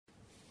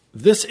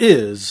This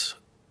is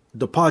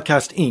the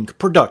Podcast Inc.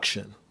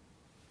 production.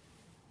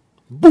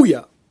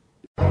 Booyah!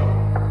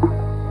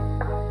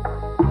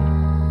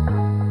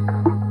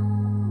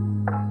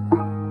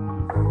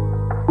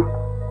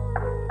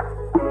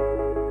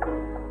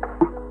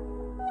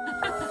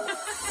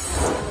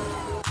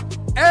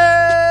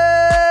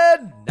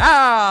 And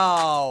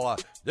now,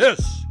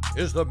 this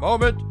is the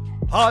moment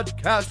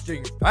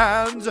podcasting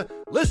fans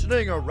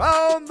listening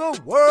around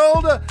the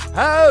world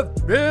have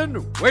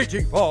been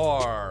waiting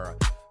for.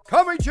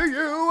 Coming to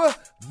you,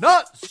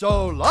 not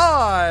so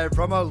live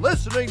from a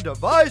listening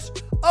device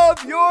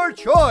of your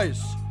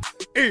choice.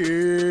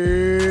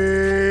 It's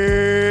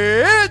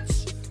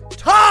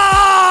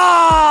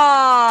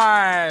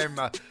time!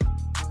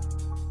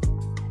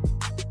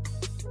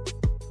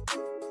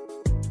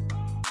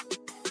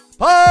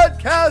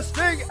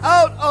 Podcasting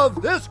out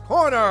of this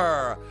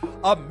corner,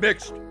 a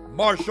mixed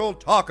martial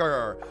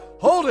talker,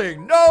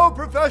 holding no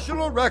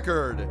professional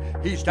record.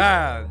 He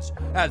stands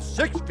at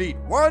 6 feet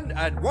 1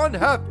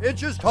 1/2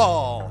 inches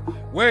tall,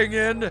 weighing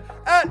in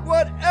at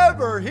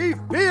whatever he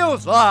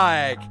feels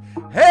like.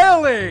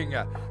 Hailing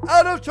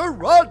out of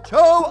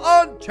Toronto,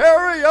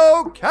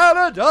 Ontario,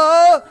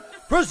 Canada,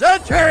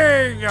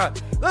 presenting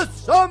the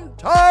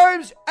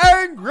sometimes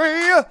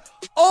angry,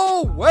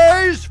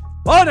 always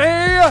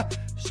funny,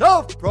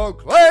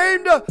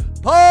 self-proclaimed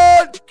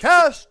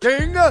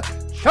podcasting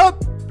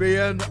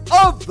champion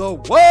of the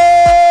world,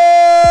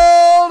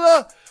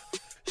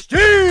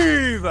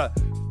 Steve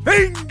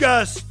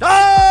Fingerstyles.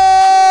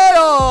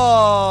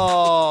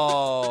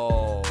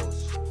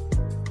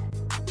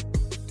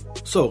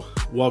 So,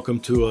 welcome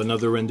to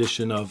another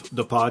rendition of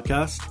the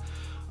podcast.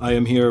 I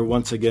am here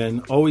once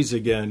again, always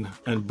again,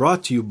 and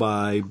brought to you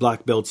by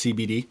Black Belt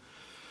CBD.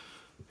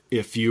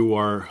 If you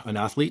are an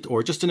athlete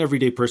or just an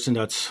everyday person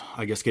that's,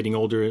 I guess, getting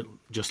older,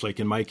 just like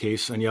in my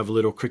case, and you have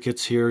little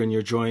crickets here in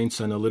your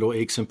joints and a little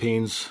aches and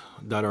pains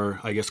that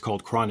are, I guess,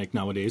 called chronic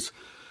nowadays,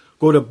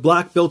 go to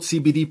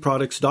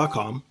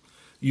blackbeltcbdproducts.com.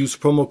 Use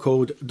promo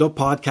code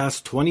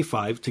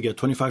ThePodcast25 to get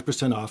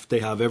 25% off. They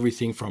have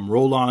everything from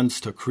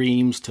roll-ons to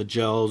creams to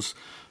gels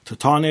to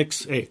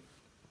tonics. Hey,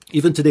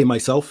 even today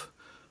myself,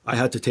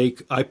 I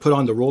put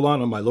on the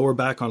roll-on my lower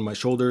back, on my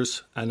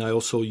shoulders, and I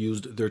also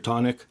used their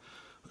tonic.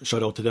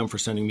 Shout out to them for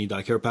sending me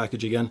that care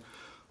package again.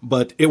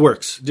 But it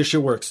works. This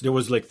shit works. There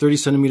was like 30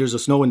 centimeters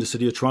of snow in the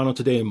city of Toronto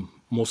today, and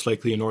most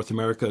likely in North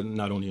America,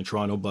 not only in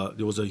Toronto, but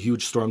there was a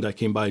huge storm that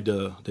came by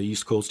the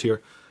East Coast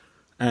here.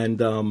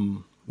 And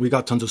we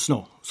got tons of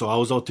snow. So I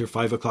was out there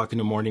 5 o'clock in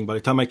the morning. By the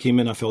time I came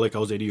in, I felt like I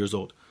was 80 years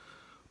old.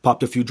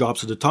 Popped a few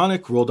drops of the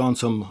tonic, rolled on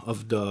some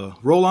of the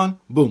roll-on,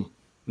 boom.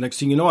 Next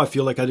thing you know, I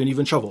feel like I didn't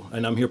even shovel.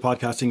 And I'm here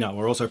podcasting now,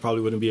 or else I probably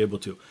wouldn't be able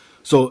to.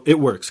 So it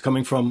works,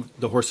 coming from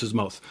the horse's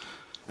mouth.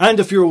 And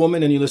if you're a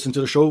woman and you listen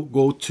to the show,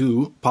 go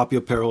to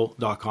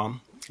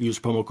poppyapparel.com. Use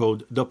promo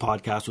code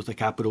THEPODCAST with a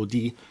capital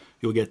D.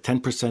 You'll get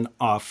 10%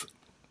 off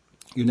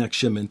your next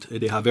shipment.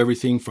 They have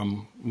everything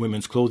from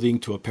women's clothing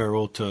to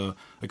apparel to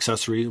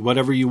accessories.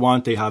 Whatever you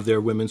want, they have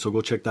there, women, so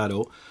go check that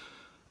out.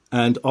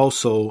 And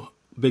also,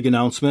 big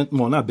announcement.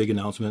 Well, not big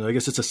announcement. I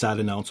guess it's a sad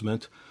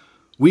announcement.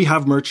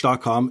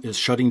 WeHaveMerch.com is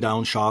shutting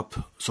down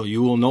shop, so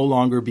you will no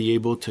longer be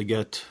able to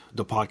get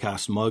the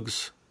podcast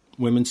mugs,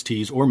 women's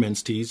tees, or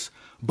men's tees.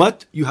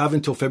 But you have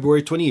until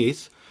February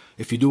 28th.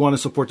 If you do want to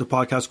support the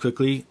podcast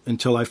quickly,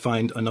 until I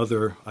find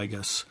another, I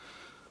guess,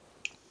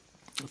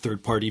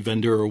 third-party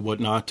vendor or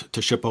whatnot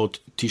to ship out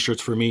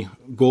t-shirts for me,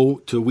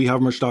 go to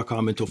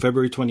WeHaveMerch.com until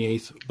February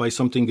 28th. Buy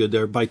something good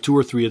there. Buy 2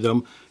 or 3 of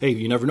them. Hey,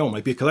 you never know. It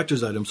might be a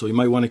collector's item, so you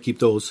might want to keep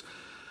those.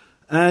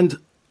 And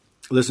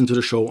listen to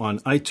the show on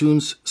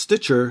iTunes,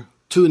 Stitcher,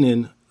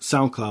 TuneIn,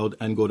 SoundCloud,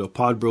 and go to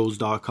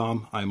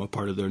podbros.com. I'm a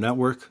part of their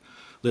network.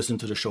 Listen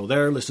to the show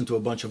there. Listen to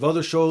a bunch of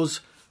other shows.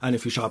 And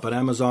if you shop at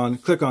Amazon,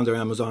 click on their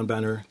Amazon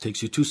banner.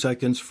 Takes you 2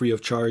 seconds, free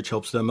of charge,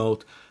 helps them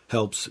out,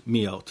 helps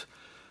me out.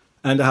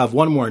 And I have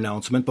one more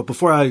announcement. But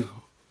before I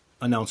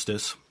announce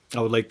this,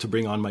 I would like to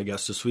bring on my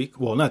guest this week.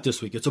 Well, not this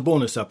week. It's a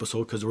bonus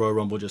episode because the Royal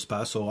Rumble just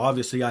passed. So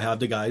obviously I have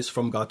the guys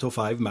from Gato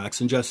 5,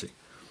 Max and Jesse.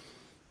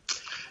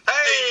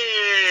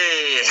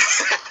 Hey!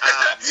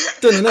 How's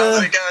it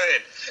going?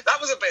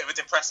 That was a bit of a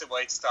depressing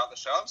way to start the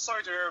show. I'm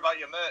sorry to hear about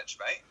your merch,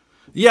 mate.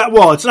 Yeah,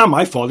 well, it's not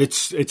my fault.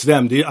 It's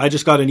them. I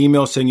just got an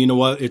email saying, you know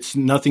what, it's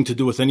nothing to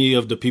do with any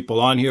of the people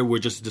on here. We're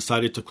just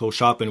decided to close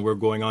shop and we're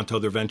going on to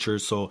other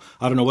ventures. So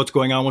I don't know what's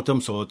going on with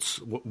them. So it's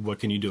what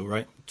can you do,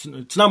 right?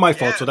 It's not my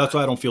fault. So that's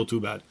why I don't feel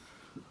too bad.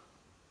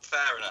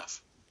 Fair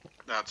enough.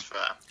 That's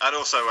fair. And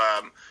also,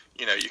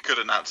 you could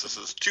announce us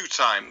as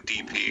 2-time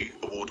DP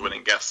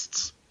award-winning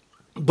guests.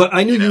 But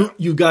I knew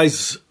you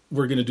guys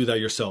were going to do that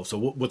yourself. So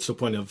what's the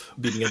point of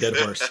beating a dead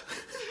horse?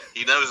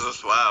 He knows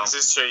us well. This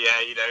is true,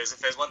 yeah, he knows. If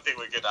there's one thing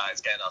we're good at,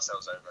 it's getting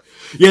ourselves over.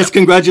 Yes,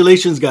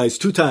 congratulations, guys.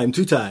 2-time.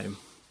 2-time.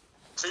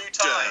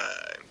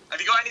 Have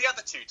you got any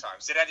other 2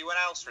 times? Did anyone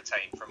else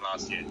retain from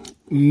last year?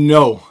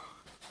 No.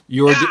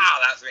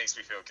 That makes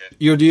me feel good.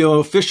 You're the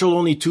official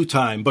only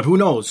 2-time. But who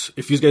knows?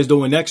 If you guys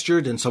don't win next year,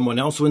 then someone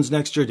else wins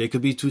next year. They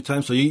could be 2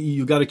 times. So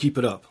you got to keep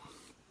it up.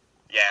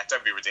 Yeah,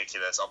 don't be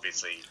ridiculous.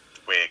 Obviously,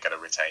 we're going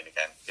to retain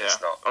again. Yeah,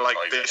 It's not like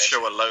even an this issue.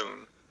 show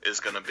alone is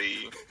going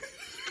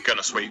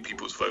to sway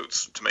people's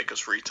votes to make us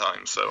free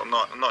time. So I'm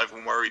not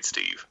even worried,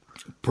 Steve.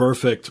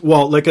 Perfect.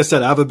 Well, like I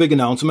said, I have a big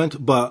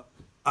announcement, but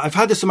I've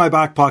had this in my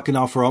back pocket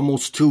now for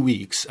almost 2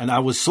 weeks, and I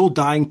was so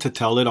dying to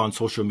tell it on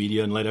social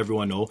media and let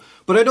everyone know.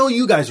 But I know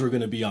you guys were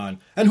going to be on.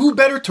 And who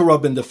better to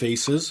rub in the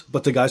faces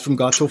but the guys from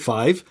Gotcho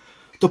 5?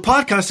 The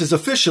podcast is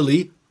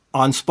officially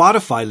on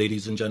Spotify,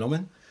 ladies and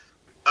gentlemen.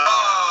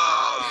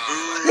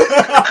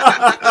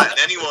 Letting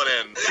anyone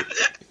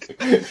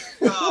in.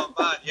 Oh,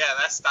 man, yeah,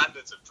 their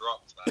standards have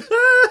dropped,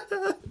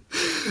 man.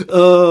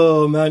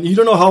 Oh, man. You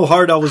don't know how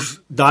hard I was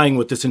dying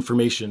with this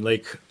information.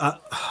 Like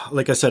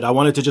I said, I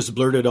wanted to just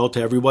blurt it out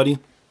to everybody.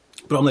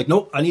 But I'm like,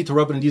 nope, I need to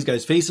rub it in these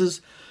guys'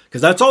 faces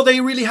because that's all they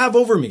really have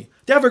over me.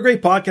 They have a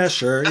great podcast,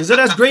 sure. Is it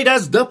as great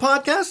as the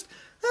podcast?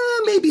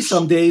 Maybe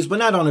some days, but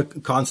not on a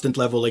constant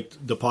level like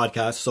the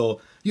podcast. So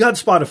you had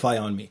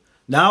Spotify on me.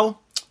 Now,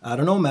 I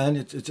don't know, man.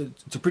 It's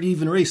a pretty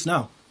even race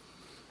now.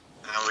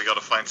 Now we got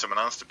to find someone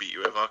else to beat you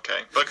with. Okay,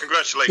 but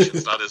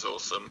congratulations, that is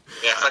awesome.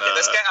 Yeah, And,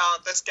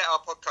 let's get our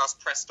podcast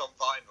pressed on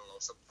vinyl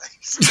or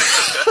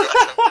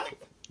something.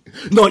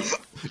 No,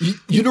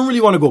 you don't really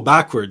want to go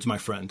backwards, my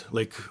friend.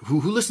 Like, who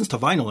listens to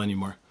vinyl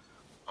anymore?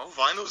 oh,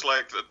 vinyl's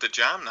like the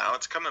jam now.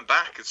 It's coming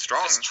back. It's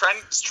strong. It's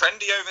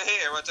trendy over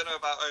here. I don't know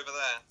about over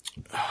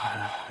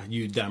there.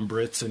 You damn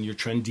Brits and your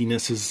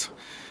trendiness is...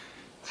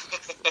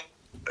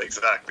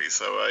 Exactly.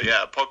 So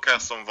yeah,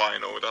 podcast on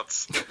vinyl.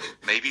 That's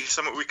maybe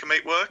something we can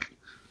make work.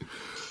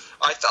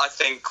 I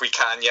think we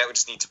can, yeah. We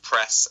just need to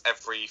press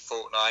every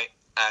fortnight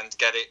and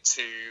get it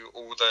to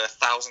all the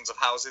thousands of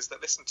houses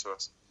that listen to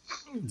us.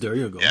 There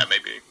you go. Yeah,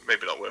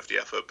 maybe not worth the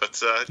effort,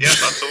 but yeah,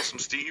 that's awesome,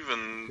 Steve,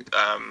 and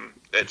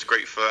it's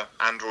great for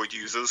Android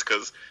users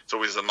because it's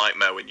always a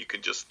nightmare when you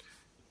can just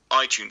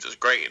iTunes is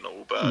great and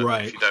all, but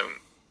Right. if you don't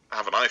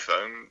have an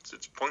iPhone,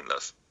 it's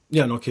pointless.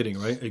 Yeah, no kidding,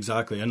 right?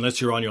 Exactly.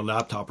 Unless you're on your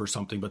laptop or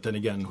something, but then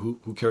again, who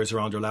carries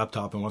around their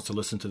laptop and wants to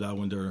listen to that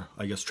when they're,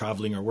 I guess,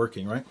 traveling or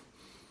working, right?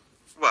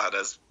 Well,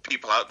 there's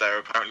people out there who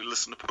apparently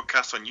listen to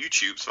podcasts on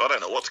YouTube, so I don't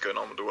know what's going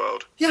on with the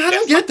world. Yeah, I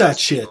don't get that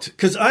shit.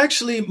 Because I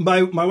actually,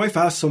 my wife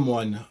asked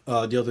someone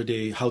the other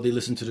day how they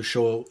listen to the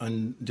show,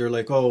 and they're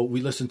like, oh, we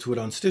listen to it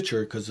on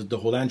Stitcher because of the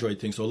whole Android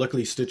thing. So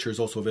luckily Stitcher is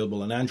also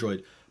available on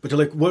Android. But they're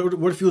like,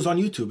 what if he was on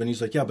YouTube? And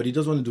he's like, yeah, but he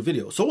does want to do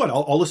video. So what?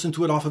 I'll listen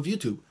to it off of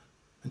YouTube.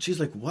 And she's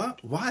like, what?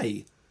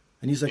 Why?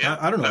 And he's like, Yeah,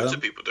 I don't know. loads of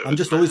people do I'm it,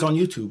 just man. always on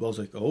YouTube. I was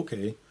like,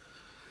 okay,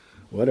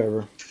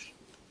 whatever.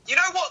 You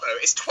know what, though?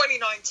 It's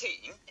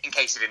 2019, in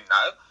case you didn't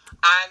know,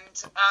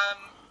 and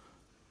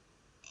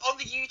on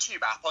the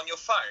YouTube app on your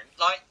phone,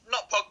 like,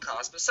 not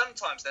podcasts, but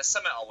sometimes there's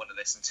something I want to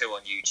listen to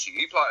on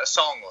YouTube, like a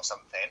song or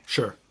something.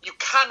 Sure. You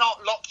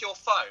cannot lock your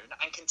phone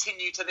and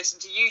continue to listen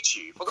to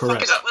YouTube. What the Correct.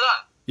 fuck is up with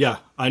that? Yeah,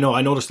 I know.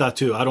 I noticed that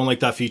too. I don't like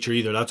that feature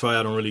either. That's why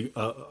I don't really,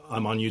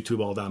 I'm on YouTube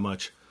all that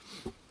much.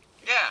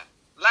 Yeah,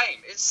 lame.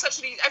 It's such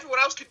an everyone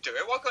else could do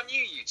it. Why can't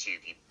you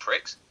YouTube, you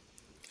pricks?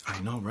 I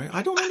know, right?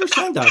 I don't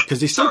understand that because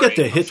they still Sorry, get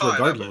the I'm hit fired up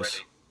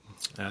regardless.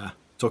 Yeah,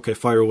 it's okay.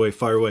 Fire away,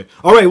 fire away.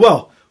 All right,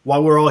 well,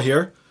 while we're all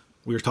here,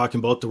 we were talking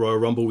about the Royal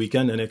Rumble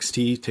weekend,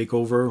 NXT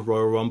TakeOver,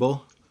 Royal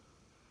Rumble.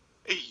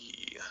 Hey.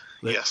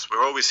 Yes,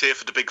 we're always here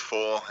for the Big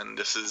Four, and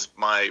this is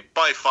by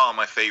far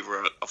my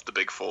favourite of the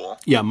Big Four.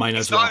 Yeah, mine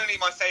It's as well. not only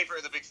my favourite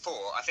of the Big Four,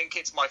 I think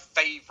it's my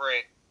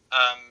favourite.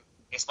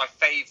 It's my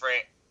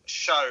favourite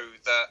show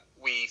that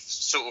we've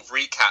sort of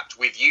recapped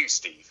with you,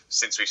 Steve,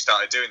 since we've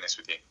started doing this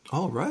with you.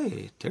 All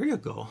right, there you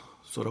go.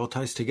 So it all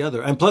ties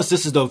together. And plus,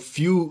 this is the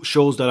few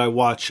shows that I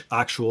watch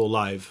actual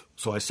live.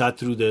 So I sat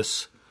through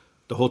this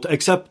the whole time,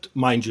 except,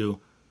 mind you,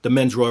 the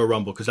men's Royal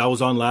Rumble, because I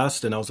was on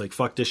last, and I was like,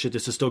 fuck this shit,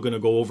 this is still going to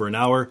go over an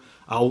hour.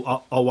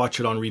 I'll watch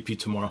it on repeat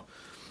tomorrow.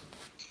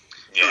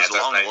 It was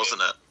long,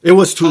 wasn't it? It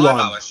was too long.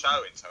 5 hour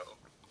show in total.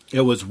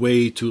 It was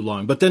way too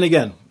long. But then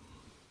again,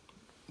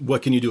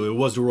 what can you do? It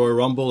was the Royal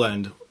Rumble,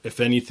 and if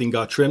anything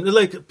got trimmed,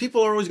 like,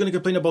 people are always going to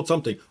complain about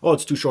something. Oh,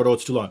 it's too short. Oh,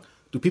 it's too long.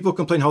 Do people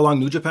complain how long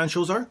New Japan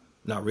shows are?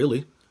 Not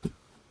really.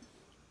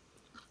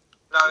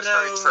 No, it's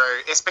very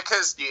true. It's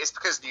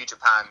because New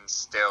Japan's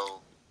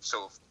still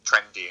sort of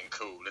trendy and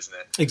cool, isn't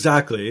it?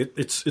 Exactly.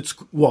 It's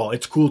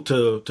cool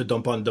to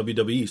dump on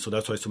WWE, so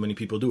that's why so many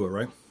people do it,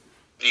 right?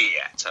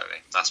 Yeah, totally.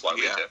 That's why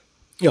we Yeah. do.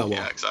 Yeah, well,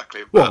 Yeah,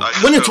 exactly. well, But I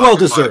just when it's feel well like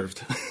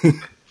deserved.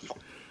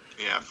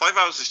 Yeah, 5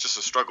 hours is just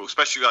a struggle,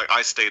 especially like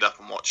I stayed up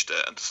and watched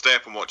it, and to stay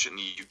up and watch it in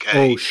the UK,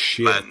 Oh,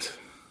 shit. meant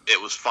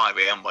it was 5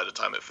 a.m. by the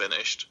time it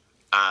finished,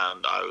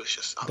 and I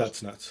was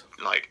That's nuts.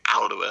 like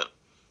out of it.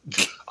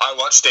 I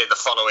watched it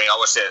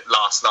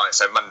last night,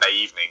 so Monday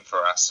evening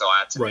for us, so I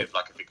had to Right. live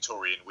like a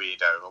Victorian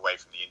weirdo away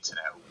from the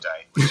internet all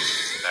day, which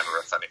is never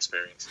a fun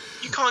experience.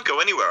 You can't go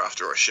anywhere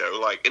after a show,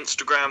 like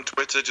Instagram,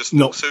 Twitter, just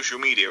No. social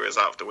media is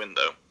out the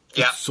window.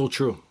 Yeah. It's so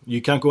true.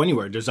 You can't go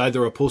anywhere. There's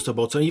either a post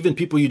about something, even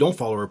people you don't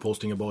follow are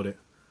posting about it.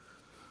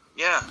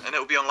 Yeah, and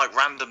it'll be on like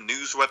random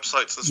news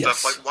websites and Yes.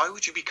 stuff. Like, why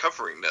would you be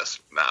covering this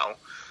now?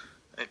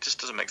 It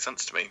just doesn't make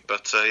sense to me.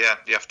 But yeah,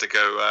 you have to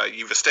go.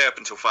 You either stay up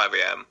until 5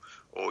 a.m.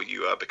 or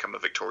you become a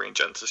Victorian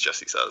gent, as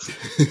Jesse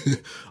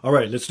says. All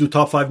right, let's do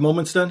top 5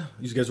 moments then.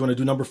 You guys want to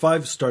do number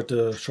 5? Start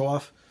the show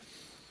off?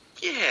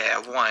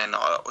 Yeah, why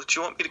not? Do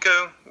you want me to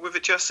go with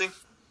it, Jesse?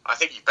 I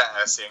think you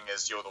better, seeing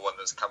as you're the one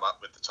that's come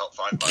up with the top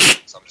 5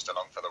 moments. I'm just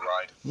along for the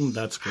ride.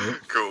 That's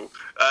great. Cool.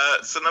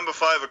 So number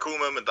 5, a cool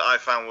moment that I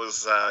found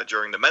was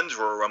during the men's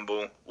Royal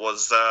Rumble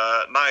was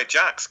Nia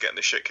Jax getting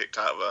the shit kicked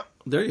out of her.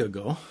 There you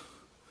go.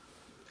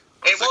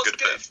 It was a good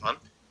bit of fun.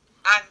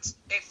 And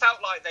it felt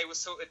like they were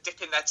sort of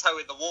dipping their toe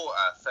in the water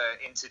for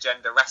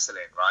intergender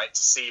wrestling, right?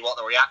 To see what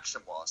the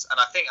reaction was. And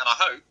I think, and I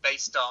hope,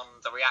 based on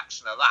the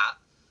reaction of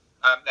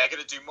that, they're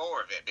going to do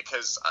more of it,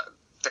 because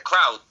the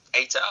crowd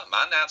ate it up,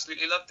 man. They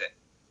absolutely loved it.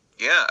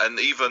 Yeah, and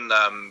even,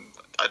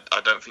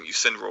 I don't think you've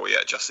seen Raw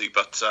yet, Jesse,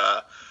 but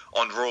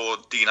on Raw,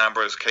 Dean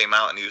Ambrose came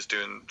out and he was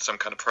doing some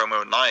kind of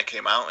promo, and Nia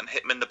came out and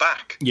hit him in the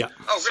back. Yeah.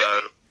 Oh,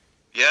 really? So,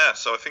 yeah,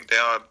 so I think they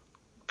are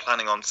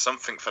planning on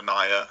something for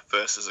Nia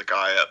versus a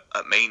guy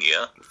at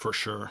Mania. For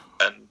sure.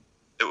 And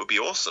it would be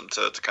awesome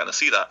to kind of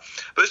see that.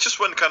 But it's just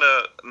when kind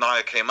of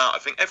Nia came out, I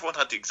think everyone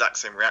had the exact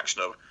same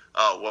reaction of,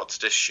 oh, what's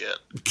this shit?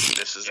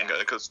 This isn't good.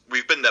 Because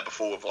we've been there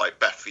before with, like,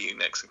 Beth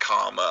Phoenix and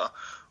Karma,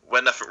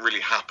 where nothing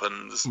really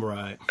happens.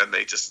 Right. And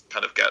they just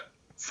kind of get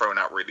thrown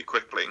out really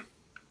quickly.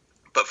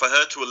 But for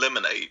her to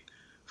eliminate,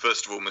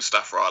 first of all,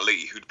 Mustafa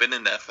Ali, who'd been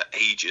in there for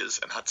ages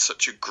and had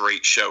such a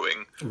great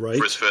showing for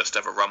his first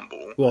ever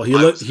Rumble. Well,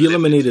 he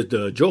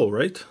eliminated Joe,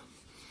 right?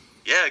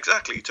 Yeah,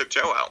 exactly. He took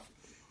Joe out.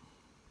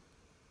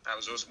 That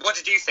was awesome. What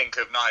did you think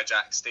of Nia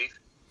Jax, Steve?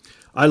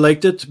 I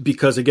liked it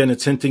because, again,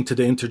 it's hinting to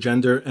the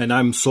intergender, and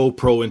I'm so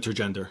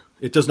pro-intergender.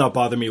 It does not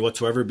bother me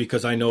whatsoever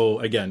because I know,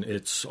 again,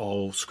 it's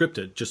all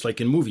scripted, just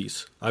like in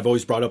movies. I've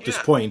always brought up this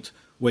point.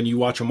 When you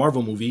watch a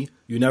Marvel movie,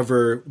 you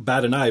never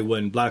bat an eye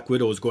when Black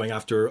Widow is going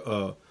after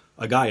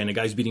a guy and a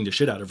guy's beating the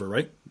shit out of her,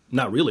 right?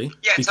 Not really.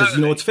 Yeah, because totally.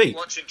 You know it's fake.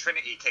 Watching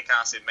Trinity kick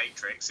ass in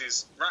Matrix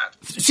is rad.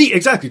 See,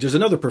 exactly. There's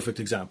another perfect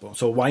example.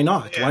 So why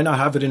not? Yeah. Why not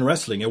have it in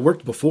wrestling? It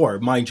worked before.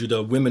 Mind you,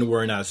 the women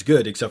weren't as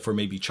good, except for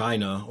maybe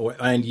Chyna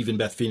and even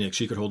Beth Phoenix.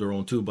 She could hold her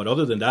own too. But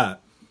other than that,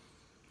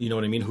 you know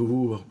what I mean?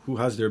 Who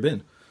has there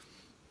been?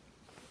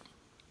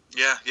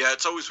 Yeah,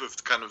 it's always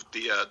with kind of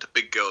the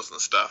big girls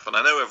and stuff. And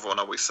I know everyone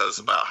always says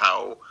about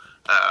how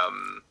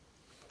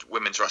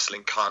women's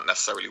wrestling can't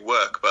necessarily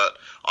work, but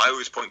I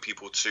always point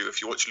people to,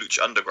 if you watch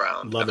Lucha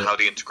Underground, how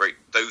they integrate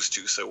those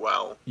two so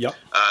well. Yep.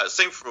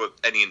 Same for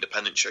any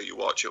independent show you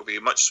watch. It'll be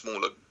a much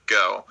smaller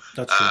girl.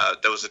 That's true.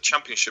 There was a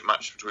championship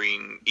match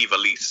between Eva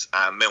Lise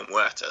and Mil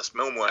Muertes.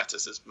 Mil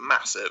Muertes is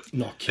massive,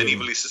 Not kidding.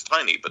 and Eva Lise is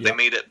tiny, but they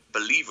made it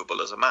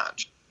believable as a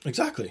match.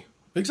 Exactly.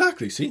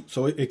 See?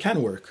 So it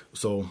can work.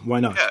 So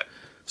why not? Yeah.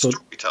 So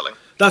storytelling.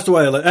 That's the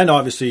way I like. And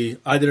obviously,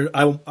 I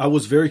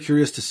was very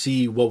curious to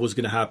see what was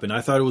going to happen.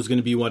 I thought it was going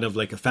to be one of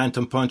like a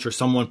phantom punch or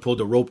someone pulled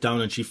a rope down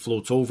and she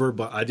floats over,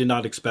 but I did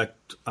not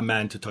expect a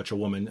man to touch a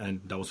woman,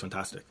 and that was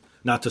fantastic.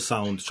 Not to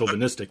sound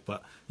chauvinistic,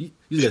 but you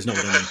guys know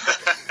what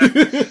I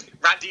mean.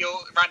 Randy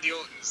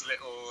Orton's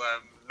little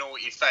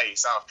naughty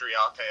face after he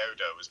RKO'd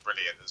her was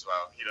brilliant as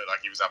well. He looked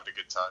like he was having a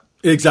good time.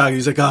 Exactly.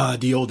 He's like,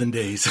 the olden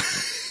days.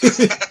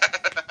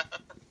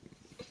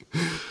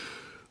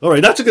 All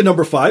right, that's a good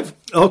number 5.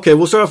 Okay,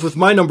 we'll start off with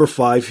my number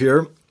 5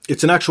 here.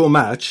 It's an actual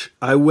match.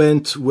 I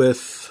went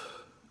with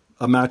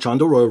a match on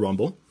the Royal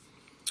Rumble,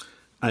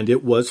 and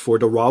it was for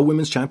the Raw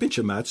Women's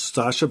Championship match,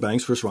 Sasha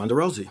Banks versus Ronda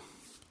Rousey.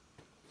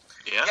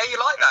 Yeah, you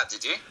liked that,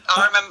 did you?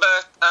 I remember,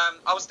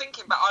 I was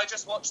thinking about, I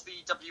just watched the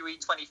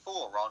WE24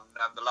 on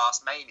the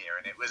last Mania,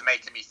 and it was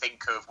making me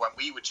think of when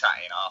we were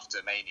chatting after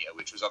Mania,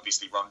 which was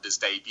obviously Ronda's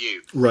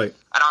debut. Right.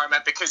 And I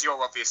remember, because you're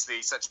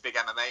obviously such a big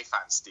MMA fan,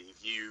 Steve,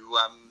 you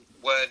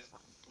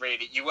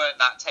weren't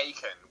that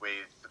taken with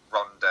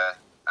Ronda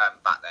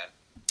back then.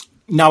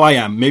 Now I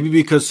am. Maybe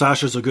because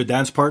Sasha's a good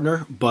dance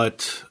partner,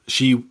 but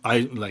she's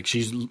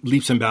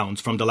leaps and bounds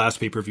from the last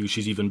pay-per-view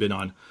she's even been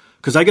on.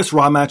 Because I guess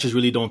Raw matches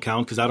really don't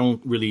count, because I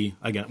don't really,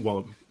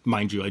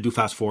 mind you, I do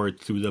fast forward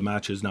through the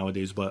matches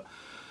nowadays, but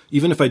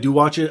even if I do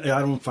watch it, I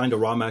don't find a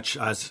Raw match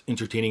as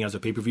entertaining as a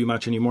pay-per-view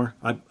match anymore.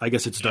 I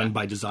guess it's done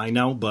by design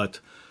now, but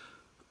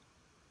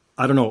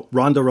I don't know.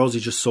 Ronda Rousey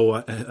just so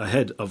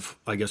ahead of,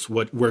 I guess,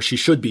 where she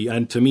should be.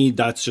 And to me,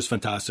 that's just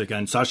fantastic.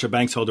 And Sasha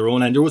Banks held her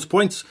own. And there was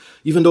points,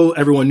 even though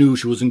everyone knew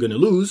she wasn't going to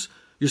lose,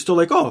 you're still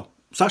like, oh,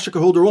 Sasha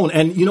could hold her own.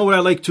 And you know what I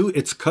like, too?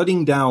 It's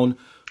cutting down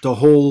the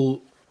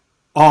whole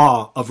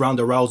awe of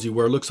Ronda Rousey,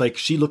 where it looks like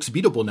she looks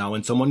beatable now.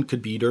 And someone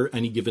could beat her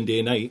any given day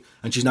and night.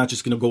 And she's not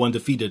just going to go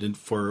undefeated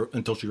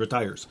until she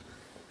retires.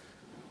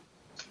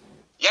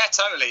 Yeah,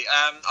 totally.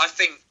 I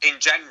think, in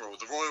general,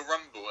 the Royal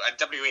Rumble and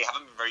WWE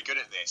haven't been very good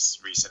at this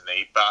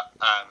recently, but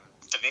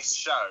for this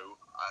show,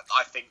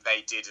 I think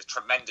they did a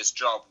tremendous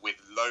job with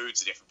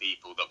loads of different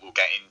people that we'll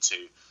get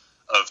into,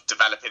 of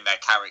developing their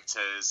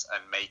characters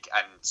and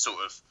sort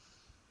of,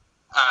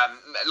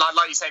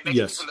 like you say,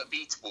 making people look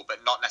beatable, but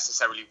not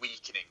necessarily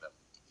weakening them.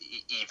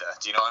 either.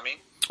 Do you know what I mean?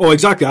 Oh,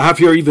 exactly. I have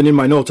here even in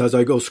my notes as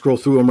I go scroll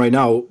through them right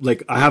now.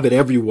 Like I have it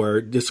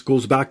everywhere. This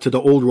goes back to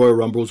the old Royal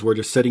Rumbles where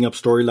they're setting up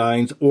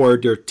storylines or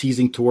they're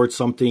teasing towards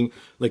something.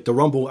 Like the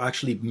Rumble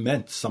actually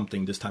meant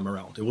something this time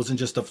around. It wasn't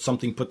just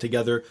something put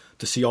together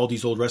to see all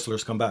these old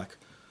wrestlers come back.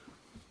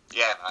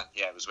 Yeah, man.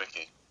 Yeah, it was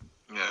wicked.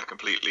 Yeah,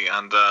 completely.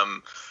 And I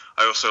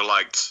also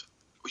liked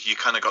you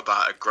kind of got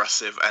that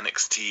aggressive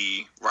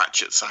NXT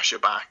Ratchet Sasha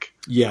back.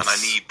 Yes. And I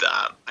need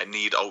that. I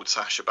need old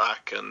Sasha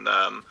back. And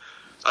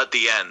at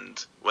the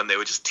end, when they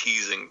were just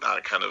teasing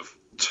that kind of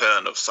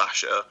turn of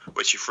Sasha,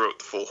 where she threw up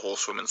the 4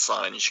 horsewomen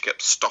sign and she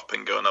kept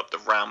stopping going up the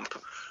ramp,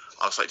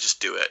 I was like,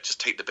 just do it. Just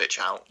take the bitch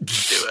out.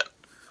 Just do it.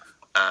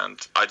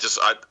 And I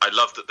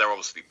love that they're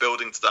obviously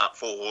building to that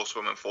 4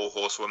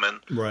 horsewomen.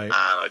 Right. And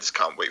I just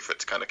can't wait for it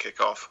to kind of kick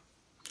off.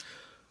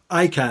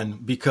 I can,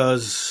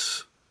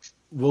 because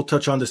we'll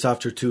touch on this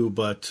after too,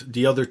 but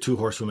the other 2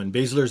 horsewomen,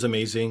 Baszler's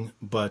amazing,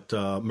 but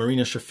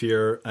Marina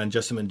Shafir and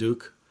Jessamine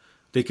Duke,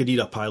 they could eat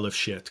a pile of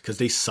shit because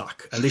they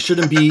suck. And they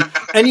shouldn't be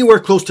anywhere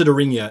close to the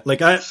ring yet.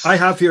 Like I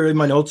have here in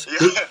my notes.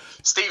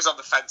 Steve's on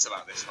the fence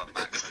about this one,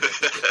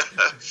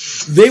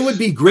 Max. They would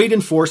be great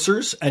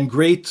enforcers and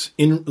great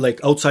in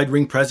like outside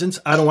ring presence.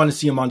 I don't want to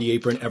see them on the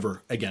apron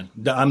ever again.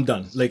 I'm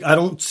done. Like I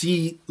don't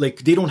see,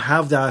 like they don't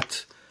have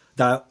that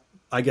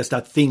I guess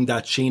that thing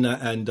that Shayna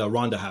and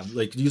Ronda have.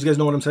 Like, do you guys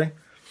know what I'm saying?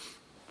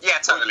 Yeah,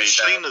 totally.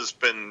 Shayna's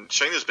been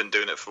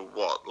doing it for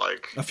what,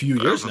 like a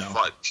few years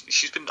now.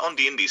 She's been on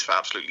the indies for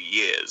absolutely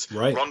years.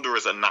 Right. Ronda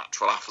is a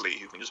natural athlete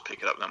who can just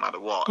pick it up no matter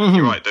what. Mm-hmm.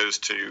 You're right, those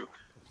two,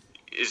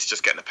 it's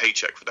just getting a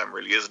paycheck for them,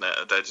 really, isn't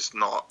it? They're just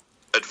not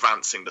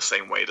advancing the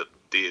same way that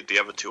the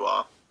other two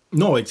are.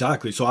 No,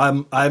 exactly. So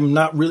I'm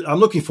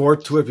looking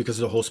forward to it because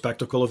of the whole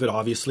spectacle of it,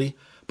 obviously.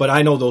 But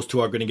I know those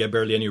two are going to get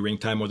barely any ring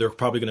time, or they're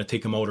probably going to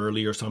take them out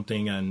early or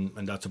something,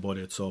 and that's about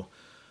it. So.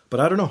 But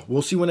I don't know.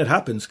 We'll see when it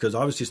happens, because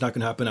obviously it's not going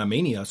to happen at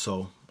Mania.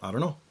 So I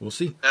don't know. We'll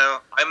see. I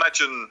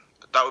imagine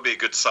that would be a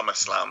good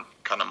SummerSlam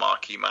kind of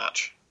marquee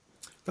match.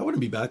 That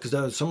wouldn't be bad, because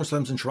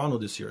SummerSlam's in Toronto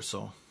this year.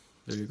 So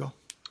there you go.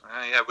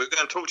 Yeah, we're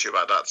going to talk to you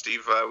about that,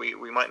 Steve.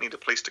 We might need a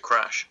place to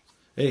crash.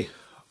 Hey,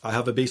 I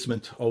have a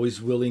basement,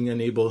 always willing and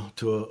able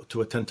to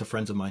attend to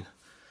friends of mine.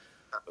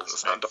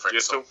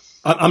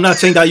 I'm not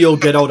saying that you'll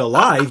get out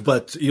alive,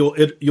 but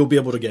you'll be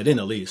able to get in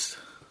at least.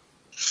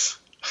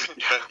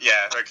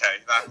 Yeah, okay.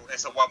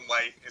 It's a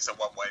one-way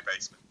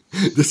basement.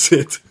 That's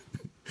it.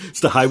 It's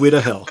the highway to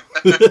hell.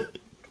 But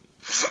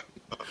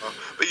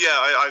yeah,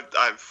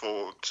 I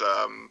thought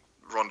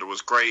Ronda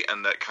was great,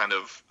 and that kind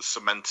of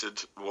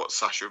cemented what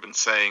Sasha had been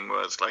saying,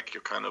 where it's like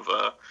you're kind of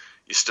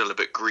you're still a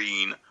bit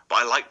green. But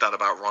I like that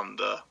about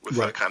Ronda with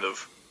her kind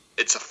of.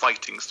 It's a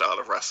fighting style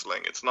of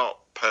wrestling. It's not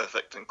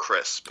perfect and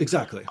crisp.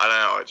 Exactly. I don't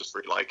know. I just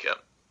really like it.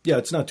 Yeah,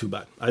 it's not too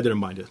bad. I didn't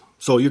mind it.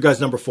 So you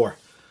guys number 4.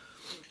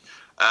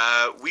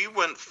 We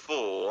went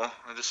for,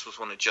 and this was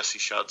one of Jesse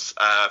Shud's,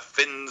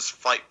 Finn's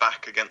fight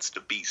back against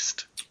the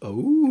Beast.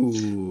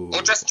 Oh.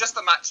 Or just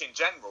the match in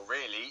general,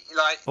 really.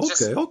 Like,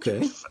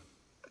 okay.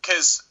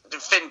 Because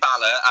Finn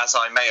Balor, as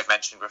I may have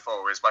mentioned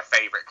before, is my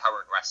favourite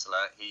current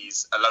wrestler.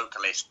 He's a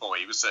localish boy.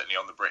 He was certainly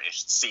on the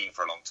British scene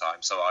for a long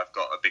time, so I've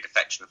got a big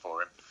affection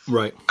for him.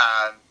 Right.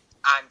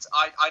 And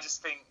I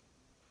just think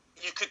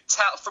you could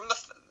tell from the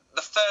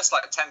first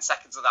 10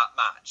 seconds of that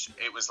match,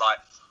 it was like,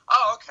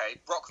 oh, okay,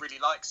 Brock really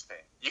likes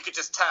Finn. You could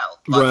just tell.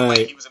 The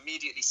way he was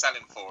immediately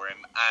selling for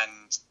him,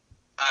 and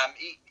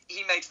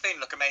he made Finn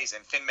look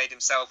amazing. Finn made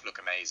himself look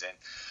amazing.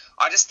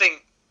 I just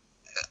think,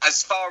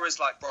 as far as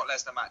Brock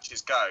Lesnar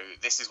matches go,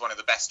 this is one of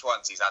the best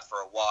ones he's had for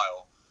a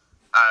while.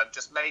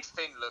 Just made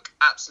Finn look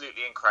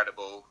absolutely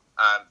incredible.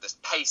 The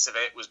pace of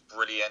it was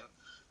brilliant.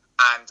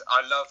 And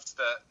I loved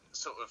that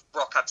sort of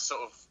Brock had to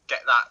sort of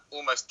get that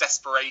almost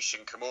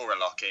desperation Kimura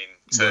lock in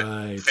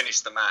to finish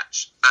the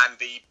match. And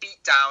the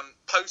beatdown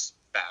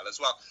post-bell as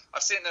well.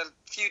 I've seen a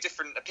few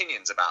different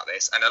opinions about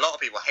this, and a lot of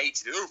people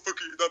hated it. Oh, fuck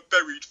it, that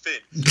buried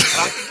Finn. And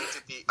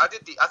I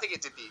think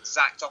it did the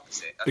exact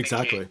opposite.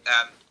 Exactly.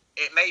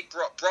 It made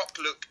Brock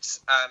looked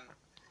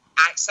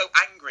so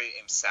angry at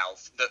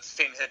himself that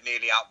Finn had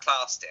nearly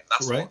outclassed him.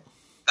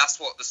 That's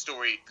what the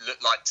story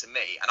looked like to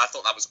me, and I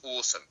thought that was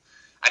awesome.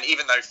 And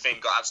even though Finn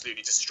got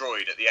absolutely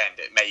destroyed at the end,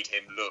 it made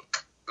him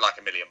look like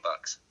 $1 million.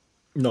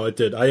 No, it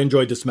did. I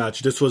enjoyed this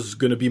match. This was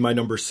going to be my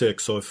number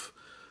 6, so if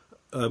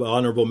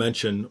honorable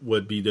mention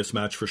would be this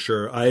match for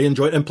sure. I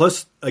enjoyed, and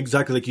plus,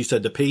 exactly like you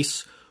said, the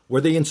pace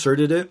where they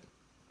inserted it,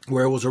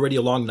 where it was already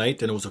a long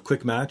night and it was a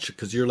quick match,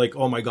 because you're like,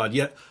 oh my god,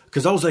 yeah.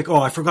 Because I was like,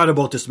 oh, I forgot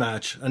about this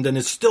match, and then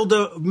it's still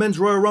the Men's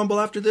Royal Rumble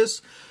after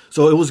this.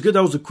 So it was good.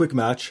 That was a quick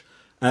match.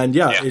 And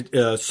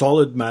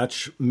solid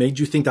match. Made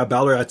you think that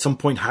Balor at some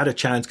point had a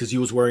chance because he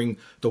was wearing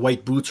the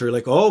white boots, or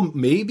like, oh,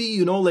 maybe,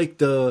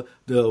 the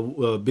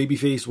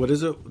babyface. What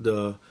is it?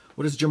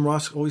 What does Jim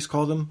Ross always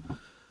call them?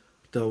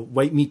 The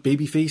white meat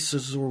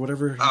babyfaces or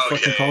whatever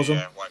he calls them.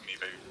 White meat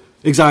baby.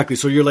 Exactly.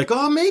 So you're like,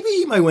 oh, maybe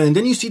he might win. And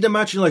then you see the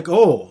match and you're like,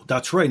 oh,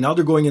 that's right. Now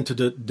they're going into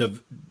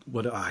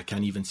I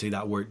can't even say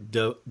that word.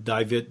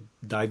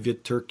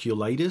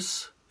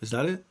 Diverticulitis. Is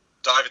that it?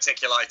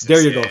 Diverticulitis.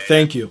 There you go.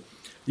 Thank you.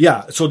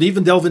 Yeah, so they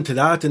even delve into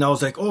that, and I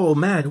was like, oh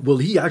man, will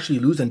he actually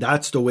lose? And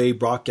that's the way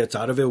Brock gets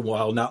out of it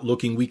while not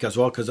looking weak as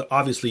well, because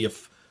obviously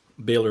if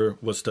Balor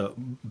was to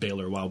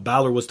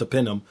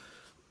pin him,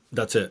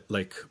 that's it.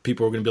 Like,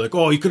 people were going to be like,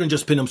 oh, you couldn't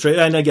just pin him straight.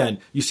 And again,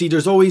 you see,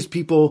 there's always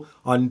people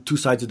on two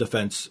sides of the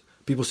fence.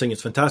 People saying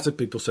it's fantastic,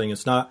 people saying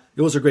it's not.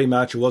 It was a great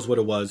match, it was what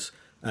it was,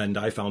 and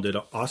I found it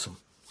awesome.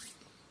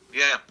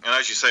 Yeah, and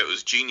as you say, it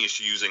was genius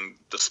using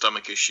the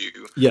stomach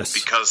issue. Yes.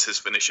 Because his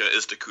finisher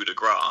is the coup de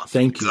grace.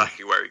 Thank you.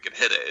 Exactly where he can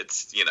hit it.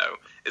 It's,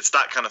 it's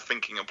that kind of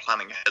thinking and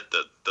planning ahead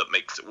that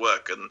makes it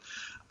work. And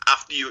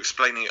after you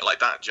explaining it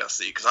like that,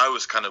 Jesse, because I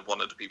was kind of one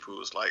of the people who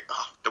was like,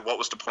 what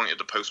was the point of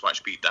the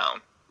post-match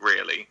beatdown,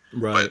 really?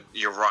 Right. But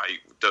you're right.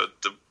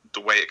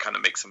 The way it kind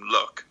of makes him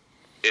look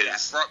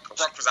is... Yeah,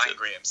 Brock was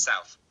angry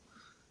himself.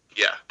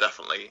 Yeah,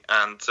 definitely.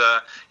 And,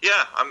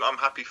 I'm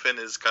happy Finn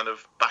is kind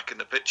of back in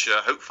the picture,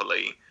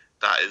 hopefully.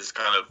 That is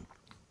kind of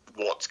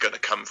what's going to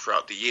come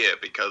throughout the year,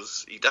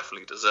 because he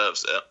definitely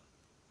deserves it.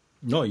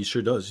 No, he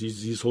sure does.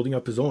 He's holding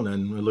up his own,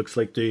 and it looks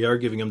like they are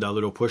giving him that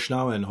little push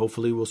now, and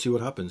hopefully we'll see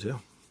what happens, yeah.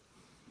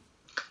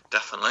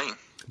 Definitely.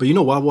 But you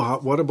know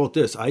what about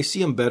this? I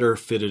see him better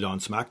fitted on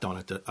SmackDown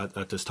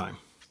at this time.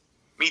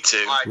 Me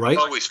too. Right?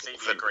 I always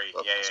agree.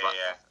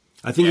 Yeah.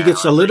 I think he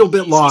gets a little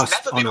bit lost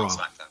he's never been on on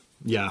Raw. SmackDown.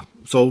 Yeah,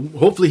 so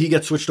hopefully he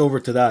gets switched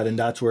over to that, and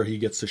that's where he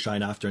gets to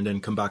shine after, and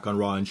then come back on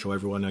Raw and show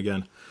everyone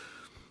again.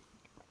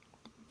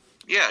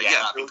 Yeah,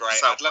 that'd be great.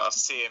 I'd love to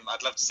see him.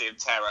 I'd love to see him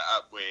tear it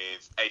up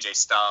with AJ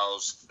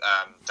Styles,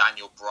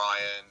 Daniel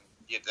Bryan.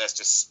 There's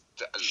just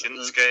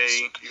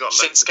Shinsuke. You got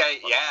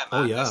Shinsuke. Yeah,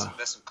 man. Oh yeah.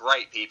 There's some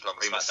great people on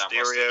the SmackDown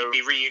roster. He'd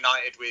be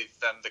reunited with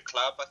the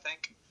club, I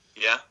think.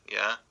 Yeah.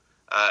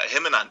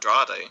 Him and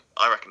Andrade.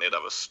 I reckon they'd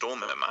have a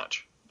storming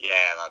match. Yeah,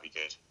 that'd be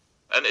good.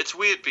 And it's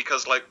weird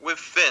because, like, with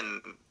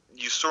Finn,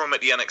 you saw him at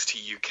the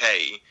NXT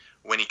UK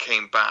when he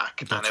came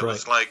back, That's and it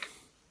was like,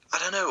 I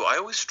don't know, I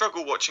always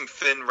struggle watching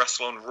Finn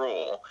wrestle on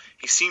Raw.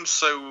 He seems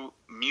so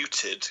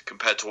muted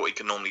compared to what he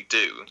can normally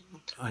do.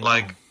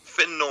 Like,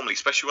 Finn normally,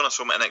 especially when I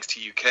saw him at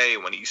NXT UK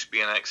and when he used to be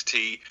in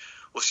NXT,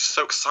 was just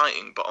so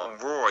exciting, but on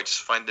Raw I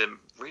just find him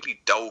really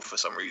dull for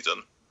some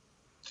reason.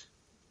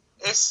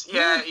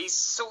 He's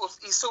sort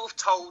of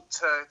told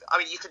to. I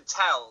mean, you can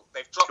tell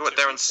they've dropped. Go out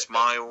there and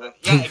smile.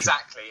 Yeah,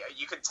 exactly.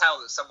 You can tell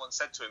that someone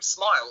said to him,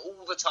 "Smile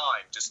all the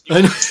time. Just you're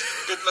a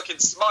good-looking,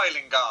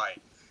 smiling guy.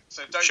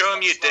 So don't show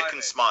him your smiling. dick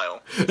and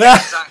smile." Yeah,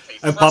 exactly.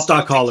 And pop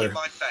that collar in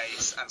my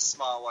face and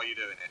smile while you're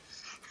doing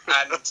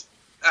it.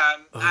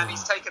 And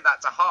he's taken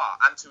that to heart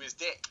and to his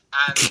dick.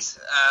 And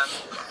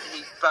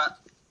but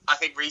I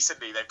think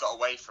recently they've got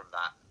away from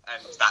that,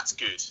 and that's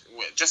good.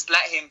 Just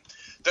let him.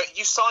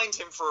 You signed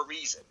him for a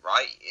reason,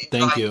 right?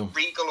 Thank you.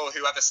 Regal or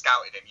whoever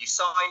scouted him. You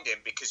signed him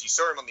because you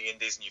saw him on the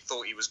Indies and you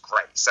thought he was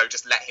great. So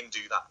just let him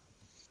do that.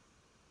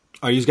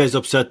 Are you guys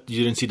upset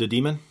you didn't see the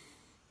Demon?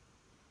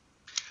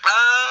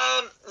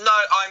 No,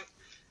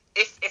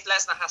 If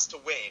Lesnar has to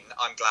win,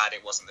 I'm glad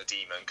it wasn't the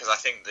Demon, because I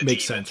think the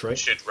Makes Demon sense, right?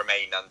 should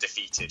remain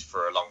undefeated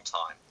for a long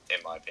time,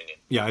 in my opinion.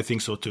 Yeah, I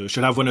think so too.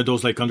 Should have one of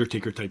those like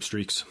Undertaker type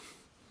streaks.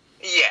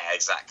 Yeah,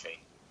 exactly.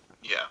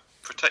 Yeah,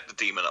 protect the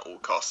Demon at all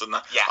costs, and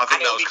Yeah, I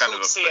think and that was kind cool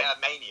of a to see thing. it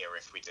at Mania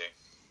if we do.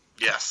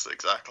 Yes,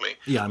 exactly.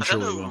 Yeah, I'm I sure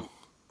don't we know, will.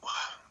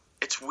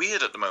 It's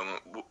weird at the moment,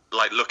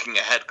 like looking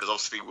ahead, because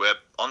obviously we're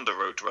on the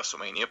road to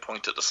WrestleMania,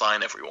 point at the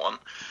sign, everyone,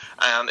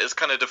 and it's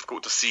kind of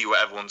difficult to see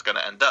where everyone's going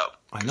to end up.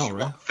 I know,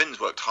 right? Finn's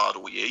worked hard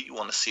all year, you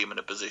want to see him in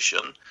a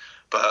position,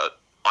 but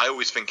I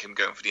always think him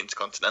going for the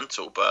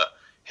Intercontinental, but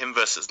him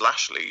versus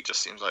Lashley just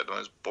seems like the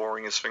most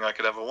boringest thing I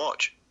could ever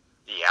watch.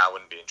 Yeah, I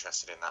wouldn't be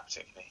interested in that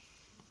particularly.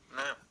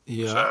 No.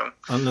 Yeah, So,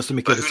 unless they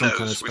make but it who some knows?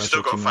 kind of We've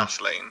still special got team match.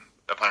 Fastlane,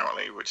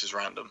 apparently, which is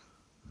random.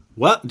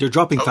 What? They're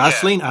dropping Oh,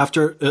 Fastlane yeah.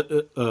 after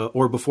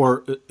or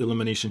before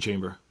Elimination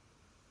Chamber?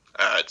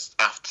 It's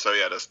after, so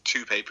yeah, there's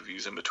 2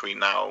 pay-per-views in between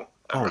now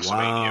and Oh,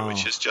 WrestleMania, wow.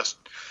 which is just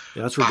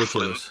Yeah, that's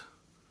baffling. ridiculous.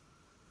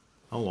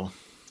 Oh well.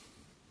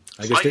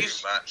 I guess I they,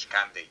 used- Much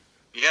candy.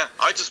 Yeah,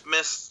 I just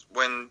miss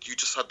when you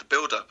just had the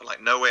build-up, and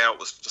like No Way Out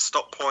was the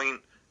stop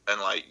point, and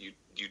like you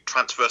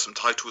transfer some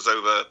titles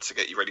over to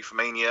get you ready for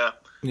Mania,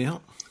 yeah.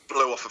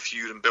 blow off a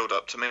feud and build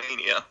up to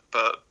Mania,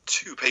 but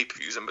 2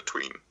 pay-per-views in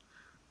between.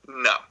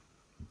 No,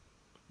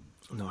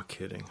 Not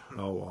kidding.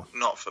 Oh well.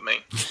 not for me.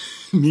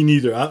 Me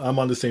neither. I'm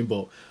on the same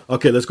boat.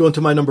 Okay, let's go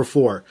into my number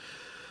 4.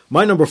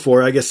 My number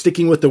 4, I guess,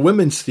 sticking with the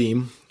women's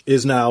theme,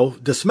 is now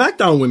the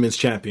SmackDown Women's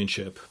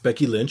Championship.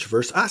 Becky Lynch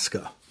versus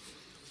Asuka.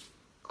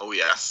 Oh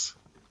yes.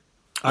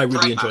 I really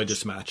Great enjoyed match.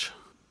 this match.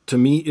 To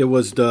me, it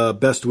was the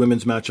best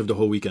women's match of the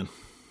whole weekend.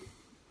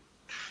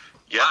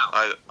 Yeah,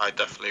 I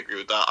definitely agree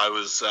with that. I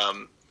was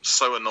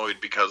so annoyed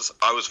because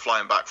I was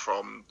flying back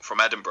from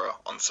Edinburgh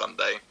on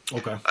Sunday.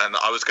 Okay. And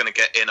I was going to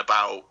get in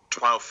about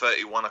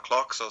 12:30, 1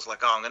 o'clock, so I was like,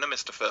 oh, I'm going to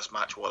miss the first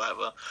match,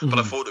 whatever. But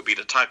I thought it would be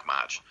the tag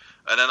match.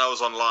 And then I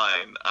was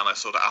online, and I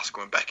saw that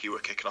Asuka and Becky were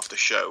kicking off the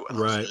show, and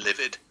I Right. was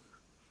livid.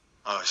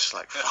 I was just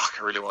like, fuck,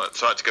 I really want it.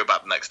 So I had to go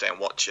back the next day and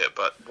watch it,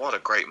 but what a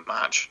great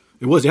match.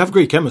 It was. They have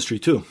great chemistry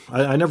too.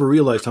 I never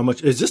realized how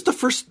much. Is this the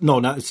first? No,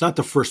 it's not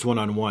the first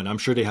one-on-one. I'm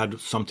sure they had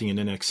something in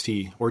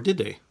NXT, or did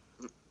they?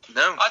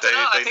 No, I don't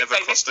know. I think never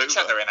they missed each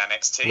other in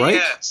NXT. Right?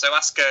 Yeah. So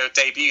Asuka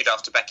debuted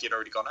after Becky had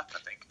already gone up, I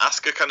think.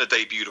 Asuka kind of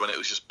debuted when it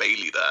was just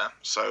Bayley there,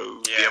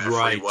 so the Yeah. other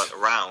Right. three weren't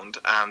around.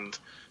 And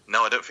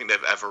no, I don't think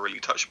they've ever really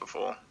touched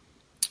before.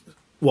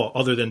 Well,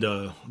 other than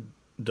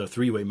the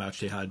three-way match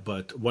they had,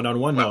 but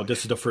one-on-one, no, this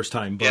is the first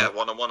time. But Yeah,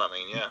 one-on-one, I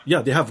mean, yeah.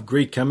 yeah, they have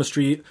great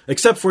chemistry,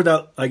 except for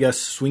that, I guess,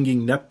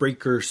 swinging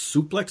neckbreaker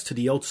suplex to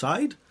the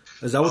outside.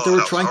 Is that what they were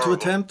that was trying to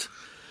horrible. attempt?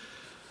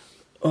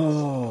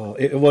 Oh,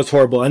 it was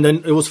horrible. And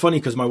then it was funny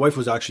because my wife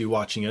was actually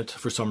watching it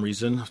for some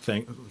reason.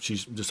 She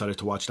decided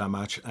to watch that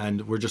match,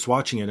 and we're just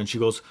watching it, and she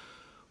goes,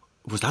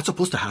 was that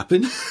supposed to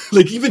happen?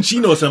 Like, even she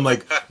knows. I'm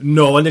like,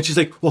 no. And then she's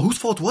like, well, whose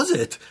fault was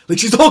it? Like,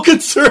 she's all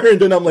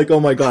concerned. And I'm like, oh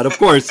my God, of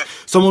course.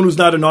 Someone who's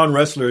not a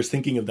non-wrestler is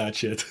thinking of that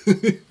shit.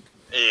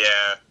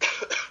 Yeah.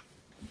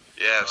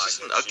 Yeah, it was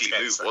just an Like, ugly she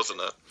move, gets it.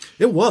 wasn't it?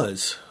 It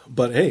was.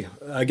 But hey,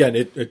 again,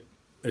 it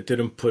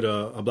didn't put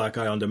a black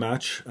eye on the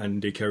match,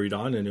 and they carried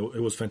on, and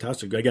it was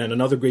fantastic. Again,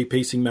 another great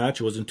pacing match.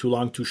 It wasn't too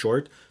long, too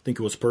short. I think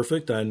it was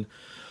perfect. And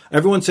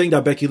everyone's saying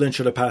that Becky Lynch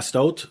should have passed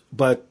out,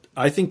 but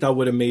I think that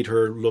would have made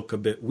her look a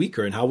bit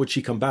weaker. And how would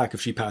she come back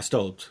if she passed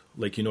out?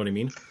 Like, you know what I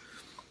mean?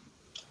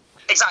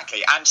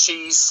 Exactly, and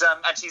she's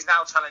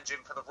now challenging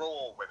for the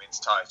Raw Women's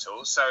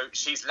title. So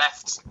she's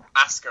left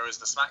Asuka as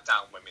the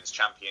SmackDown Women's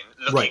Champion,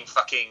 looking Right.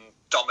 fucking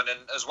dominant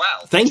as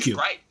well. Thank which you. Is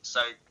great.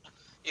 So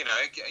you know,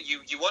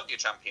 you want your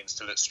champions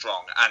to look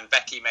strong, and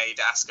Becky made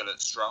Asuka look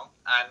strong,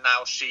 and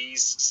now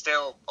she's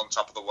still on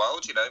top of the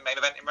world. You know, main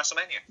event in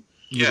WrestleMania.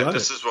 You Yeah, got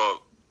this it. is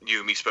what you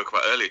and me spoke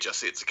about earlier,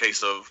 Jesse. It's a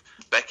case of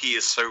Becky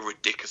is so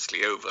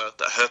ridiculously over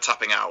that her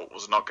tapping out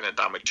was not going to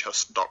damage her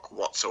stock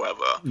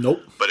whatsoever.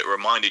 Nope. But it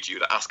reminded you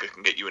that Asuka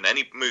can get you in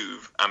any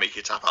move and make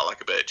you tap out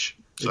like a bitch.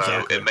 So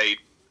Exactly.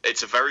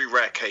 it's a very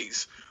rare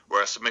case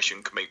where a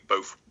submission can make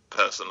both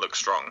person look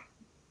strong.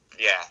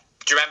 Yeah.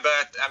 Do you remember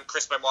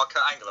Chris Benoit,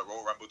 Kurt Angle at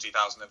Royal Rumble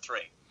 2003?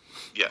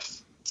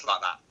 Yes, It's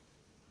like that.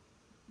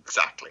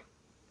 exactly.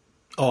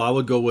 Oh, I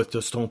would go with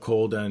the Stone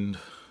Cold and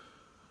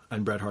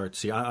Bret Hart.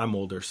 See, I'm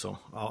older, so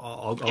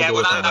I'll Yeah, go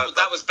well, with that.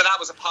 that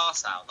was a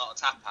pass out, not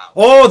a tap out.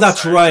 Oh,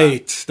 that's So,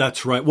 right.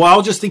 That's right. Well, I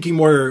was just thinking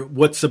more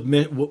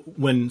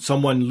when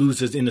someone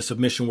loses in a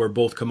submission where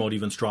both come out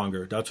even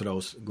stronger. That's what I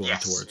was going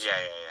Yes. towards. Yeah.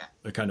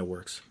 It kind of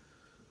works.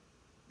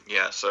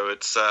 Yeah, so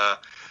it's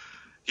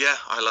yeah,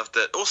 I loved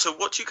it. Also,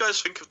 what do you guys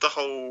think of the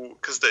whole?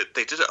 Because they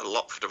did it a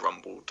lot for the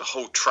Rumble. The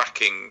whole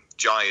tracking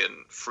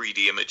giant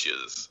 3D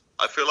images.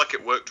 I feel like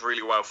it worked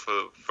really well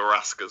for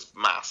Asuka's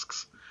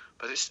masks,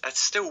 but it's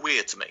still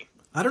weird to me.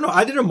 I don't know.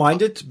 I didn't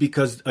mind it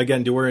because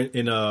again, they were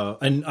in a,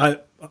 and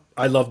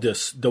I love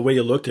this. The way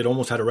it looked, it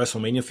almost had a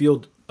WrestleMania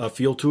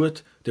feel to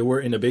it. They were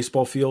in a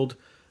baseball field,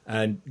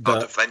 and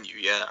The venue,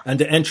 yeah. and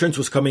the entrance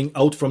was coming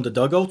out from the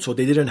dugout, so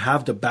they didn't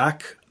have the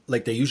back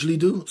like they usually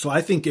do. So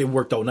I think it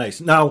worked out nice.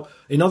 Now,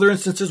 in other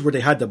instances where they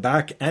had the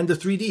back and the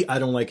 3D, I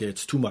don't like it.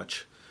 It's too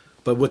much.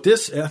 But with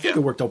this, I think it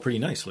worked out pretty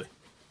nicely.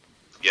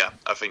 Yeah,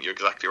 I think you're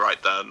exactly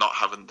right there. Not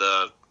having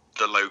the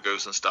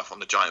logos and stuff on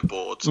the giant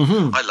boards.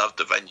 Mm-hmm. I love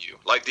the venue.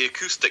 Like, the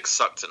acoustics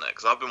sucked in it,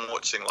 because I've been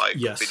watching, like,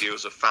 Yes.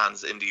 videos of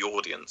fans in the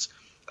audience,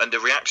 and the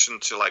reaction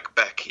to, like,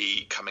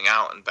 Becky coming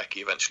out and Becky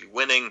eventually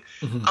winning,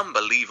 Mm-hmm.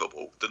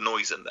 unbelievable, the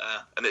noise in there.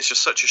 And it's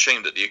just such a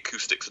shame that the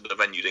acoustics of the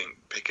venue didn't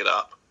pick it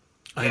up.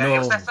 I Yeah, it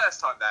was know. their first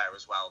time there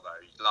as well,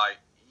 though. Like,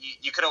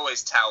 you could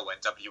always tell when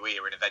WWE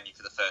are in a venue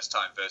for the first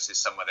time versus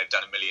somewhere they've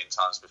done a million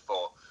times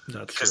before.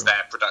 That's because true.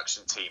 their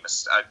production team,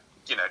 are,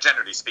 you know,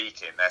 generally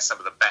speaking, they're some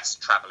of the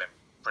best travelling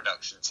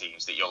production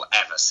teams that you'll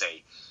ever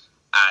see.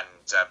 And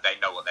they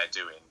know what they're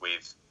doing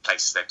with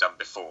places they've done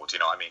before. Do you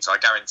know what I mean? So I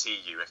guarantee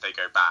you, if they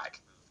go back,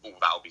 all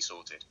that will be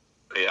sorted.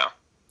 Yeah.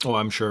 Oh,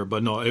 I'm sure.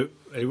 But no,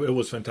 it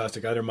was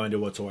fantastic. I didn't mind it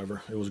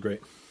whatsoever. It was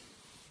great.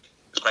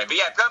 It's great. But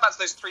yeah, going back to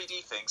those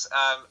 3D things,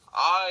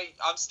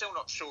 I'm still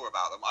not sure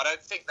about them. I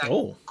don't think they're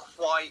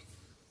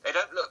they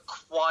don't look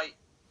quite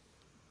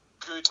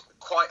good,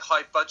 quite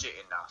high budget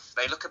enough.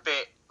 They look a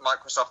bit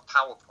Microsoft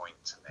PowerPoint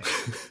to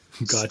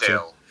me. Gotcha.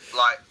 Still,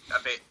 like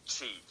a bit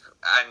cheap.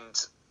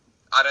 And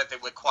I don't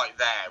think we're quite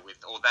there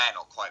or they're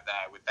not quite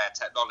there with their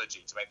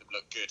technology to make them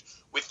look good.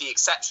 With the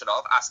exception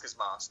of Asuka's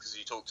mask, as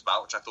you talked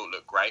about, which I thought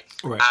looked great.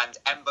 Right. And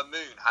Ember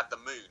Moon had the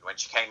moon when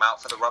she came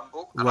out for the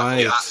Rumble. And I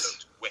Right. thought that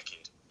looked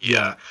wicked.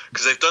 Yeah,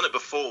 because they've done it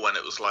before when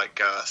it was like,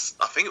 I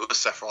think it was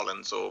Seth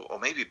Rollins or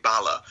maybe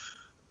Balor,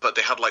 but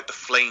they had like the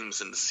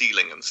flames in the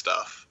ceiling and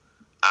stuff,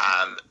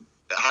 and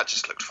that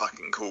just looked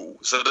fucking cool.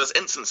 So there's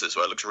instances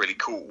where it looks really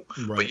cool,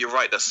 Right. but you're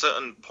right, there's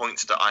certain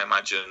points that I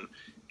imagine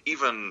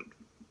even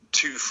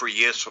 2-3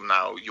 years from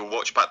now, you'll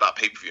watch back that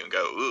pay-per-view and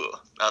go, ugh,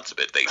 that's a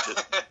bit dated.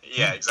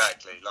 Yeah,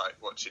 exactly. Like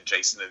watching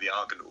Jason of the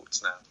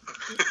Argonauts now.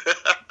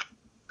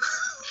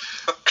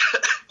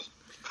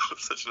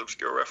 Such an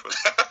obscure reference.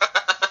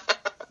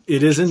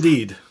 It is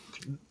indeed.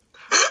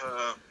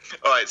 All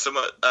right, so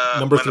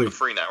Number my three. number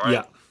 3 now, right?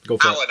 Yeah, go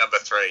for Our it. number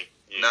 3.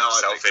 You No, I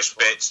selfish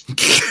picked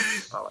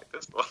bitch. I like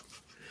this one.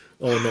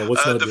 Oh no,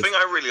 what's not the this? thing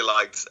I really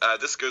liked,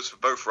 this goes for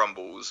both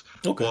Rumbles,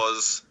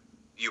 was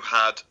you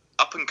had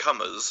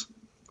up-and-comers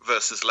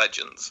versus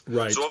legends.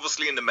 Right. So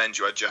obviously in the men's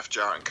you had Jeff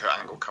Jarrett and Kurt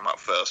Angle come out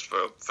first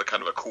for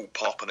kind of a cool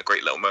pop and a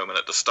great little moment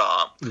at the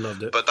start.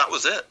 Loved it. But that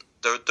was it.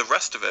 The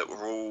rest of it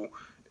were all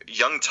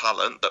young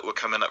talent that were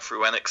coming up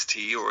through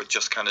NXT or had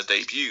just kind of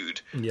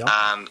debuted. Yeah.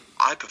 And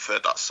I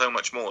preferred that so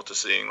much more to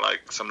seeing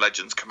like some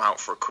legends come out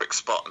for a quick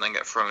spot and then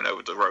get thrown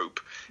over the rope.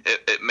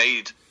 It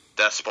made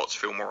their spots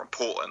feel more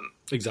important.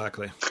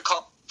 Exactly.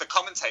 The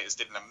commentators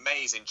did an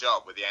amazing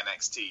job with the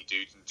NXT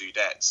dudes and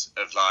dudettes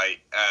of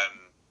like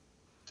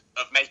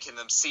of making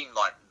them seem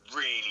like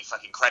really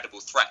fucking credible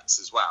threats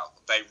as well.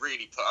 They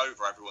really put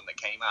over everyone that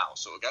came out,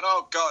 sort of going,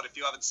 "Oh God, if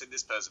you haven't seen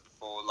this person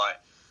before, like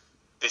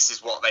this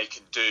is what they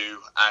can do,"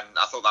 and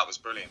I thought that was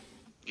brilliant.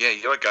 Yeah,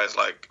 you had guys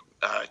like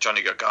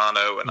Johnny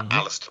Gargano and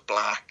Aleister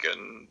Black,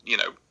 and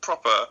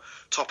proper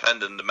top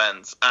end in the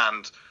men's,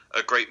 and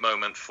a great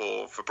moment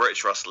for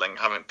British wrestling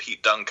having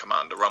Pete Dunne come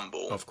out in the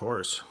Rumble. Of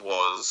course,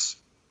 was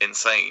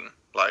insane.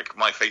 Like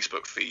my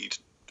Facebook feed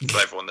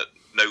for everyone that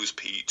knows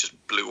Pete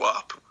just blew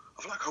up.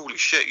 I was like, holy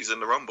shit, he's in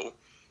the Rumble.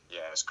 Yeah,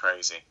 it's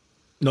crazy.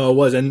 No, it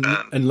was, and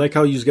like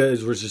how you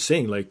guys were just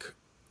saying, like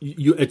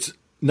it's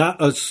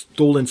not a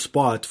stolen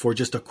spot for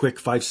just a quick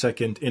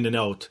 5-second in and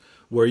out,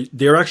 where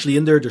they're actually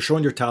in there, they're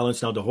showing their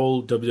talents. Now the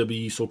whole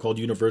WWE so-called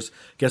universe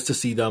gets to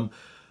see them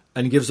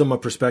and gives them a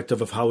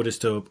perspective of how it is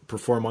to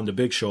perform on the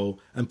big show.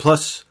 And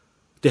plus,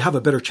 they have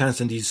a better chance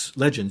than these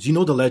legends. You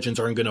know the legends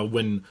aren't going to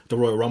win the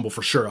Royal Rumble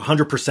for sure,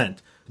 100%.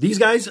 These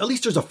guys, at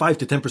least there's a 5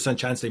 to 10%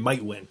 chance they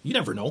might win. You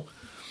never know.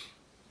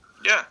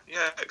 Yeah,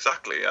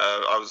 exactly.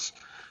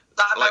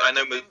 I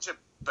know Ninja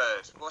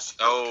Bird.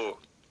 Oh,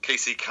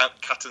 Casey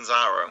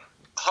Catanzaro.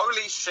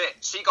 Holy shit,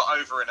 she got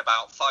over in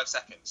about 5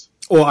 seconds.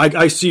 Oh,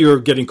 I see her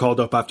getting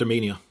called up after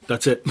Mania.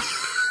 That's it.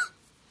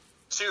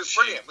 She was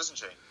brilliant, wasn't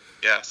she?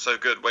 Yeah, so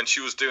good. When she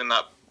was doing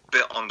that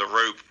bit on the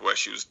rope where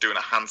she was doing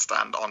a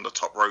handstand on the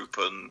top rope,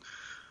 and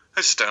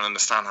I just don't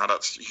understand how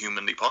that's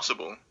humanly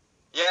possible.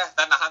 Yeah,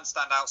 then the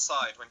handstand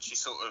outside when she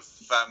sort of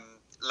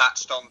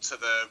latched onto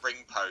the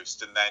ring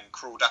post and then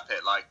crawled up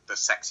it like the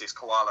sexiest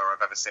koala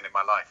I've ever seen in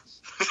my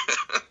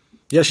life.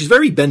 Yeah, she's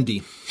very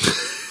bendy.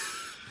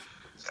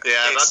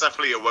 Yeah, that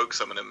definitely awoke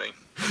something in me.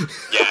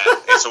 Yeah,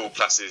 it's all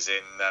pluses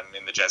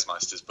in the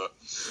Jazzmeisters book.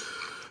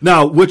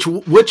 Now,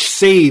 which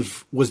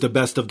save was the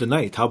best of the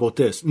night? How about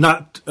this?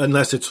 Not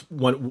unless it's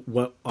one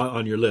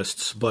on your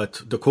lists,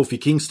 but the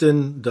Kofi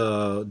Kingston,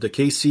 the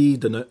Casey,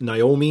 the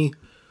Naomi.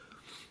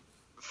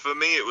 For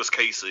me, it was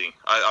Casey.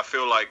 I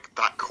feel like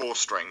that core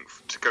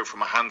strength to go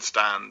from a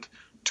handstand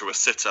to a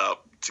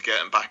sit-up to get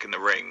him back in the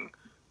ring,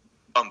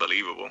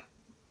 unbelievable.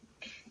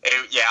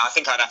 I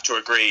think I'd have to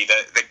agree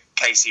that the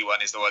Casey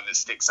one is the one that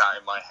sticks out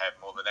in my head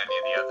more than any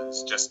of the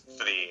others, just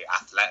for the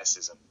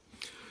athleticism.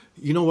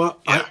 You know what?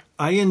 Yeah.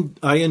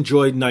 I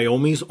enjoyed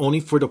Naomi's only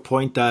for the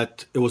point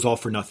that it was all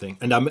for nothing,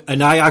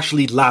 and I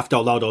actually laughed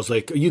out loud. I was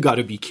like, "You got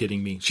to be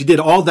kidding me!" She did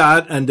all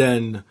that, and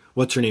then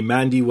what's her name?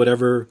 Mandy,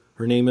 whatever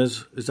her name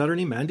is. Is that her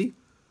name, Mandy?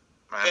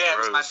 It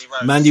was Mandy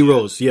Rose. Mandy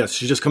Rose. Yes,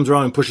 she just comes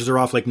around and pushes her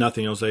off like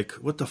nothing. I was like,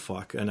 "What the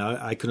fuck?" And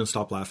I couldn't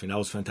stop laughing. That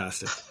was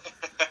fantastic.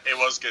 It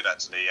was good,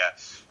 actually.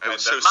 Yeah, it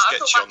was so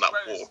sketchy on that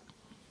wall.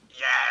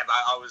 Yeah,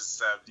 I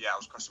was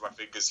crossing my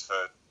fingers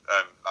for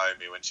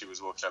Naomi when she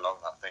was walking along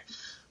that thing.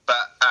 But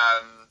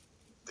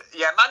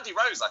Mandy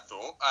Rose, I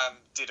thought,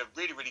 did a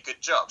really, really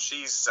good job.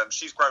 She's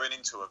growing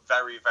into a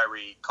very,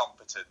 very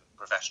competent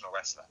professional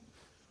wrestler.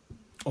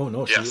 Oh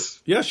no,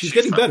 yes. She's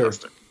getting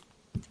fantastic.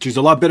 better. She's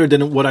a lot better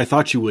than what I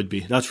thought she would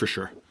be. That's for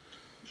sure.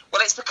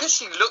 Well, it's because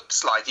she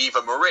looks like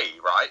Eva Marie,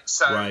 right?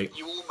 So right.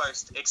 You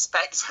almost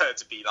expect her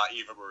to be like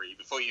Eva Marie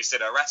before you see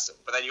her wrestle,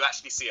 but then you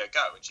actually see her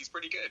go, and she's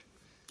pretty good.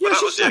 Yeah,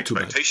 that was the not too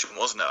bad. expectation,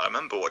 wasn't it? I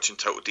remember watching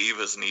Total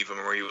Divas, and Eva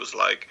Marie was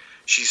like,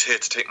 "She's here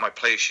to take my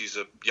place. She's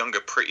a younger,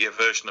 prettier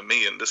version of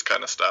me," and this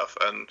kind of stuff.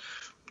 And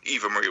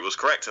Eva Marie was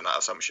correct in that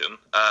assumption.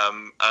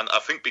 And I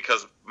think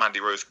because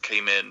Mandy Rose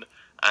came in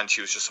and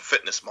she was just a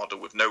fitness model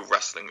with no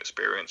wrestling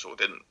experience or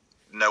didn't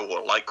know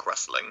or like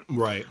wrestling,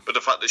 right? But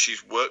the fact that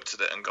she's worked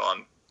at it and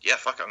gone, "Yeah,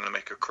 fuck, I'm going to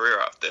make a career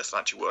out of this,"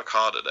 and actually work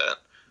hard at it,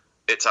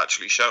 it's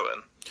actually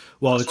showing.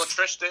 Well, that's what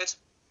Trish did.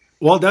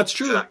 Well, that's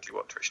true. Exactly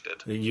what Trish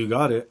did. You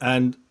got it.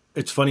 And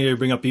it's funny you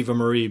bring up Eva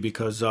Marie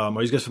because are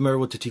you guys familiar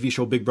with the TV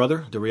show Big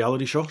Brother, the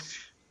reality show?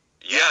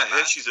 Yeah, I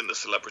hear she's in the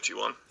celebrity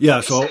one.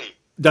 Yeah, so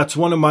that's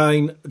one of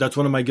mine. That's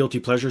one of my guilty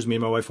pleasures. Me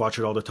and my wife watch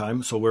it all the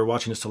time. So we're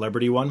watching the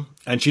celebrity one,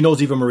 and she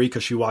knows Eva Marie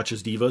because she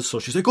watches Divas. So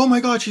she's like, "Oh my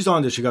god, she's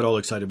on this!" She got all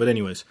excited. But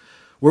anyways,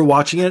 we're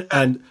watching it,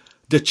 and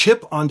the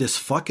chip on this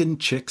fucking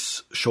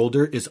chick's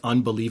shoulder is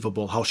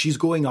unbelievable. How she's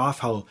going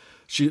off.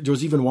 There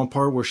was even one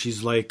part where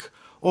she's like,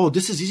 "Oh,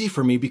 this is easy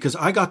for me because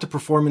I got to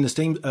perform in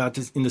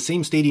the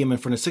same stadium in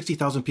front of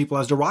 60,000 people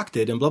as The Rock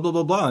did," and blah blah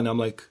blah blah. And I'm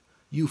like,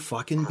 "You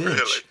fucking bitch."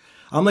 Really?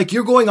 I'm like,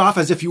 you're going off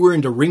as if you were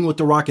in the ring with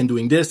The Rock and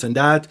doing this and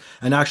that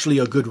and actually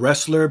a good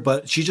wrestler,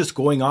 but she's just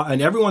going off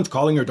and everyone's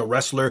calling her the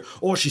wrestler.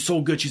 Oh, she's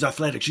so good. She's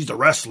athletic. She's the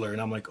wrestler. And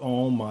I'm like,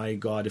 oh my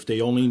God, if they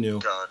only knew.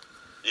 God.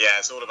 Yeah,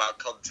 it's all about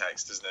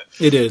context, isn't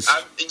it? It is.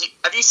 Have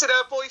you seen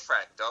her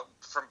boyfriend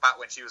from back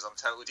when she was on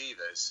Total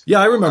Divas? Yeah,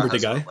 I remember the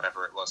guy.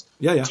 Whatever it was.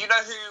 Yeah. Do you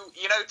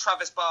know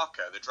Travis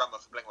Barker, the drummer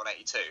for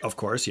Blink-182? Of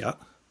course, yeah.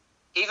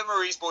 Eva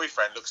Marie's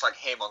boyfriend looks like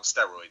him on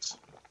steroids.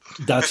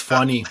 That's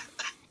funny.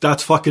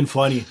 That's fucking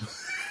funny.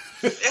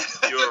 Yeah,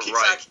 they look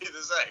exactly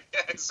the same.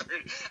 Yeah,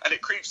 and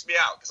it creeps me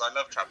out because I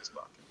love Travis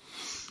Barker.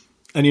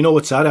 And you know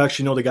what's sad? I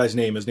actually know the guy's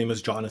name. His name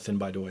is Jonathan,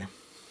 by the way.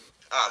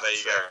 Ah, there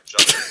you go,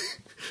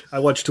 Jonathan. I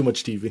watch too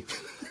much TV.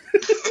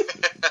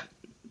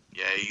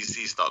 Yeah,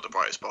 he's not the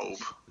brightest bulb.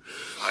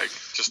 Like,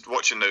 just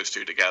watching those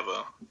two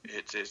together,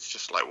 it's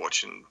just like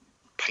watching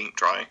paint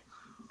dry.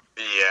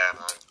 Yeah,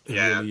 man.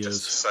 Yeah, really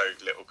just is. so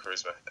little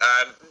charisma.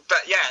 But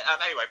yeah,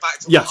 anyway, back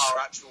to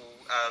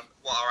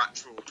what our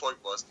actual point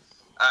was.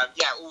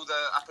 All the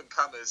up and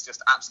comers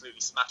just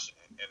absolutely smashing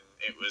it, and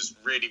it was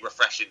really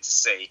refreshing to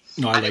see.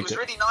 No, it was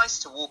really nice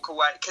to walk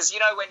away because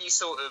when you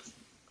sort of,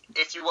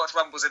 if you watch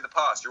Rumbles in the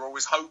past, you're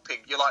always hoping,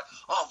 you're like,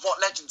 oh, what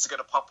legends are going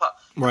to pop up?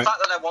 Right. The fact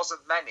that there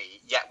wasn't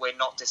many, yet we're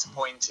not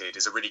disappointed,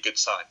 is a really good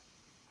sign.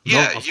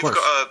 Yeah, no, of you've course.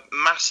 got a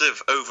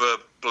massive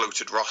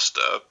over-bloated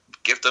roster.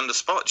 Give them the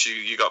spots.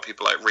 You got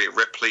people like Rhea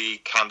Ripley,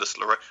 Candice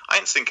LeRae. I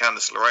ain't seen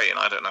Candice LeRae in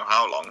I don't know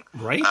how long.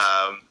 Right.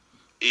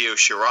 Io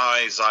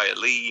Shirai, Xia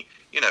Li,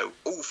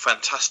 all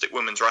fantastic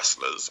women's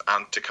wrestlers,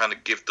 and to kind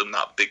of give them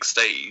that big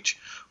stage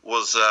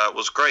was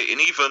great. And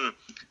even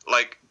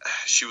like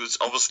she was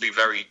obviously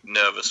very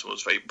nervous and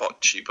was very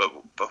botchy,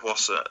 but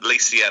what's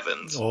Lacey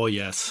Evans? Oh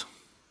yes.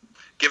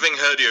 Giving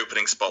her the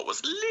opening spot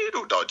was a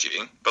little dodgy,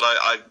 but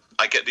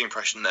I get the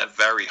impression they're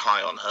very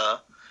high on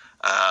her.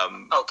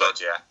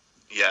 God, yeah.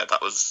 Yeah,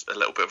 that was a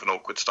little bit of an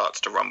awkward start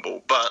to the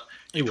Rumble, but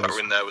you put her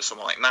in there with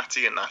someone like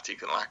Natty, and Natty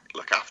can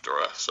look after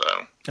her. So,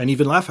 and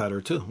even laugh at her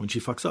too when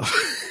she fucks up.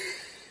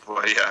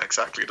 Well, yeah,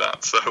 exactly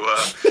that. So,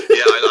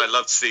 I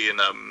loved seeing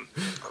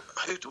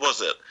who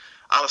was it?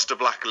 Alistair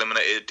Black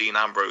eliminated Dean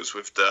Ambrose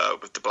with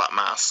the black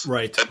mass.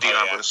 Right. And Dean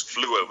Ambrose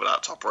flew over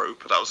that top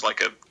rope. That was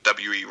like a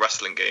WE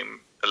wrestling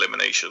game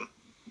elimination.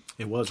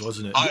 It was,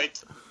 wasn't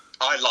it?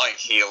 I like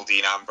heel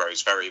Dean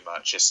Ambrose very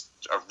much. Just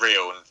a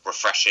real and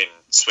refreshing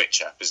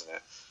switch up, isn't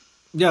it?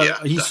 Yeah, he's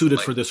definitely suited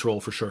for this role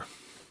for sure.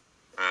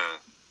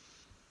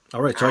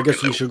 All right, so I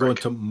guess we should go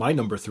into my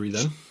number 3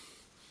 then.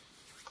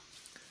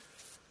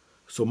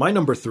 So my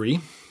number 3,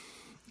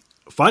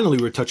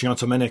 finally we're touching on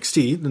some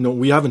NXT. No,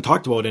 we haven't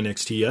talked about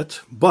NXT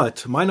yet,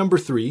 but my number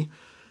 3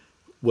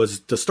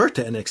 was the start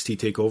to NXT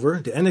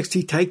TakeOver, the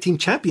NXT Tag Team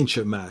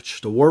Championship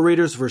match, the War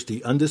Raiders versus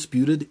the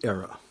Undisputed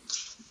Era.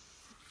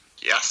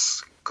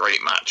 Yes,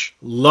 great match.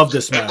 Love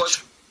this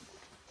match.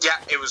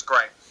 It was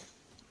great.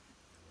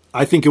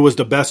 I think it was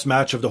the best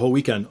match of the whole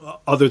weekend,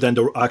 other than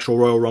the actual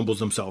Royal Rumbles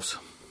themselves.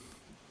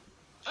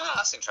 Oh,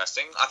 that's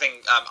interesting. I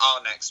think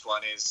our next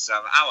one is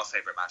our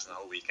favourite match of the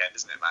whole weekend,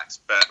 isn't it, Max?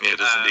 But it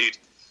is indeed.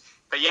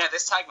 But yeah,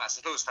 this tag match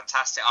I thought was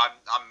fantastic.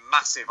 I'm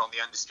massive on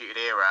the Undisputed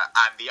Era,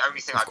 and the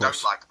only thing I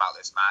don't like about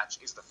this match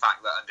is the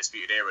fact that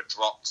Undisputed Era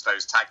dropped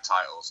those tag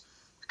titles,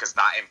 because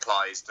that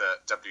implies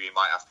that WWE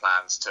might have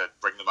plans to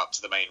bring them up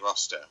to the main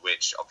roster,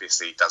 which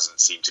obviously doesn't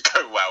seem to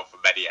go well for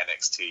many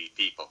NXT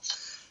people.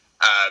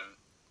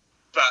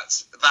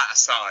 But that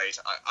aside,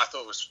 I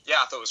thought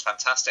it was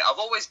fantastic. I've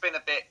always been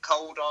a bit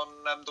cold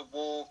on the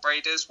War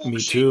Raiders.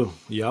 Me too.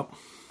 Yep.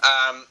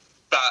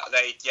 But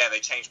they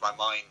changed my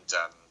mind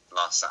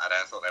last Saturday.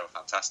 I thought they were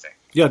fantastic.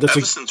 Yeah, ever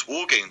since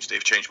War Games,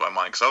 they've changed my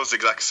mind, because I was the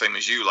exact same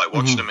as you. Like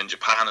watching them in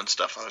Japan and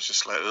stuff, I was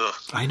just like, ugh.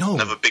 I know.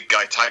 Another big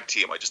guy tag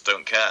team. I just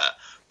don't care.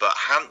 But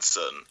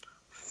Hanson,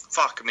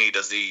 fuck me,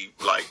 does he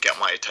get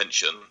my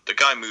attention? The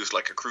guy moves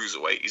like a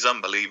cruiserweight. He's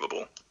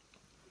unbelievable.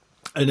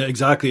 And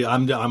exactly,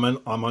 I'm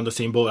on the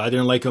same boat. I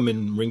didn't like him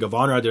in Ring of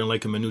Honor. I didn't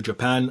like him in New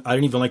Japan. I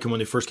didn't even like him when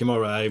they first came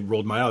out. I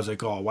rolled my eyes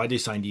like, oh, why they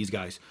sign these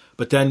guys?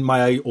 But then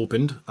my eye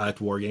opened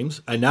at War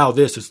Games, and now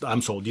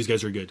I'm sold. These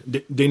guys are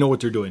good. They know what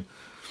they're doing.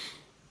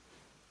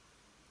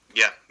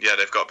 Yeah,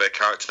 they've got a bit of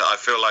character. I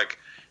feel like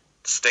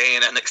stay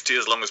in NXT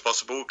as long as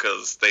possible,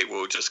 because they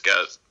will just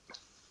get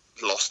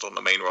lost on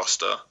the main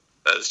roster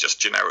as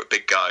just generic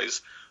big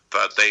guys.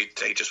 But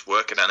they just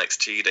work in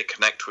NXT. They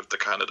connect with the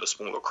kind of the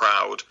smaller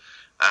crowd.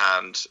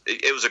 And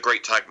it was a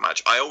great tag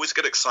match. I always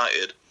get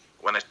excited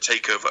when a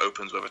TakeOver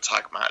opens with a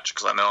tag match,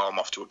 because I know I'm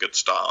off to a good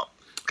start.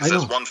 Because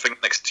there's one thing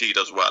NXT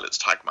does well, it's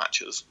tag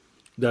matches.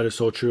 That is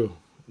so true.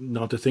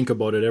 Not to think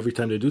about it, every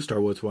time they do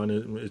start with one,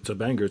 it's a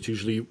banger. It's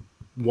usually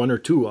one or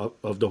two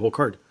of the whole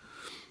card.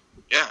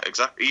 Yeah,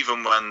 exactly.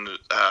 Even when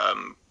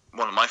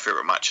one of my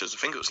favourite matches,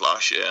 I think it was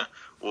last year,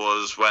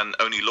 was when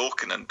Oney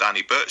Lorcan and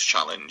Danny Burch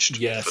challenged.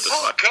 Yes. For the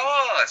Oh,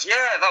 God!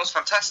 Yeah, that was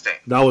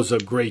fantastic. That was a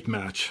great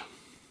match.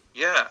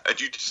 Yeah, and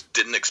you just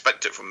didn't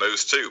expect it from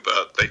those two,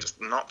 but they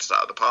just knocked it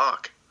out of the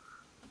park.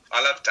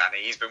 I love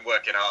Danny. He's been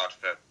working hard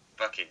for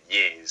fucking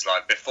years.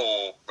 Like,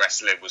 before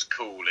wrestling was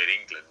cool in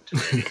England,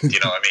 really. Do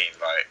you know what I mean?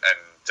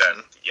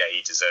 And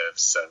he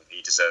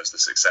deserves the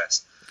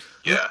success.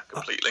 Yeah,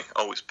 completely.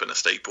 Always been a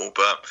staple.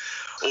 But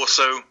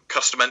also,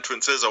 custom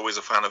entrances. Always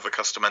a fan of a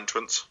custom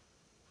entrance.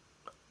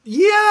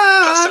 Yeah,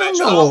 I don't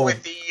know.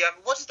 With the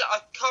what is that?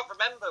 I can't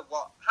remember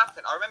what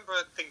happened. I remember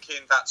thinking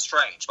that's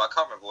strange, but I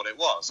can't remember what it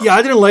was. Yeah,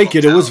 I didn't like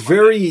it. It was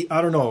very,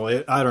 I don't know.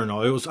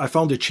 It was, I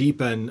found it cheap,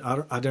 and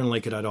I didn't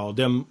like it at all.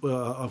 Them,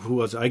 who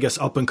was it? I guess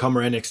up and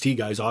comer NXT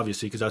guys,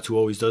 obviously, because that's who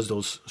always does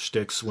those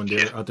shticks when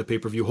they're at the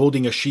pay-per-view,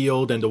 holding a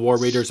shield and the War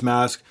Raiders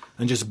mask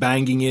and just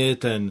banging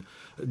it, and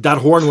that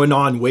horn went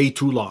on way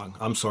too long.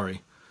 I'm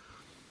sorry.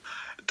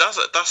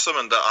 That's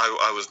something that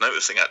I was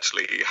noticing,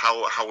 actually,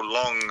 how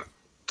long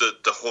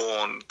the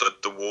horn,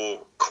 the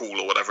war call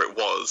or whatever it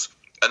was,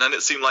 and then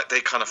it seemed like they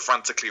kind of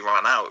frantically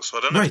ran out. So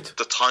I don't know if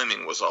the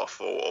timing was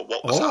off or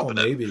what was happening.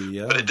 Maybe,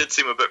 yeah. But it did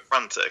seem a bit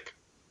frantic.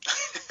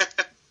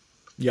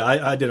 Yeah,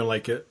 I didn't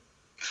like it.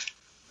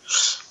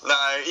 No,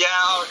 yeah,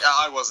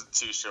 I wasn't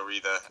too sure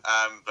either.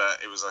 But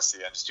it was nice to see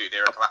the Undisputed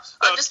Era come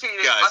out. Undisputed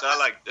Era, guys, I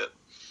liked it.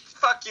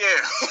 Fuck you!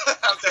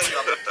 How dare you?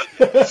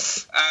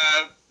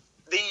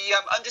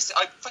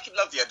 I fucking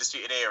love the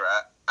Undisputed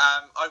Era.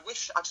 I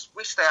just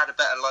wish they had a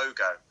better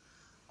logo.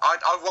 I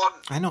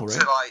know,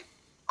 right?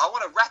 I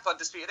want to rep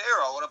Undisputed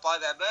Era. I want to buy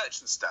their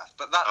merch and stuff.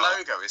 But that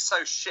logo is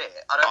so shit.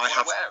 I don't want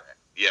to wear it.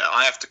 Yeah,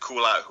 I have to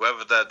call out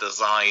whoever their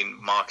design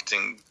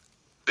marketing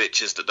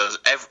bitches that does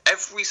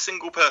every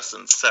single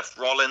person. Seth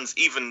Rollins,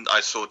 even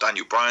I saw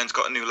Daniel Bryan's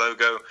got a new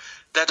logo.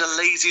 They're the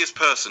laziest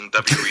person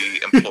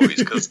WWE employs,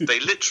 because they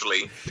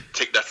literally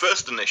take their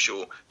first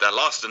initial, their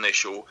last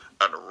initial,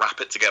 and wrap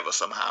it together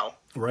somehow.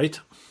 Right.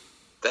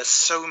 There's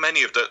so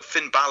many of the...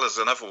 Finn Balor's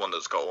another one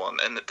that's got one,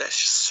 and they're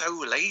just so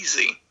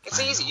lazy.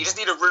 It's easy. You just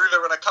need a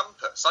ruler and a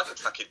compass. I could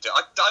fucking do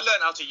it. I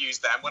learned how to use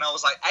them when I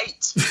was like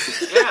 8.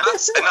 Yeah,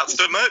 and that's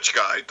the merch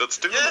guy that's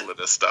doing all of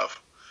this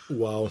stuff.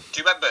 Wow. Do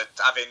you remember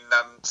having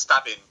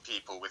stabbing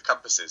people with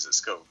compasses at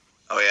school?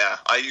 Oh, yeah.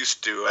 I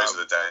used to... Those are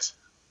the days.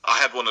 I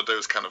had one of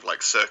those kind of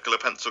like circular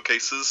pencil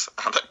cases,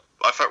 and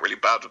I felt really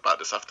bad about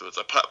this afterwards.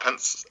 I put a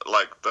pencil,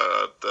 like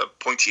the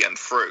pointy end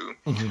through,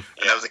 and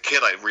there was a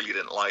kid I really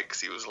didn't like, because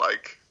he was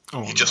like,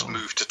 he just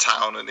moved to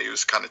town, and he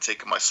was kind of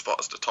taking my spot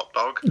as the top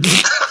dog.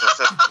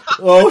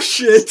 Oh,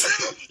 shit.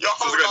 Your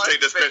whole life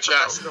take this bitch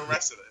out.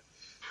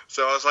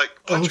 So I was like,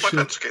 punch my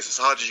pencil case as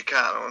hard as you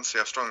can. I want to see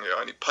how strong you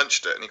are. And he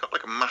punched it, and he got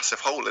like a massive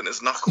hole in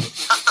his knuckle.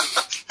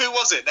 Who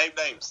was it? Name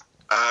names.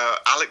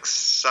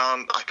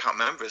 Alexander, I can't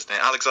remember his name.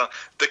 Alexander,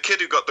 the kid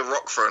who got the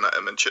rock thrown at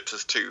him and chipped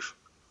his tooth.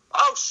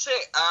 Oh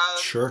shit!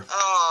 Sure.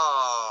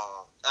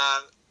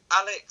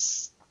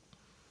 Alex.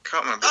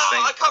 Can't remember his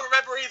name. I can't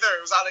remember either.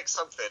 It was Alex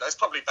something. It's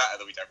probably better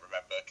that we don't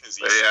remember, because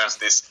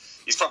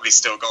he's probably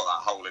still got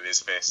that hole in his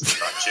fist,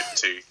 that chipped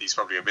tooth. He's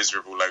probably a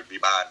miserable, lonely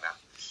man now.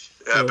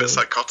 Yeah, a bit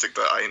psychotic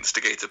that I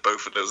instigated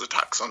both of those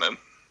attacks on him.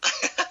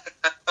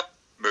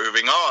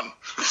 Moving on.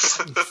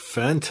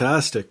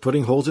 Fantastic.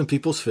 Putting holes in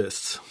people's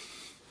fists.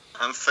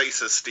 And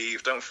faces,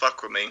 Steve. Don't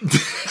fuck with me.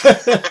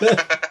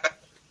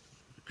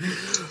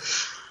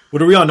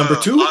 What are we on, number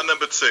 2? On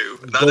number 2.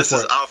 Now, this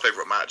is our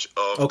favourite match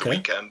of the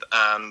weekend.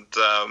 And,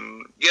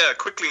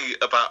 quickly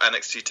about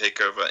NXT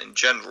TakeOver in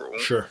general.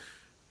 Sure.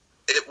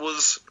 It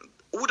was...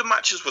 All the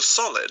matches were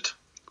solid,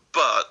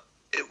 but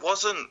it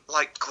wasn't,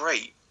 like,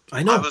 great.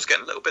 I know. I was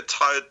getting a little bit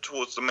tired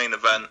towards the main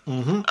event.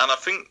 Mm-hmm. And I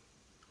think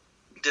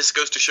this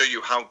goes to show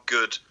you how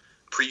good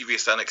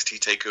previous NXT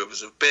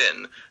takeovers have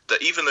been,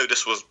 that even though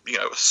this was,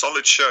 a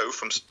solid show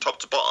from top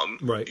to bottom,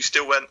 you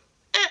still went,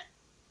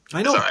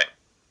 I know. It's all right.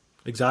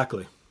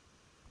 Exactly.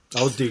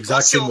 I was the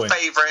exact same way. What's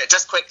your favourite,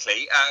 just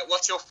quickly,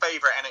 what's your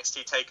favourite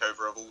NXT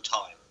takeover of all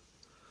time?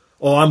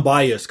 Oh, I'm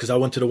biased, because I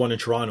went to the one in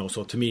Toronto,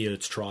 so to me,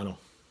 it's Toronto.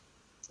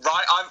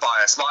 Right, I'm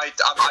biased. I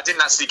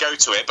didn't actually go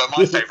to it, but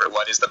my favourite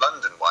one is the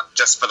London one,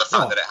 just for the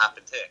fact that it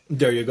happened here.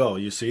 There you go,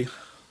 you see.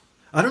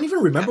 I don't even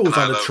remember what was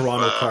on the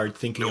Toronto card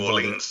thinking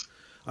about it.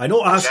 I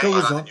know Asuka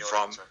was on.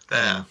 From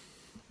there.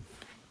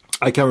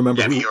 I can't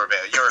remember who. You're a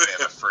bit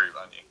of a fruit,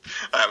 aren't you?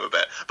 I am a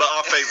bit. But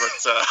our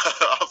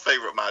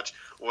favourite match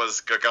was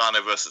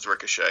Gargano versus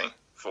Ricochet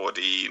for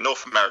the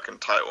North American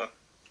title.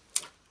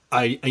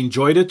 I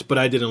enjoyed it, but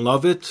I didn't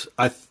love it.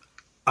 I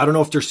don't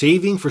know if they're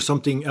saving for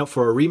something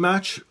for a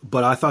rematch,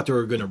 but I thought they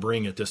were going to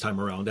bring it this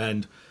time around.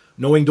 And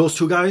knowing those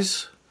two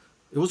guys,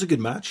 it was a good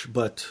match,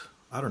 but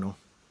I don't know.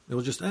 It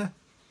was just Well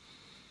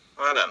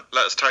then,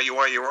 let us tell you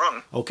why you're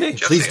wrong. Okay,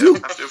 Jesse, please do.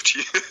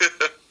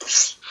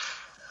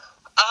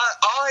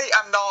 I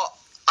am not...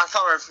 I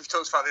can't remember if we've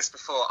talked about this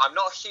before. I'm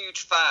not a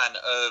huge fan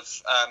of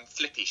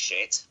flippy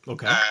shit.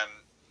 Okay.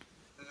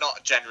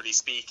 Not generally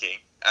speaking.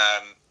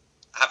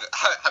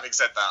 Having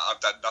said that, I've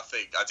done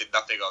nothing. I did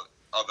nothing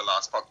on the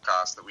last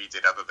podcast that we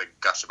did other than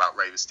gush about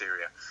Rey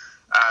Mysterio.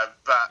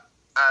 But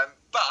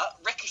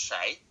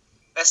Ricochet,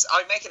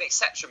 I make an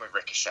exception with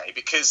Ricochet,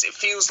 because it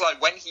feels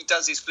like when he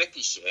does his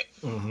flippy shit,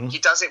 he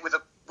does it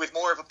with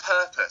more of a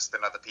purpose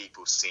than other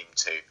people seem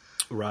to.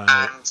 Right.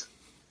 And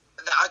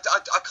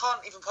I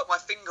can't even put my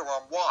finger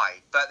on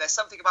why, but there's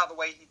something about the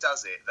way he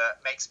does it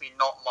that makes me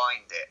not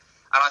mind it.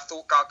 And I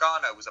thought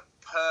Gargano was a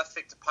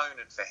perfect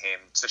opponent for him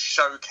to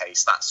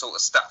showcase that sort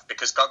of stuff,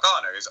 because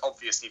Gargano is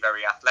obviously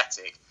very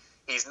athletic.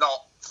 He's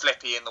not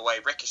flippy in the way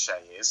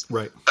Ricochet is,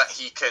 right? But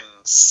he can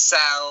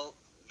sell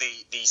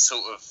these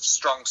sort of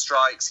strong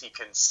strikes. He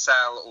can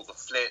sell all the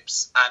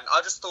flips, and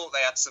I just thought they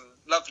had some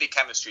lovely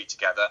chemistry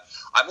together.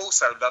 I'm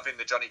also loving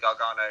the Johnny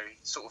Gargano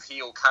sort of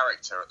heel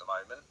character at the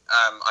moment.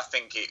 I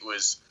think it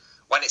was,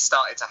 when it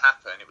started to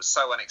happen, it was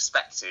so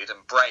unexpected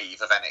and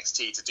brave of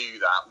NXT to do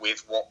that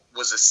with what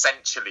was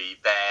essentially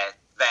their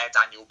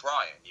Daniel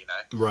Bryan, you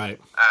know? Right.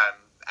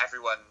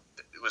 Everyone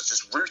was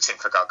just rooting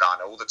for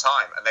Gargano all the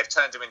time, and they've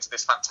turned him into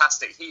this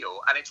fantastic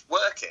heel, and it's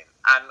working.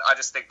 And I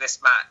just think this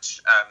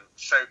match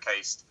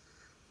showcased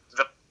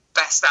the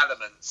best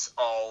elements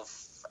of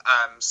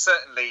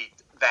certainly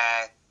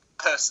their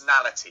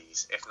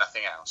personalities, if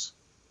nothing else.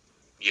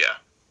 Yeah,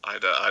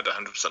 I'd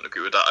 100%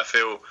 agree with that. I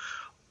feel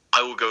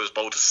I will go as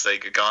bold as to say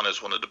Gargano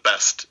is one of the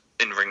best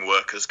in-ring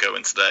workers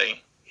going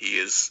today. He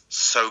is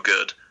so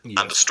good, yes.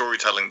 And the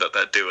storytelling that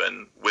they're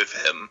doing with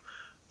him,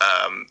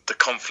 the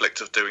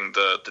conflict of doing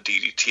the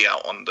DDT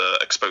out on the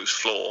exposed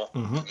floor,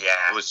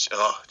 Yeah, it was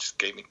just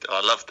gave me.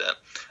 I loved it,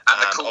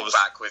 and the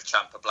callback with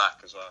Ciampa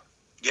Black as well.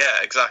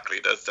 Yeah, exactly.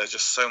 There's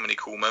just so many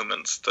cool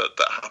moments that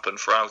happen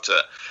throughout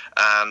it,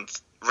 and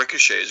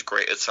Ricochet is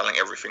great at selling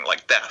everything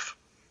like death.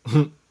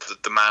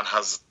 The man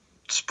has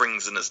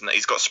springs in his neck.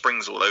 He's got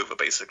springs all over,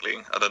 basically.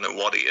 I don't know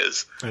what he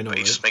is, but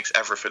he just makes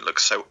everything look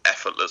so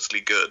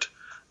effortlessly good.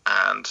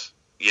 And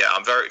yeah,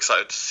 I'm very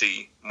excited to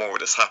see more of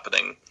this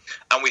happening.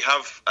 And we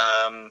have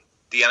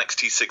the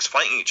NXT 6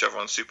 fighting each other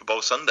on Super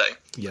Bowl Sunday.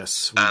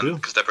 Yes, we do.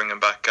 Because they're bringing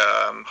back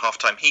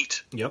halftime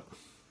heat. Yep.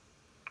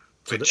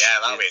 Yeah,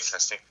 that'll be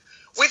interesting.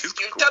 With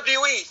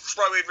WWE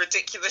throwing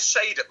ridiculous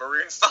shade at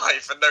Maroon 5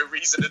 for no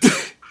reason at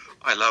all.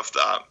 I love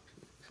that.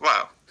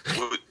 Wow.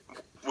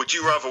 Would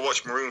you rather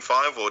watch Maroon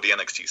 5 or the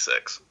NXT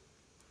 6?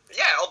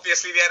 Yeah,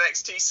 obviously the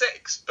NXT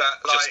 6, but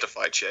like...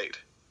 Justified shade.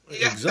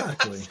 Yeah,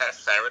 exactly.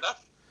 Fair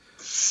enough.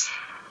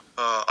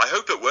 I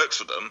hope it works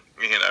for them,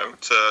 you know,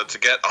 to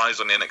get eyes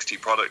on the NXT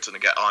product and to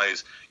get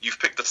eyes. You've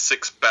picked the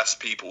 6 best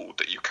people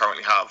that you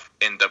currently have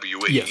in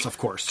WWE. Yes, of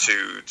course.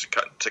 To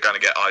kind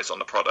of get eyes on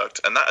the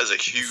product. And that is a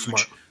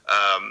huge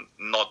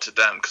nod to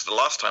them, because the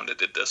last time they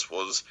did this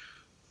was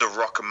The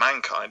Rock and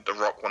Mankind. The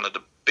Rock, one of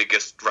the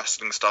biggest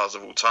wrestling stars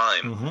of all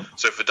time.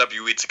 So for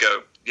WWE to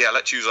go, yeah,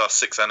 let's use our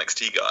 6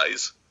 NXT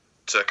guys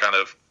to kind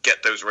of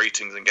get those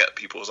ratings and get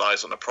people's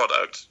eyes on the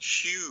product,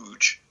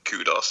 huge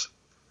kudos.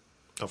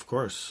 Of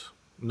course.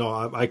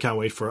 No, I can't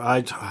wait for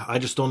it. I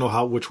just don't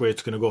know which way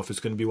it's going to go. If it's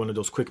going to be one of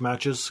those quick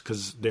matches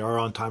because they are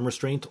on time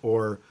restraint,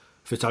 or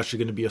if it's actually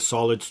going to be a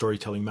solid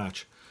storytelling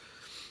match.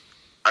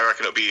 I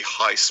reckon it'll be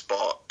high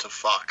spot to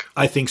fuck.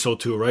 I think so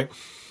too, right?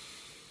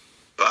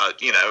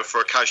 But, you know, for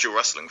a casual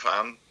wrestling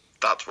fan,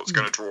 that's what's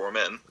going to draw him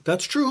in.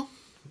 That's true.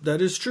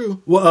 That is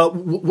true. Well,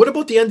 what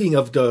about the ending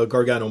of the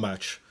Gargano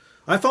match?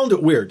 I found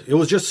it weird. It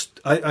was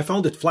just, I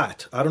found it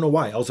flat. I don't know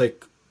why. I was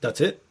like,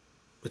 that's it?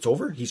 It's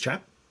over? He's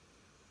champ?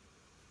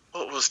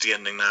 What was the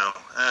ending now?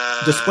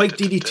 The spiked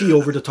DDT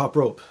over the top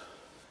rope.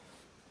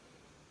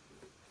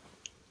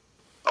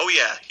 Oh,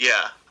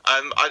 yeah.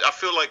 I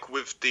feel like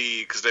with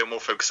because they're more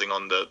focusing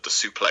on the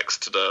suplex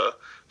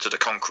to the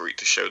concrete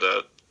to show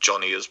that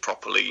Johnny has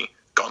properly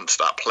gone to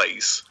that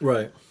place.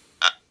 Right.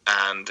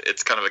 And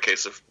it's kind of a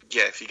case of,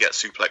 yeah, if you get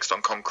suplexed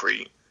on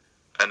concrete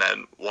and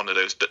then one of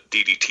those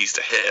DDTs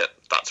to hit,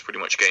 that's pretty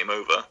much game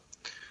over.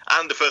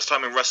 And the first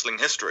time in wrestling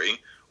history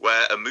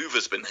where a move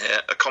has been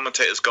hit, a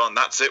commentator's gone,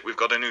 that's it, we've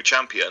got a new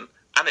champion,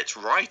 and it's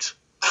right.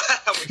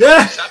 We've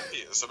got a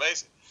champion, it's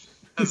amazing.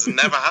 It's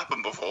never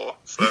happened before,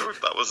 so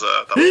that was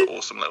an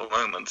awesome little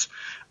moment.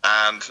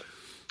 And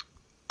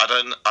I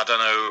don't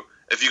know,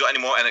 have you got any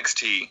more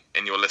NXT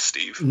in your list,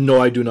 Steve?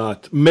 No, I do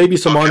not. Maybe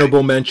some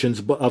honorable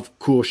mentions of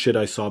cool shit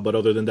I saw, but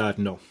other than that,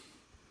 no.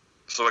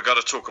 So I got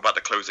to talk about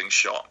the closing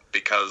shot,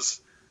 because,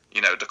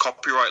 you know, the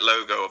copyright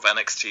logo of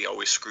NXT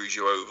always screws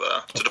you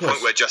over to the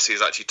point where Jesse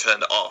has actually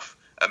turned it off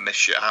and missed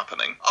shit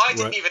happening. I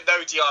didn't even know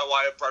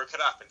DIY had broken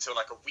up until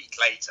like a week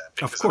later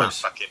because of that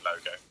fucking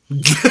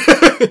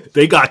logo.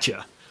 They got you.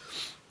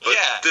 But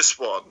this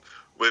one,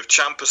 with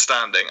Ciampa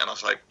standing, and I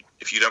was like,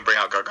 if you don't bring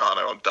out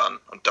Gargano, I'm done.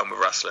 I'm done with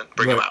wrestling.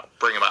 Bring him out.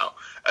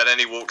 And then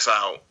he walks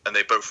out, and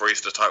they both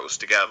raise the titles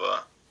together.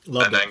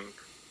 Then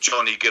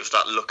Johnny gives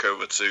that look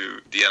over to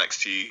the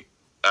NXT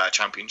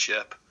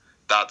championship.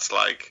 That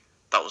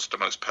was the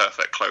most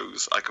perfect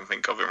close I can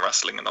think of in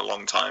wrestling in a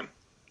long time.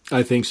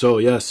 I think so,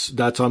 yes.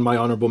 That's on my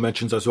honorable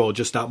mentions as well.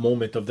 Just that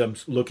moment of them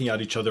looking at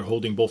each other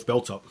holding both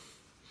belts up.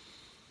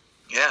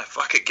 Yeah,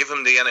 fuck it. Give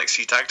them the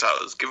NXT tag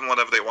titles. Give them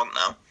whatever they want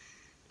now.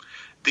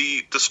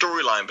 The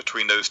storyline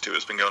between those two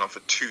has been going on for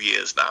 2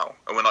 years now,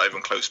 and we're not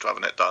even close to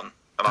having it done.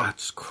 And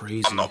that's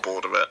crazy. I'm not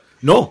bored of it.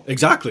 No,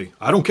 exactly.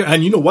 I don't care.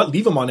 And you know what?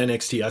 Leave them on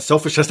NXT. As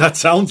selfish as that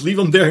sounds, leave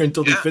them there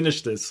until they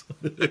finish this.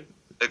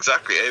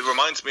 Exactly. It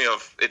reminds me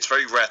of, it's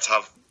very rare to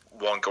have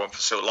one going for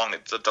so long.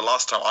 The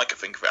last time I could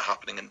think of it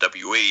happening in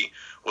WWE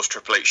was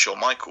Triple H Shawn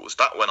Michaels.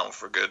 That went on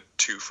for a good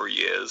 2-3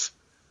 years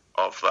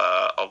of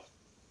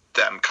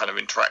them kind of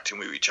interacting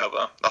with each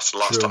other. That's the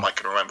last time I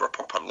can remember a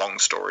proper long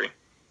story.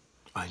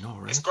 I know,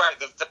 right? It's great.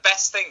 The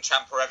best thing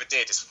Ciampa ever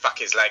did is fuck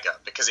his leg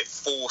up, because it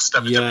forced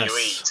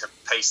WWE to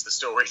pace the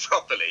story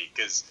properly,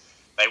 because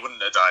they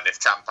wouldn't have done if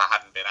Ciampa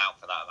hadn't been out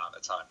for that amount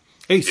of time.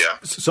 Hey,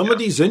 some of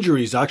these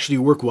injuries actually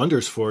work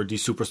wonders for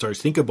these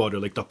superstars. Think about it,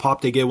 like the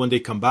pop they get when they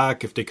come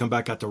back, if they come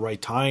back at the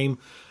right time.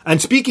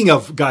 And speaking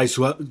of guys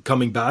who are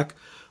coming back,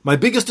 my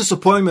biggest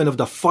disappointment of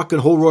the fucking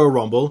whole Royal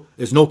Rumble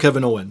is no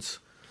Kevin Owens.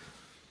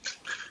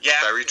 Yeah,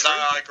 Very true. no,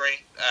 I agree.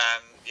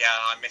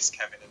 I miss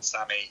Kevin and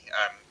Sammy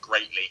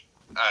greatly.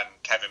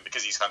 Kevin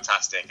because he's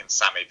fantastic, and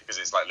Sammy because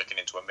it's like looking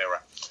into a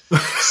mirror.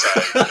 So,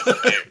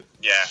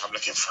 I'm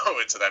looking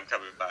forward to them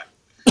coming back.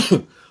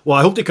 Well,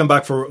 I hope they come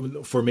back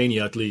for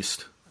Mania at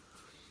least.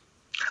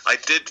 I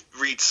did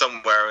read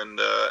somewhere in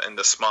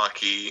the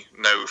Smarky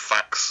no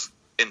facts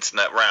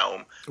internet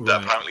realm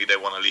that apparently they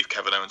want to leave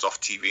Kevin Owens off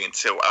TV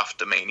until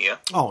after Mania.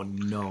 Oh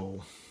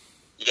no.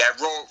 Yeah,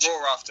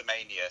 Raw after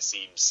Mania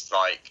seems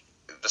like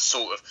the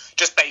sort of,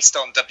 just based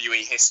on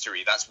WE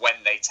history, that's when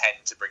they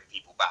tend to bring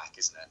people back,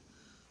 isn't it?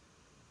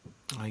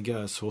 I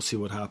guess we'll see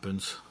what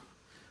happens.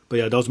 But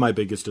yeah, that was my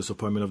biggest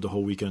disappointment of the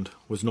whole weekend,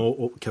 was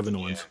no Kevin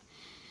Owens.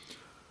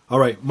 All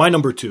right, my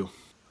number 2.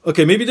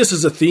 Okay, maybe this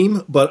is a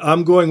theme, but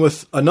I'm going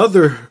with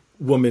another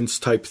women's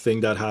type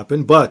thing that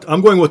happened, but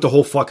I'm going with the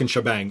whole fucking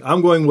shebang.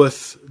 I'm going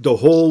with the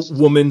whole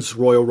women's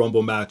Royal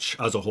Rumble match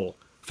as a whole.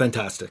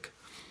 Fantastic.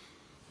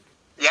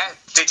 Yeah,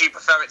 did you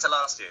prefer it to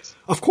last year's?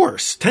 Of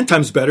course, 10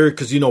 times better,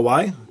 because you know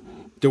why?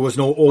 There was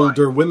no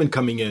older women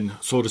coming in,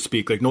 so to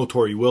speak, like no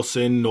Tori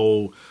Wilson,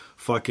 no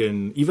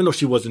fucking, even though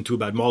she wasn't too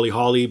bad, Molly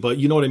Holly, but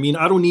you know what I mean?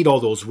 I don't need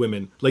all those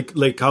women.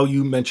 Like how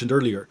you mentioned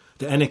earlier,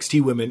 the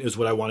NXT women is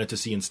what I wanted to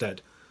see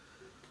instead.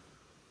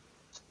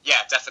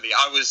 Yeah, definitely.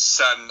 I was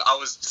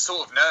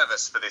sort of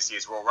nervous for this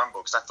year's Royal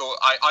Rumble because I thought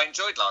I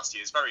enjoyed last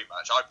year's very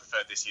much. I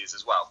preferred this year's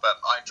as well, but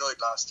I enjoyed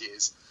last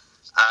year's,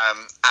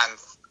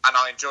 and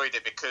I enjoyed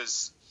it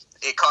because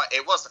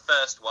it was the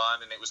first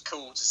one, and it was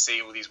cool to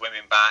see all these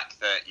women back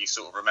that you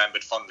sort of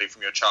remembered fondly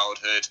from your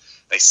childhood.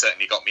 They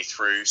certainly got me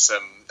through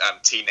some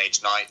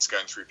teenage nights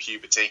going through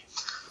puberty.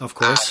 Of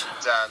course.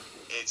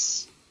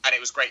 And it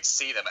was great to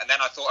see them. And then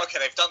I thought, okay,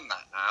 they've done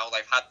that now.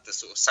 They've had the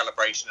sort of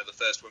celebration of the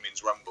first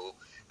Women's Rumble.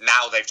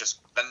 Now they've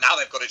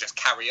got to just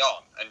carry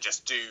on and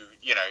just do,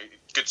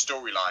 good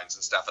storylines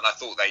and stuff. And I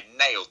thought they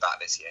nailed that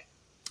this year.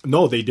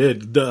 No, they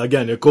did.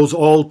 Again, it goes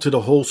all to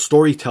the whole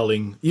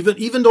storytelling.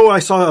 Even though I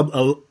saw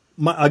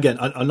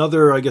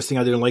another, I guess, thing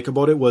I didn't like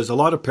about it was a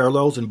lot of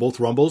parallels in both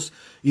Rumbles.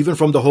 Even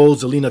from the whole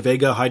Zelina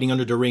Vega hiding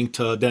under the ring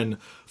to then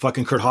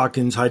fucking Kurt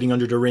Hawkins hiding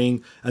under the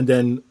ring. And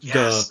then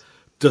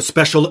the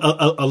special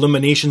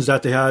eliminations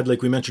that they had,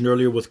 like we mentioned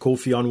earlier, with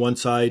Kofi on one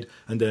side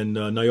and then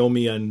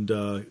Naomi and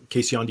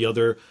Casey on the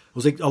other. It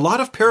was like a lot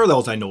of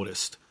parallels I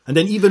noticed. And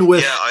then even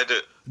with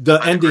the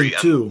ending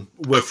too.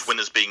 With both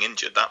winners being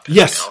injured, that pissed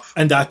me off.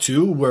 And that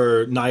too,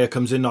 where Nia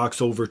comes in,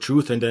 knocks over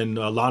Truth, and then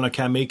Lana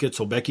can't make it,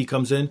 so Becky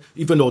comes in.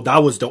 Even though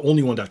that was the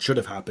only one that should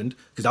have happened,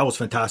 because that was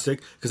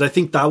fantastic. Because I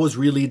think that was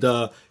really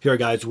here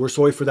guys, we're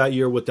sorry for that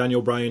year with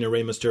Daniel Bryan and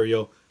Rey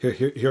Mysterio.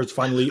 Here's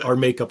finally our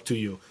makeup to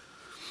you.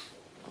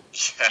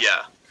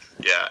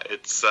 Yeah,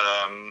 it's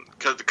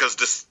because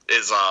this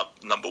is our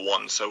number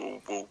 1,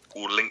 so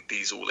we'll link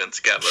these all in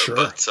together. Sure.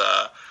 But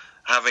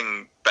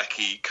having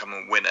Becky come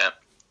and win it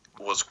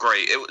was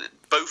great.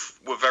 Both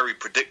were very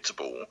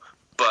predictable,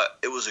 but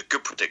it was a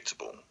good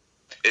predictable.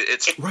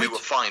 We were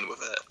fine with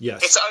it.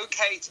 Yes, it's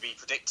okay to be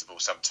predictable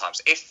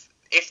sometimes.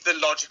 If the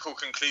logical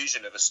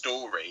conclusion of a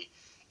story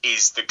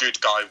is the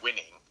good guy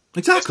winning,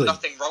 exactly, there's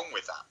nothing wrong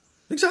with that.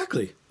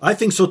 Exactly. I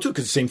think so too,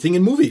 because the same thing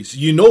in movies.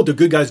 You know the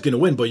good guy's going to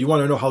win, but you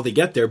want to know how they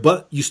get there,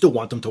 but you still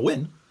want them to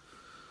win.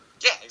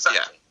 Yeah, exactly.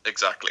 Yeah,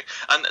 exactly.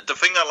 And the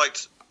thing I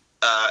liked,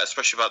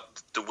 especially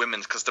about the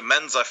women's, because the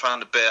men's I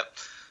found a bit,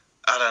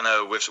 I don't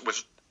know, with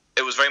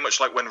it was very much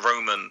like when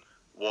Roman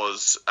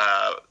was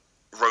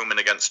Roman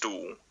against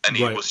all, and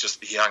he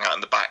hung out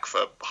in the back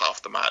for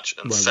half the match,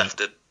 and Seth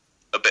did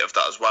a bit of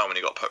that as well when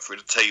he got put through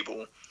the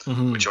table,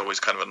 which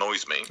always kind of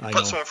annoys me.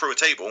 Put someone through a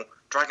table,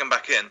 drag him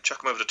back in,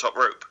 chuck him over the top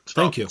rope.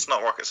 It's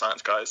not rocket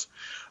science, guys.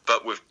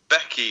 But with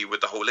Becky,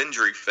 with the whole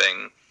injury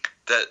thing,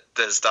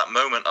 there's that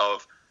moment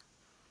of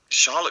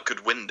Charlotte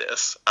could win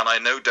this, and I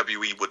know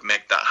WE would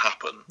make that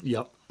happen.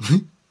 Yep.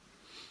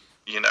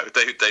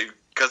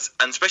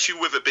 And especially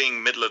with it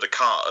being middle of the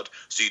card,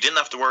 so you didn't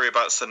have to worry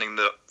about sending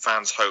the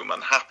fans home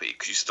unhappy,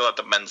 because you still had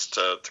the men's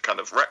to kind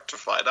of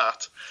rectify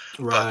that.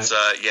 Right.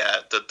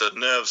 But the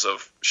nerves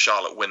of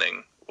Charlotte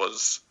winning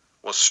was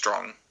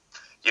strong.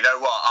 You know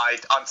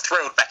what? I'm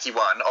thrilled Becky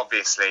won,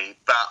 obviously,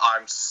 but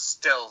I'm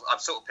sort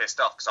of pissed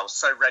off because I was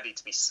so ready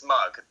to be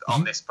smug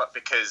on this, but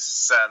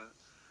because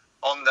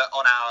on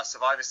our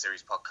Survivor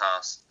Series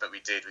podcast that we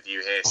did with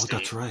you here, Steve,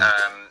 that's right.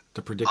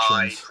 The predictions.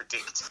 I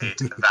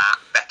predicted that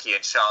Becky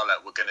and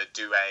Charlotte were going to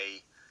do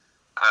a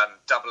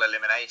double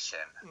elimination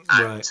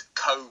and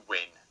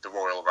co-win the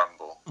Royal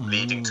Rumble,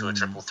 leading to a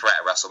triple threat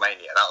at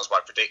WrestleMania. That was my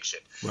prediction.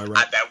 Right. And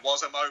there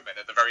was a moment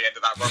at the very end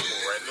of that Rumble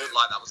where it looked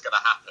like that was going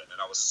to happen,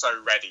 and I was so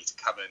ready to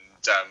come and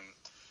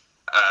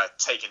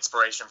take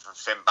inspiration from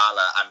Finn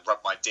Balor and rub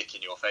my dick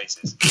in your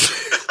faces.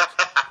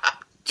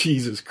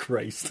 Jesus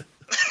Christ.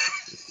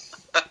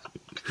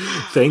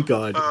 Thank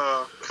God.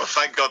 Well,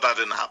 thank God that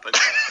didn't happen.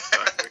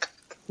 Exactly.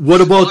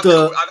 What about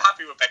I'm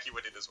happy with Becky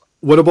winning as well.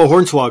 What about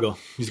Hornswoggle?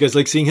 You guys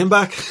like seeing him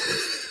back?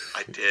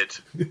 I did.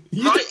 Right,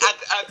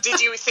 and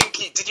did you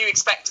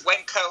expect when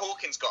Kurt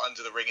Hawkins got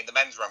under the ring in the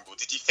men's rumble,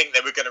 did you think they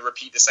were going to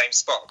repeat the same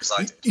spot? Because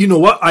I did. You know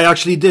what? I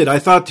actually did. I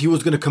thought he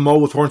was going to come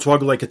out with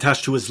Hornswoggle like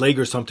attached to his leg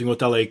or something with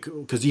that, like,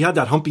 because he had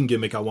that humping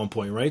gimmick at one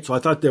point, right? So I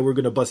thought they were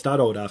going to bust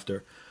that out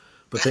after,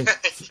 but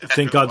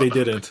thank God they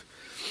didn't.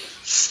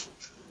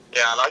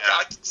 Yeah,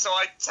 so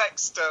I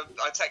text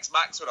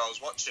Max when I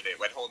was watching it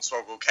when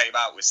Hornswoggle came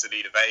out with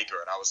Selena Vega,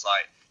 and I was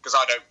like, because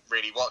I don't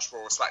really watch Raw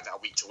or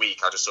SmackDown week to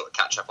week, I just sort of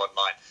catch up on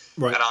mine.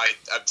 Right. And I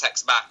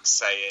text Max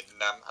saying,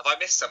 have I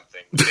missed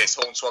something with this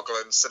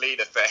Hornswoggle and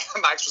Selena thing?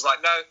 And Max was like,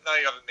 no,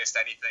 you haven't missed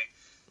anything.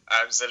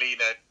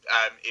 Selena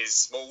is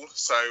small,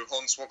 so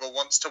Hornswoggle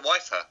wants to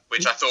wife her,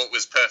 which I thought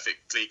was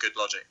perfectly good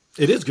logic.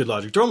 It is good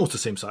logic. They're almost the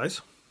same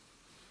size.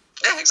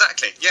 Yeah,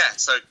 exactly. Yeah,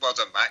 so well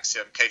done, Max.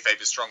 Kayfabe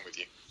is strong with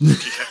you.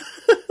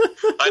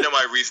 I know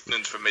my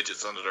reasonings for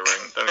midgets under the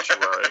ring. Don't you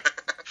worry.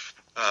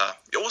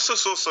 You also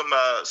saw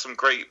some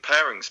great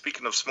pairings.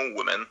 Speaking of small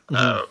women,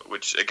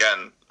 which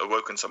again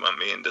awoken some of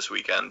me in this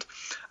weekend,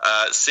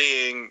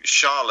 seeing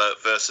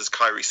Charlotte versus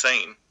Kairi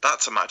Sane.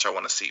 That's a match I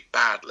want to see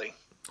badly.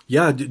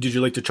 Yeah, did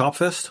you like the chop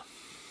fest?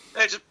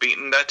 They're just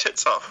beating their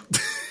tits off.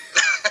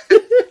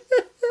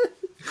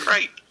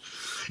 Great.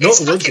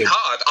 It's fucking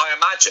hard, I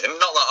imagine.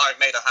 Not that I've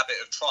made a habit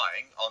of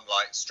trying on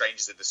like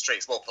strangers in the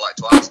streets. More polite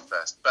to ask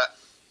first, but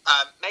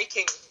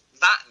making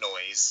that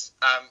noise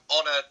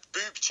on a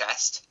boob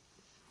chest,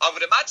 I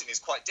would imagine, is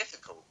quite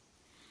difficult.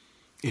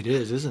 It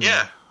is, isn't it?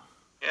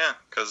 Yeah,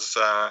 because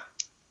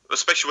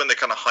especially when they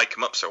kind of hike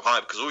them up so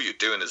high, because all you're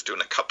doing is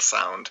doing a cup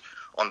sound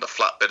on the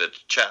flat bit of the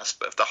chest.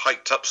 But if they're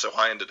hiked up so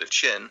high under the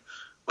chin,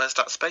 where's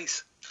that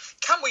space?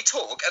 Can we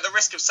talk, at the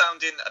risk of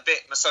sounding a bit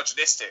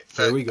misogynistic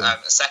for a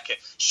second?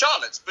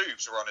 Charlotte's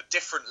boobs are on a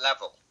different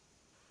level.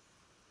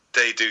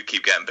 They do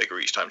keep getting bigger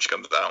each time she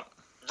comes out.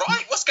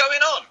 Right? What's going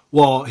on?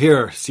 Well,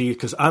 here, see,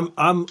 because I'm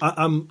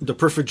the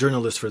perfect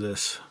journalist for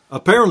this.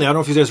 Apparently, I don't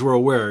know if you guys were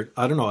aware.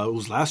 I don't know. It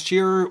was last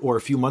year or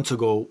a few months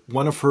ago.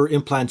 One of her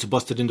implants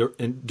busted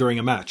during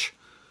a match.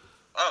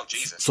 Oh,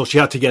 Jesus. So she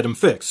had to get them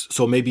fixed.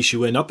 So maybe she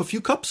went up a few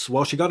cups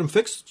while she got them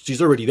fixed.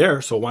 She's already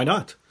there, so why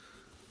not?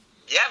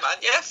 Yeah, man.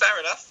 Yeah, fair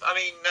enough. I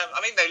mean,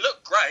 they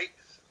look great,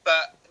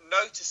 but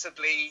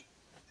noticeably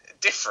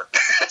different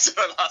to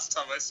the last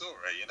time I saw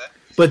her. You know.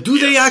 But do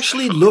they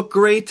actually look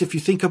great if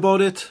you think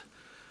about it?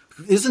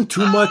 Isn't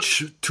too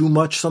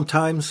much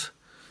sometimes?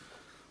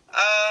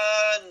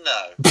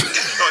 No.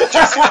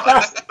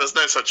 There's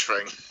no such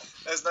thing.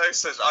 There's no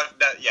such.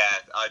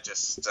 I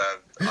just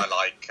I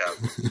like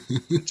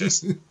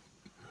just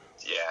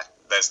yeah.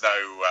 There's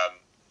no.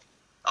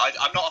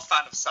 I'm not a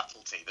fan of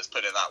subtlety. Let's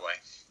put it that way.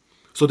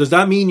 So does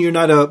that mean you're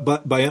not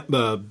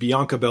a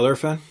Bianca Belair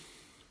fan?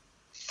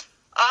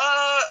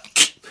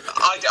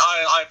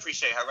 I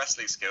appreciate her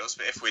wrestling skills,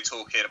 but if we're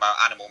talking about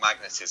animal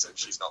magnetism,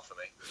 she's not for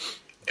me.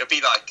 It would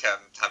be like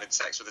having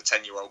sex with a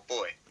 10-year-old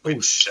boy,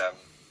 which,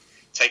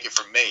 take it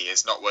from me,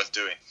 is not worth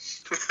doing.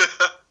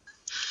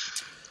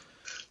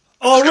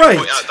 All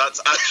right.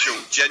 That's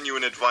actual,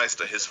 genuine advice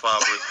that his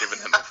father has given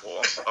him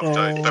before.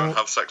 Don't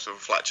have sex with a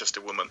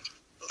flat-chested woman.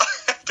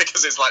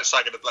 Because it's like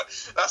shagging a bloke.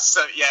 That's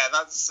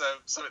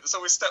something that's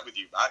always stuck with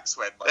you, Max,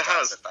 when my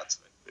dad said that to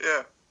me.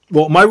 Yeah.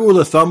 Well, my rule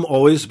of thumb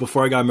always,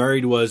 before I got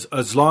married, was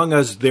as long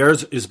as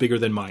theirs is bigger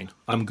than mine,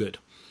 I'm good.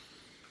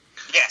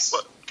 Yes,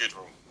 good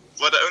rule.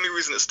 Well, the only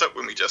reason it stuck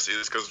with me, Jesse,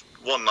 is because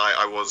one night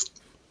I was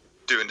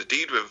doing the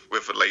deed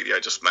with a lady I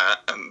just met,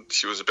 and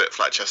she was a bit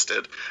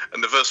flat-chested,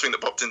 and the first thing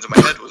that popped into my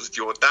head was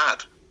your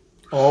dad.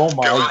 Oh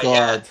my God.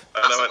 Yeah.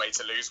 That's a way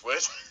to lose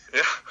wood.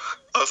 Yeah.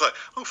 I was like,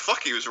 oh,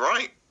 fuck, he was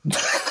right.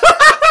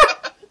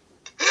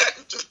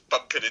 Just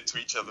bumping into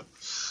each other.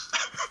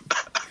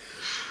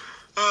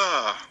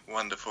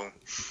 Wonderful.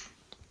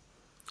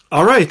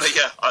 All right. But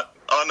yeah, our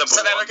number so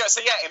one. there we go.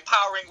 So yeah,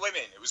 empowering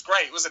women. It was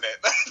great, wasn't it?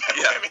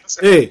 Yeah.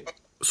 Hey,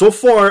 so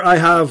far I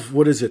have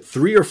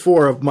 3 or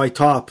 4 of my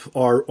top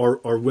are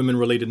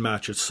women-related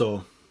matches.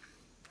 So.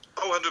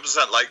 Oh,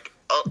 100%. Like,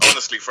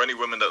 honestly, for any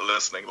women that are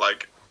listening,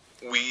 like,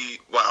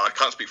 I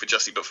can't speak for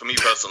Jesse, but for me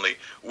personally,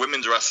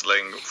 women's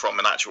wrestling from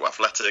an actual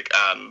athletic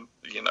and,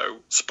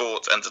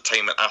 sports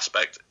entertainment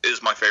aspect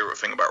is my favorite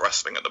thing about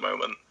wrestling at the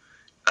moment.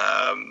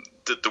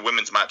 The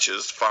women's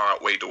matches far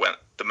outweigh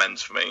the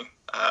men's for me.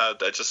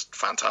 They're just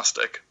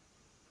fantastic.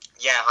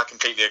 Yeah, I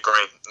completely agree.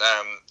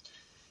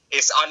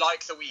 I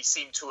like that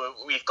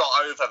we've got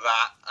over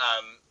that.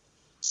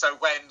 So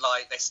when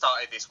they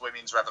started this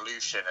women's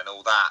revolution and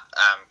all that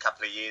a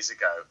couple of years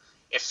ago,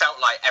 it felt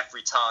like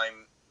every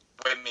time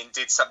women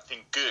did something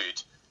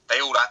good, they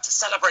all had to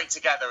celebrate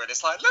together, and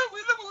it's like, look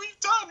what we've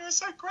done, we're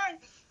so great.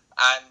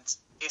 And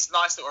it's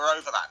nice that we're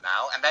over that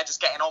now, and they're just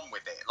getting on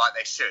with it like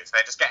they should.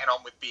 They're just getting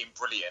on with being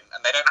brilliant,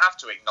 and they don't have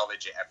to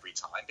acknowledge it every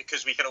time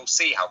because we can all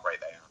see how great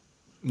they are.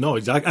 No,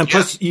 exactly. And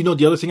plus,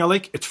 the other thing I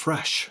like, it's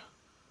fresh.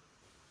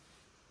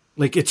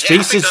 Like, it's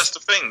faces. faces. I think that's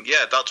the thing.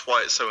 Yeah, that's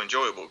why it's so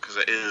enjoyable, because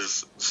it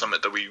is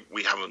something that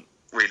we haven't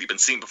really been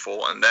seen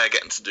before, and they're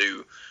getting to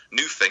do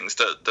new things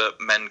that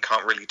men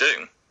can't really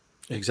do.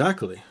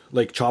 Exactly.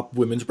 Like chop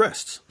women's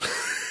breasts.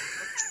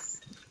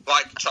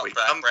 Like chop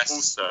their Full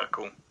breasts,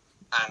 circle.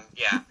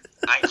 and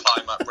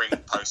climb up ring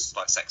posts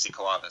like sexy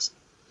koalas.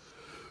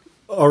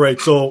 All right,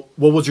 so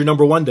what was your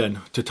number one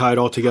then, to tie it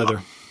all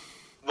together?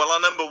 Well,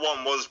 our number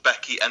one was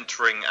Becky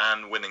entering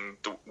and winning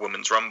the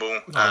Women's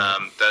Rumble.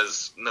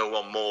 There's no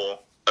one more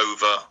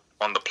over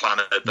on the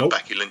planet than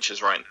Becky Lynch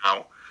is right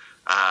now,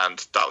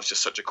 and that was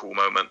just such a cool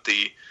moment.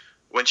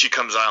 When she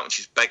comes out and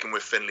she's begging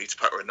with Finlay to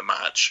put her in the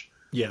match,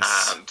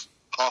 Yes. and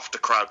half the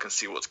crowd can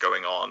see what's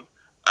going on,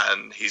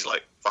 and he's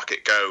like, "Fuck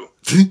it, go."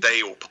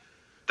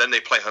 Then they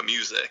play her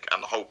music,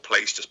 and the whole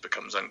place just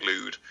becomes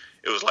unglued.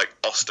 It was like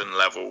Austin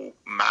level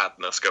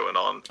madness going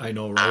on. I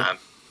know, right? And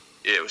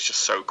it was just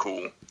so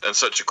cool and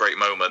such a great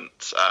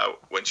moment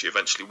when she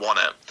eventually won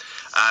it.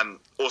 And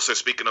also,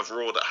 speaking of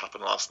Raw that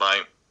happened last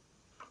night,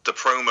 the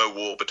promo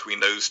war between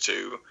those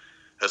two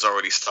has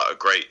already started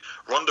great.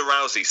 Ronda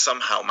Rousey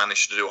somehow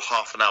managed to do a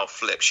half-an-hour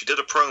flip. She did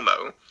a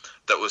promo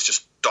that was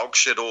just dog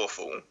shit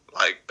awful.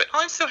 Like, but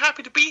I'm so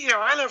happy to be here.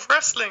 I love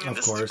wrestling, and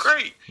this is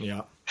great.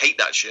 Yeah. Hate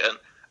that shit.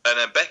 And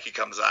then Becky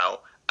comes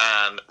out,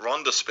 and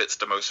Ronda spits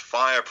the most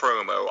fire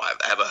promo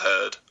I've ever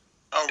heard.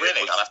 Oh,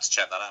 really? I'll have to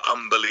check that out.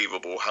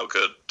 Unbelievable how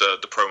good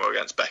the promo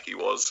against Becky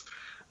was.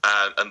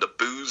 And the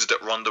boos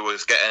that Ronda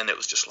was getting, it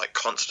was just like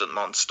constant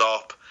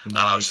non-stop. Nice. And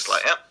I was just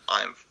like, yep,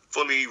 I'm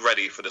fully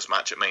ready for this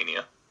match at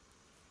Mania.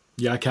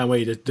 Yeah, I can't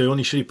wait. The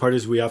only shitty part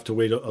is we have to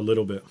wait a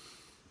little bit.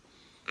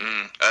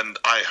 And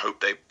I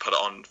hope they put it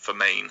on for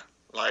Main.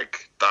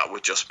 Like, that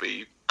would just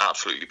be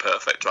absolutely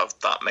perfect to have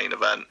that main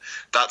event.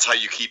 That's how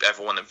you keep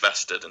everyone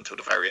invested until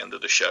the very end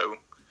of the show.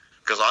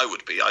 Because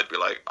I'd be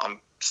like, I'm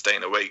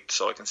staying awake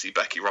so I can see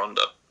Becky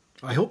Ronda.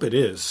 I hope it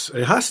is.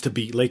 It has to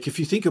be. Like, if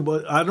you think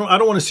about, I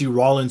don't want to see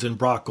Rollins and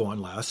Brock going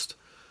last.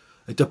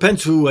 It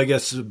depends who, I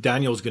guess,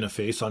 Daniel's going to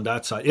face on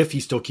that side, if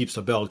he still keeps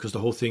the belt, because the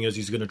whole thing is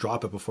he's going to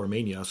drop it before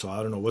Mania. So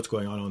I don't know what's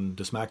going on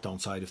the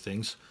SmackDown side of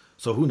things.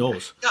 So who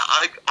knows? Yeah,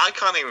 I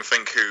can't even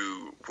think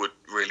who would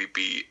really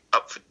be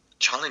up for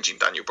challenging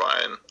Daniel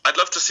Bryan. I'd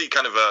love to see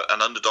kind of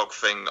an underdog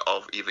thing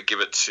of either give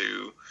it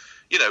to,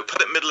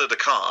 put it middle of the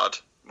card,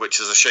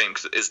 which is a shame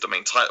because it is the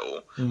main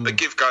title, but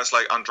give guys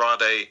like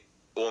Andrade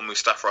or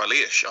Mustafa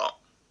Ali a shot.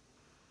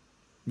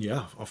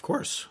 Yeah, of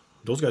course.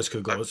 Those guys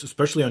could go,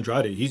 especially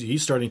Andrade.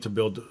 He's starting to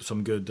build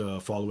some good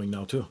following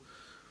now too.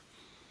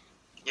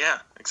 Yeah,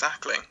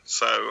 exactly.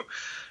 So,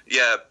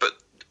 yeah, but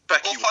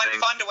Becky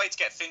find a way to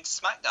get Finn to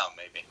SmackDown,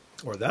 maybe.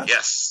 Or that.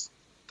 Yes,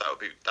 that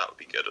would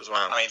be good as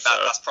well. I mean,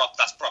 that's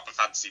proper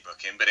fantasy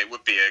booking, but it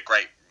would be a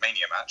great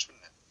Mania match,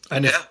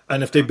 wouldn't it?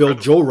 And if they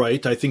build Joe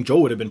right, I think Joe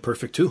would have been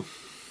perfect too.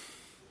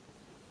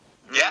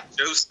 Yeah,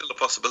 Joe's still a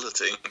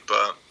possibility,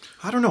 but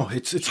I don't know.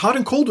 It's hot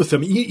and cold with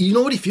him. You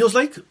know what he feels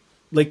like?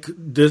 Like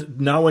the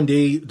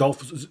nowadays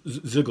Dolph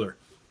Ziggler.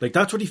 Like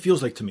that's what he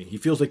feels like to me. He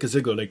feels like a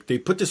Ziggler. Like they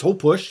put this whole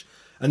push,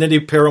 and then they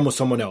pair him with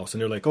someone else,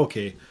 and they're like,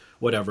 okay,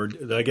 whatever.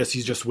 I guess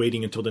he's just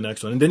waiting until the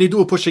next one, and then they do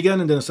a push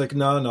again, and then it's like,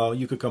 no,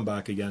 you could come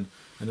back again,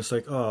 and it's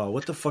like, oh,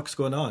 what the fuck's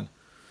going on?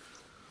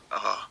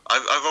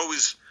 I've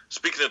always,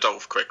 speaking of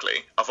Dolph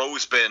quickly, I've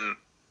always been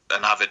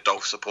an avid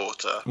Dolph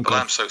supporter, but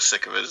I'm so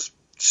sick of his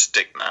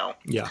stick now.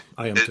 Yeah,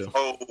 I am too.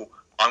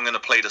 I'm going to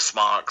play the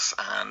Smarks,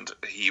 and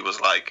he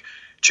was like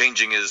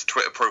changing his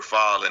Twitter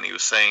profile, and he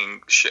was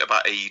saying shit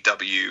about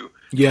AEW.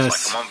 Yes. He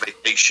was like, I'm on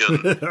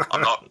vacation.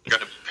 I'm not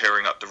going to be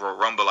pairing up the Royal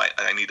Rumble.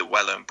 I need a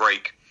well-earned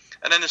break.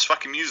 And then this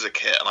fucking music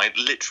hit, and I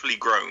literally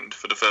groaned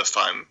for the first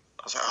time.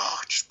 I was like, oh,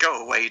 just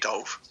go away,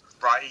 Dolph.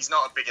 Right, he's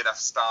not a big enough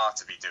star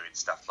to be doing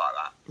stuff like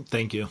that.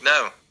 Thank you.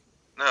 No,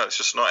 it's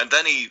just not. And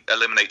then he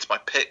eliminates my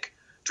pick,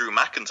 Drew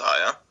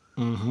McIntyre.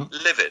 Mm-hmm.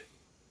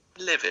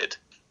 Livid.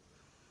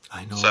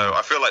 I know. So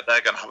I feel like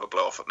they're going to have a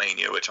blow-off at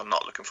Mania, which I'm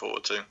not looking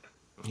forward to.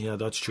 Yeah,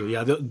 that's true.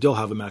 Yeah, they'll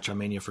have a match on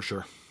Mania for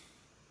sure.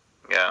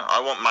 Yeah,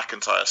 I want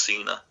McIntyre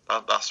Cena.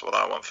 That's what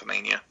I want for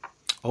Mania.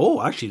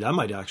 Oh, actually, that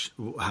might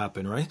actually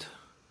happen, right?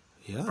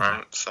 Yeah.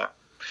 Right, so.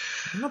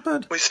 Not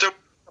bad. We still have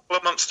a couple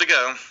of months to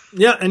go.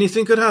 Yeah,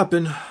 anything could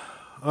happen.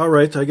 All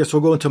right, I guess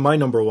we'll go into my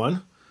number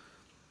one.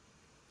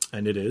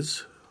 And it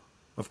is,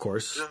 of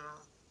course,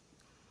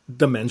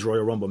 the men's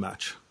Royal Rumble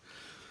match.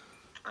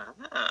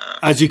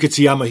 As you can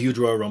see, I'm a huge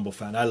Royal Rumble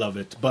fan. I love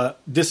it. But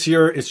this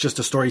year, it's just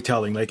a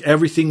storytelling. Like,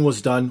 everything was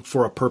done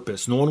for a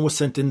purpose. No one was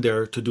sent in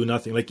there to do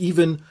nothing. Like,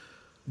 even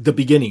the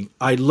beginning,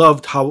 I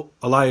loved how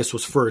Elias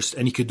was first,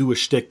 and he could do a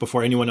shtick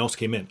before anyone else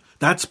came in.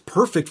 That's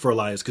perfect for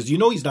Elias, because you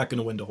know he's not going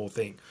to win the whole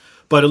thing.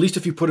 But at least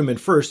if you put him in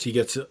first, he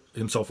gets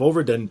himself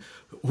over. Then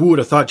who would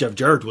have thought Jeff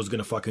Jarrett was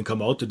going to fucking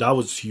come out? That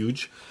was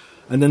huge.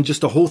 And then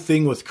just the whole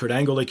thing with Kurt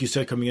Angle, like you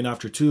said, coming in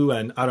after two.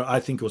 And I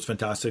think it was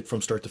fantastic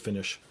from start to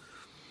finish.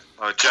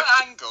 Jeff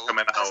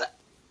coming out.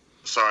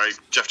 Sorry,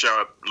 Jeff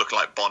Jarrett looking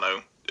like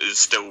Bono is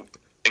still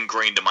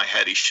ingrained in my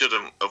head. He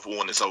shouldn't have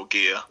worn his old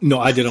gear. No,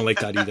 I didn't like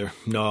that either.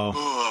 No.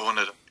 Oh, I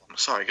wanted.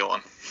 Sorry, go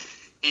on.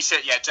 He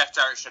should. Yeah, Jeff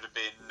Jarrett should have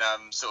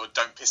been sort of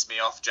 "Don't piss me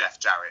off, Jeff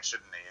Jarrett,"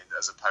 shouldn't he?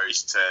 As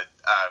opposed to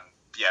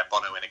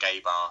Bono in a gay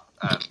bar.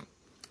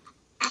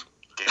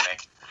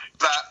 gimmick.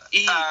 But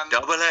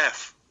double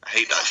F. I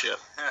hate that shit.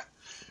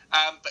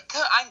 But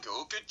Kurt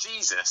Angle, good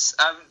Jesus.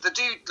 The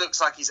dude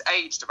looks like he's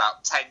aged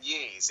about 10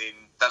 years in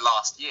the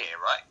last year,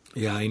 right?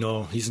 Yeah, I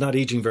know. He's not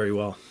aging very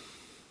well.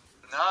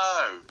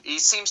 No, he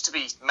seems to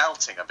be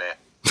melting a bit.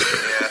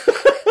 Yeah.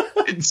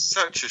 It's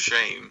such a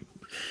shame.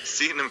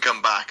 Seeing him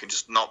come back and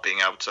just not being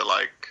able to,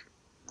 like,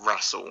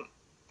 wrestle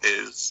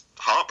is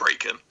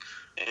heartbreaking.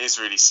 It is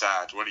really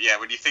sad. When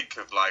you think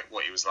of, like,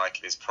 what he was like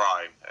in his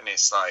prime, and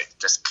it's, like,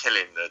 just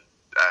killing the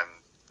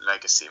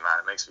legacy, man.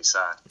 It makes me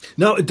sad.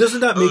 Now,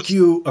 doesn't that make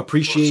you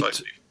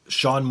appreciate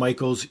Shawn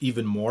Michaels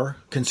even more,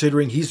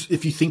 considering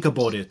if you think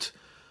about it,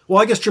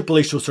 well, I guess Triple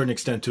H to a certain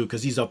extent too,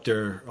 because he's up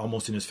there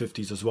almost in his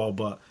 50s as well,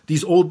 but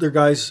these older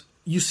guys,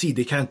 you see,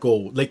 they can't go.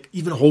 Like,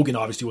 even Hogan,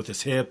 obviously, with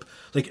his hip.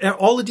 Like,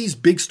 all of these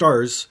big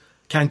stars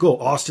can't go.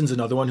 Austin's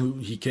another one who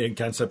he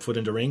can't step foot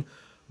in the ring.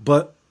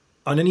 But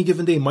on any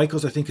given day,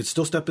 Michaels, I think, could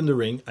still step in the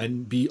ring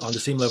and be on the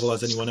same level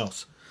as anyone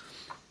else.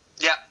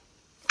 Yeah.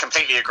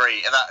 Completely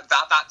agree.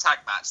 That tag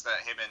match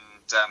that him and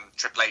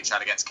Triple H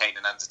had against Kane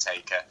and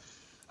Undertaker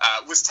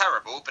was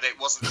terrible, but it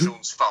wasn't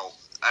Shawn's fault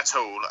at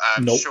all.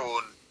 Nope.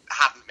 Shawn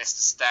hadn't missed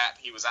a step.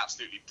 He was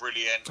absolutely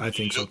brilliant. I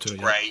think so too.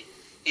 Great. Yeah.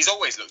 He's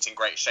always looked in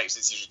great shape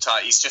since he's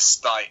retired. He's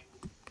just like,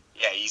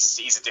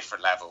 he's a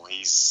different level.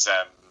 He's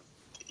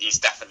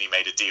definitely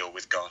made a deal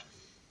with God.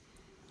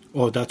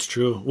 Oh, that's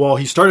true. Well,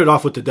 he started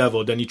off with the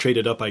devil, then he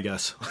traded up, I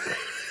guess.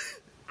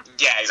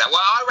 Yeah, exactly.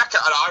 Well,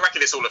 I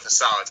reckon it's all a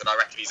facade, and I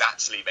reckon he's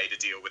actually made a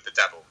deal with the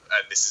devil,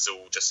 and this is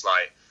all to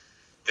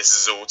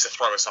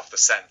throw us off the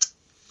scent.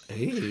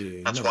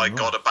 Hey, that's why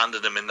God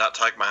abandoned him in that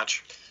tag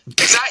match.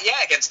 Exactly.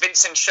 Yeah, against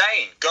Vince and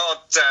Shane. God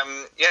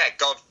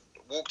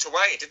walked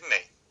away, didn't he?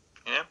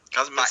 Yeah,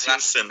 hasn't been seen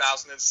since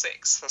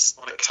 2006. That's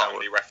not a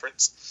timely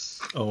reference.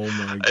 Oh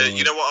my God!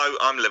 You know what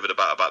I'm livid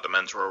about the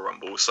men's Royal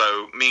Rumble?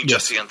 So me and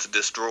Jesse entered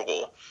this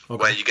draw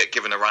where you get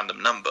given a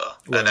random number,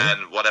 and then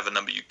whatever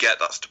number you get,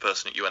 that's the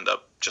person that you end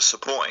up just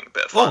supporting.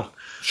 Bit of fun. Oh,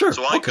 sure.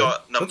 So I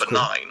got number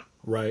 9.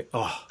 Right.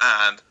 Oh.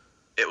 And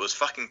it was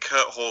fucking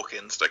Kurt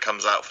Hawkins that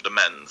comes out for the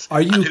men's.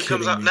 Are you and who kidding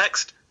comes out me?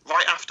 next?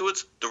 Right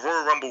afterwards, the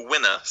Royal Rumble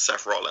winner,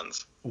 Seth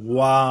Rollins.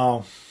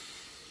 Wow.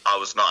 I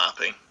was not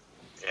happy.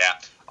 Yeah.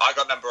 I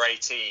got number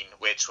 18,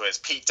 which was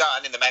Pete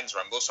Dunne in the men's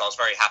Rumble, so I was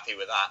very happy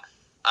with that.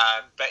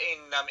 But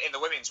in the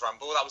women's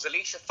Rumble, that was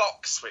Alicia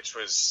Fox, which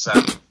was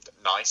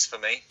nice for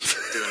me.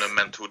 Doing a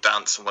mental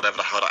dance and whatever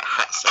the hell that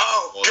hat said.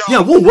 Oh, God.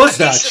 Yeah, what was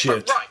that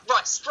shit?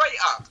 Right, straight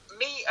up.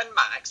 Me and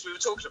Max, we were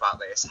talking about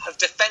this, have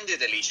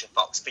defended Alicia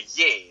Fox for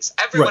years.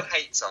 Everyone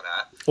hates on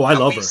her. Oh, I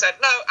love her. We said,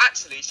 no,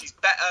 actually, she's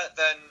better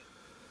than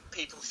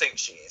people think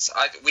she is.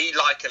 We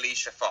like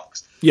Alicia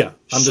Fox. Yeah,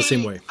 I'm the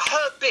same way.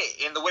 Her bit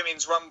in the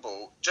Women's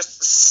Rumble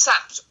just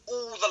sapped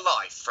all the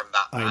life from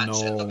that match. I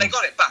know. They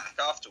got it back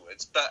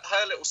afterwards, but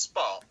her little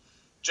spot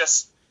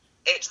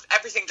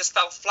everything just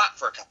fell flat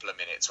for a couple of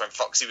minutes when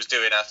Foxy was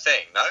doing her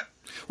thing, no?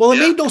 Well, it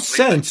made no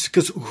sense,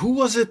 because who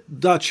was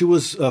it that she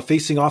was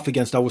facing off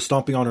against that was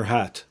stomping on her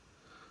hat?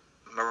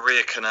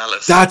 Maria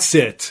Kanellis. That's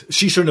it.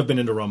 She shouldn't have been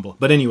in the Rumble.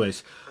 But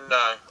anyways.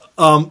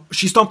 No.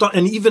 She stomped on,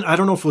 and even, I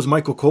don't know if it was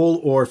Michael Cole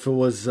or if it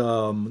was,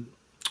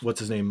 what's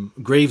his name,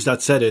 Graves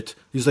that said it.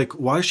 He's like,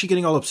 why is she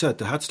getting all upset?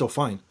 The hat's still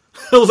fine.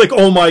 I was like,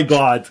 oh my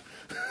God.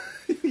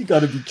 You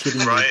gotta be kidding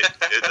me. Right?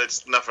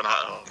 It's nothing.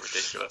 Oh,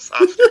 ridiculous.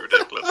 Absolutely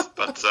ridiculous.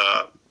 But,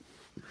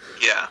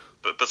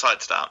 but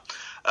besides that.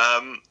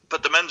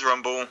 But the men's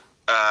Rumble,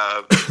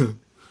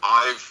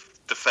 I've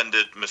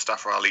defended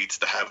Mustafa Ali to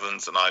the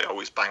heavens, and I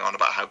always bang on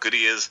about how good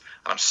he is,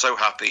 and I'm so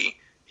happy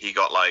he's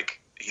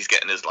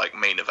getting his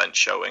main event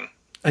showing.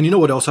 And you know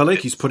what else I like?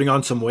 He's putting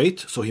on some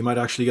weight, so he might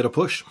actually get a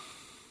push.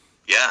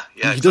 Yeah.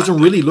 He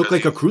doesn't really look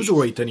like a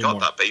cruiserweight anymore.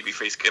 Got that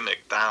babyface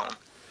gimmick down.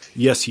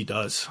 Yes, he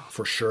does,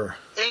 for sure.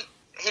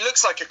 He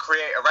looks like a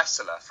creator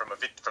wrestler from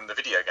the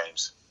video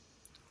games.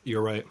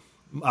 You're right.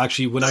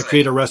 Actually, when I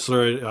create a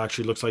wrestler, it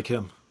actually looks like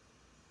him.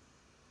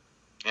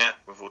 Yeah,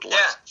 with all the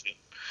lights.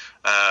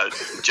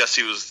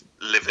 Jesse was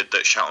livid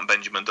that Shelton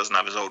Benjamin doesn't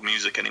have his old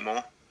music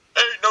anymore.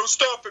 Ain't no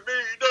stopping me,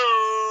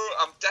 no!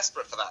 I'm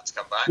desperate for that to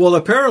come back. Well,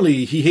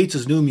 apparently he hates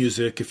his new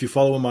music, if you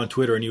follow him on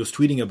Twitter, and he was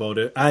tweeting about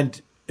it.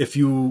 And if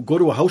you go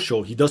to a house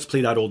show, he does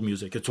play that old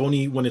music. It's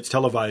only when it's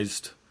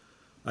televised,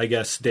 I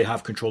guess, they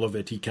have control of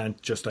it. He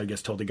can't just, I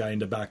guess, tell the guy in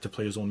the back to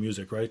play his own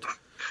music, right?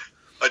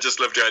 I just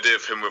love the idea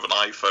of him with an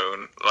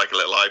iPhone, like a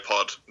little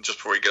iPod, just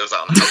before he goes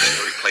out on the house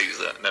show, he plays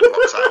it and then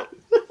walks out.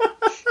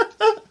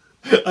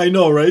 I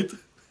know, right?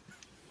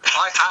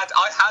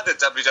 I had a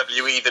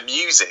WWE The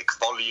Music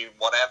volume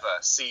whatever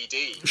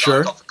CD that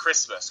I got for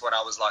Christmas when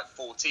I was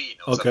 14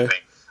 or something,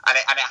 and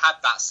it had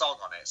that song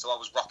on it, so I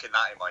was rocking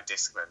that in my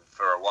Discman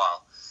for a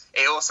while.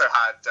 It also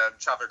had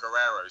Chavo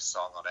Guerrero's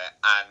song on it,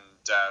 and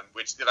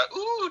which they're like,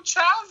 ooh,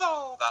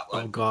 Chavo, that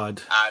one. Oh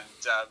God! And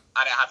it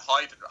had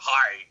Hayden.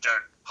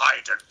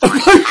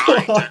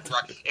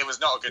 It was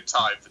not a good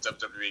time for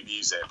WWE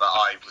music, but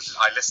I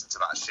listened to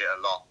that shit a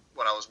lot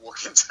when I was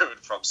walking to and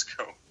from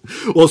school.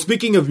 Well,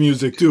 speaking of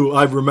music too,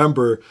 I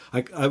remember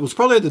I was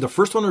probably either the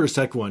first one or the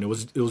second one. It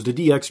was the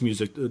DX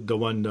music, the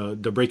one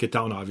the Break It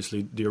Down,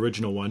 obviously the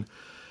original one,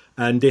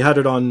 and they had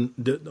it on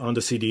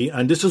the CD.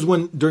 And this is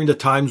when during the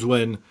times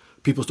when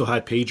people still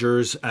had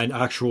pagers and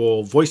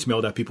actual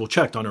voicemail that people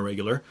checked on a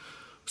regular.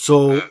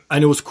 So,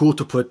 and it was cool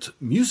to put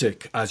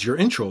music as your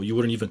intro. You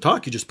wouldn't even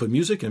talk; you just put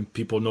music, and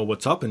people know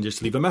what's up and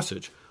just leave a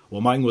message.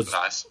 Well, mine was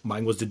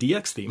the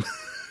DX theme.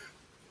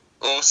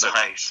 Awesome.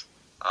 Nice.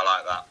 I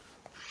like that.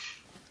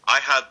 I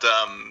had,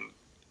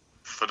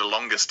 for the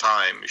longest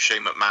time,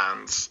 Shane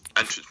McMahon's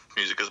entrance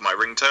music as my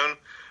ringtone.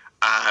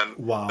 And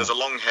there's a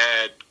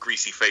long-haired,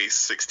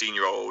 greasy-faced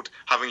 16-year-old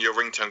having your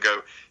ringtone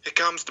go, "Here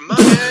comes the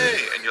money!"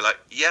 And you're like,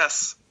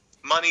 yes,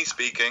 money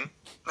speaking.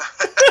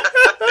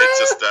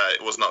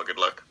 It was not a good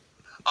look.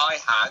 I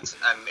had,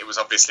 and it was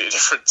obviously a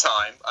different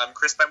time,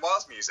 Chris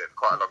Benoit's music for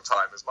quite a long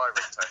time as my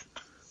ringtone.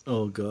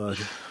 Oh, God.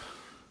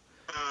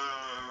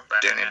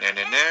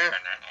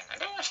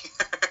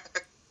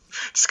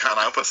 Just can't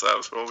help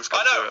ourselves. We're always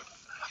got to do it.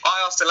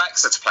 I asked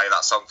Alexa to play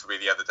that song for me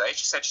the other day.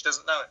 She said she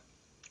doesn't know it.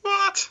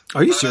 What?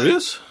 Are you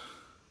serious?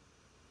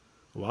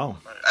 Wow.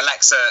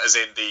 Alexa as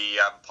in the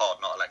pod,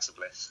 not Alexa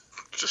Bliss.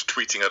 Just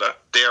tweeting at her.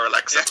 Dear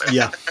Alexa.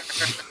 Yeah.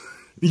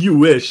 You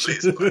wish.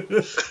 Please.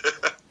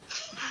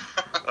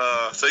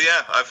 So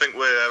yeah, I think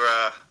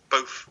we're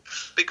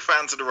both big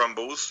fans of the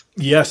Rumbles.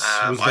 Yes,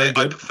 it was very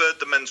good. I preferred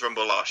the men's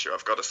Rumble last year,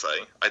 I've got to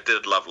say. I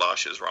did love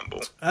last year's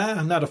Rumble.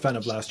 I'm not a fan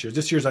of last year's.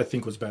 This year's, I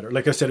think, was better.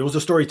 Like I said, it was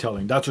the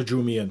storytelling. That's what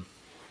drew me in.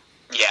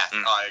 Yeah,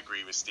 I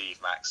agree with Steve,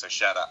 Max, so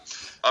shut up.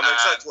 I'm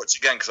excited to watch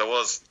again because I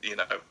was,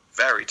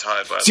 very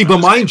tired. See, but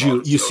mind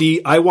you,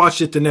 see, I watched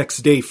it the next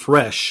day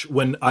fresh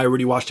when I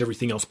already watched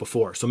everything else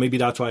before. So maybe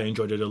that's why I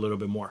enjoyed it a little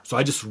bit more. So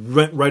I just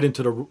went right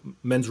into the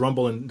men's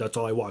Rumble, and that's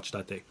all I watched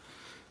that day.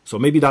 So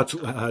maybe that's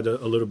had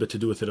a little bit to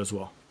do with it as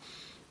well.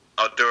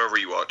 I'll do a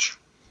rewatch.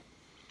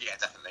 Yeah,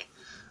 definitely.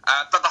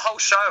 But the whole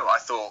show, I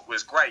thought,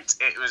 was great.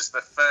 It was the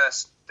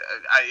first...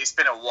 it's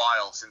been a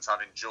while since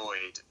I've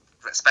enjoyed...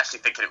 especially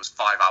thinking it was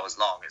 5 hours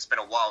long. It's been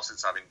a while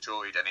since I've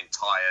enjoyed an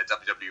entire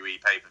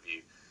WWE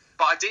pay-per-view.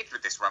 But I did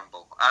with this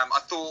Rumble. I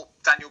thought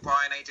Daniel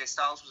Bryan, AJ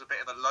Styles was a bit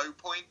of a low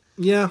point.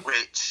 Yeah.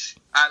 Which,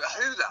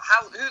 who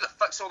the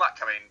fuck saw that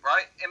coming,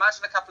 right?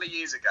 Imagine a couple of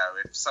years ago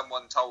if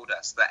someone told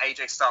us that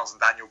AJ Styles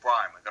and Daniel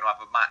Bryan were going to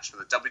have a match for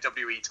the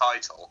WWE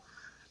title,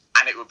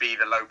 and it would be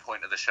the low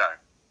point of the show.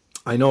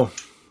 I know.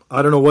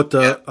 I don't know what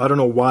I don't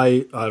know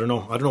why. I don't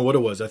know what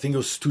it was. I think it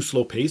was too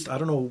slow paced. I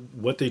don't know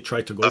what they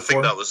tried to go for. I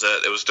think that was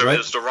it. It was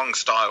the wrong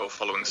style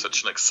following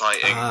such an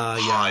exciting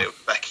high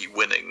of Becky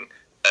winning,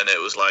 and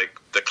it was like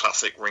the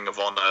classic Ring of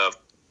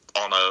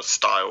Honor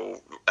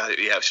style.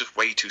 It's just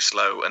way too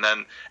slow. And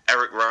then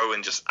Eric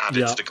Rowan just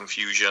added to the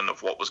confusion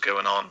of what was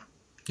going on.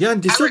 Yeah,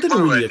 and they still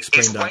didn't really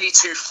explain that.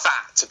 He's way too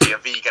fat to be a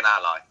vegan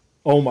ally.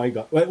 Oh my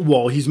God!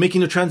 Well, he's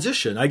making a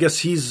transition. I guess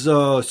he's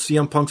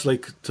CM Punk's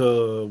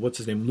what's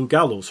his name, Luke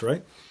Gallows,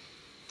 right?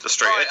 The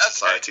Straight Edge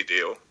Society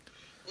deal.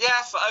 Yeah.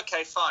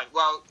 Okay. Fine.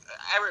 Well,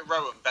 Eric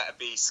Rowan better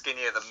be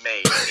skinnier than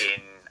me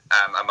in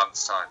a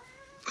month's time.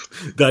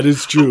 That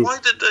is true. But why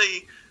did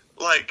they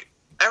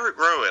Eric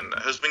Rowan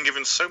has been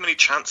given so many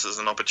chances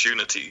and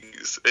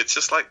opportunities. It's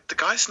just like the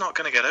guy's not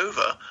going to get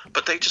over,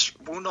 but they just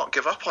will not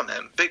give up on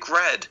him. Big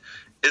Red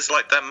is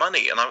like their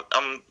money, and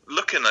I'm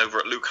looking over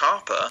at Luke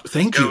Harper.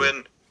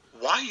 Going,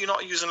 why are you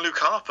not using Luke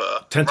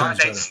Harper? 10 times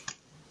better.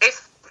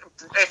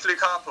 If Luke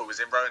Harper was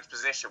in Rowan's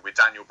position with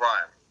Daniel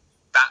Bryan,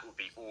 that would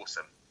be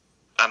awesome.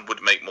 And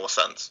would make more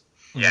sense.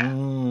 Yeah.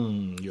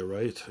 You're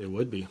right. It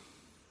would be.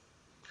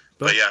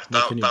 But yeah,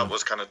 that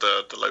was kind of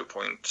the low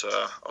point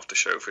of the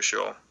show for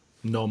sure.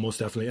 No, most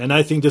definitely. And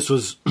I think this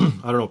was, I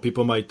don't know,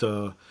 people might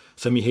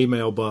send me hate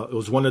mail, but it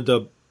was one of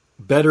the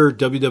better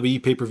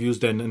WWE pay-per-views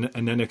than an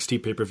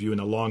NXT pay-per-view in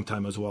a long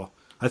time as well.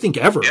 I think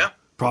ever,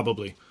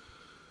 probably.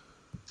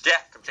 Yeah,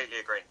 completely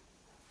agree.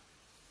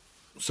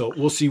 So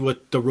we'll see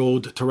what the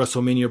road to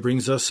WrestleMania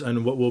brings us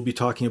and what we'll be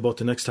talking about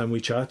the next time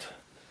we chat.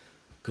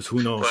 Because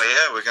who knows? Well,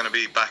 yeah, we're going to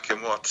be back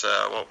in what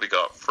we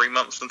got, 3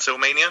 months until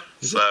Mania?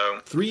 Is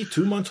it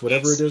 2 months,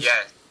 whatever it is? Yeah,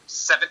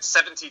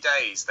 70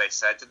 days, they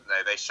said, didn't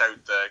they? They showed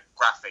the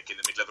graphic in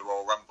the middle of the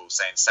Royal Rumble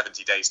saying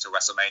 70 days to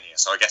WrestleMania.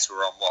 So I guess we're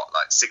on,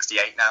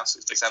 68 now?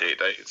 67?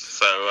 68 days.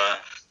 So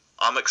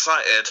I'm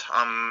excited.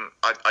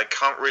 I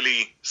can't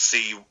really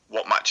see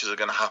what matches are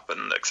going to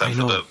happen except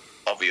for the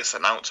obvious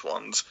announced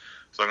ones.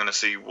 So I'm going to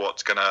see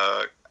what's going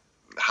to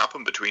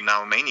happen between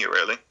now and Mania,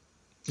 really.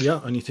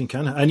 Yeah, anything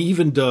can. And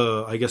even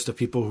the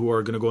people who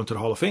are going to go into the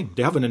Hall of Fame,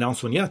 they haven't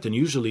announced one yet. And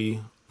usually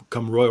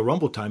come Royal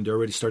Rumble time, they're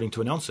already starting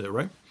to announce it,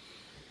 right?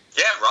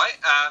 Yeah, right.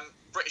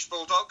 British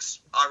Bulldogs,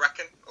 I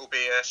reckon, will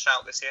be a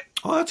shout this year.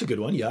 Oh, that's a good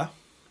one, yeah.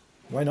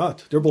 Why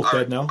not? They're both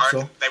dead now.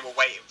 So they were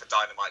waiting for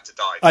Dynamite to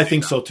die. I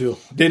think so, too.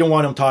 They don't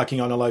want him talking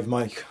on a live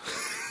mic.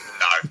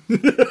 No. You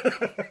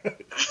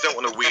don't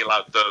want to wheel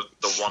out the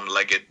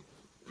one-legged,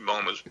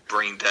 almost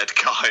brain-dead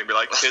guy and be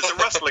like, here's a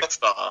wrestling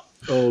star.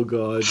 Oh,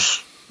 God.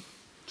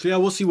 So yeah,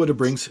 we'll see what it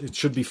brings. It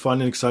should be fun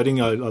and exciting.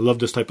 I love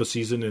this type of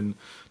season in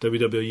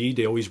WWE.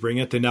 They always bring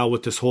it. And now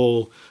with this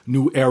whole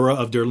new era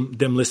of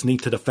them listening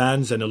to the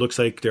fans, and it looks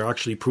like they're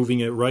actually proving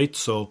it right.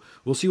 So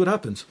we'll see what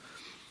happens.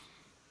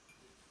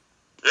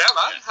 Yeah,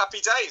 man. Happy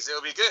days.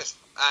 It'll be good.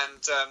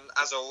 And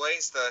as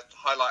always, the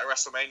highlight of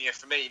WrestleMania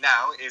for me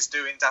now is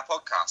doing that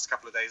podcast a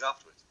couple of days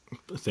afterwards.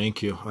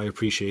 Thank you. I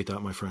appreciate that,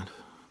 my friend.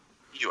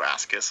 You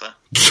ass kisser.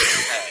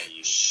 Hey,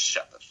 you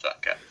shut the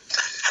fuck up.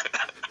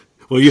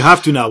 Well, you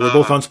have to now. We're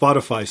both on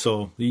Spotify,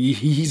 so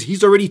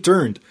he's already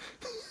turned.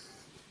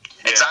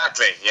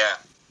 Exactly, yeah.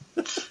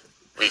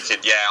 We can,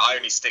 I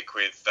only stick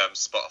with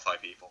Spotify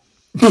people.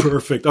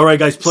 Perfect. All right,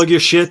 guys, plug your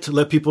shit.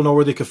 Let people know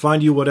where they can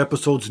find you, what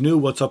episode's new,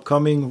 what's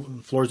upcoming.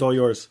 The floor's all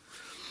yours.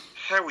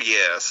 Hell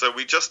yeah. So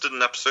we just did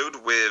an episode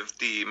with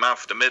the man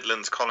for the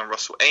Midlands, Colin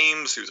Russell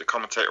Ames, who's a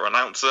commentator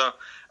announcer,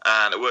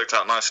 and it worked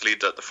out nicely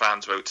that the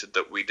fans voted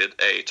that we did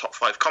a top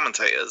 5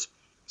 commentators.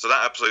 So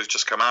that episode's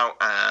just come out,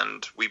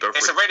 and we both...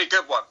 It's a really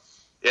good one.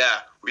 Yeah,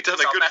 we did a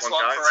good one, guys. It's our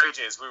best one for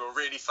ages. We were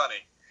really funny.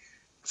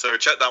 So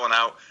check that one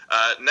out.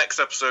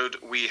 Next episode,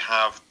 we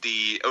have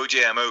the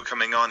OJMO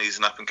coming on. He's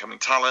an up-and-coming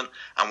talent,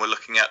 and we're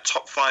looking at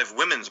top 5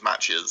 women's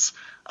matches,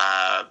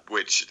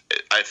 which,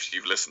 if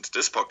you've listened to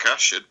this podcast,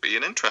 should be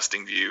an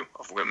interesting view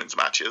of women's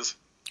matches.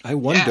 I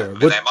wonder.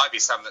 But there might be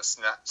some that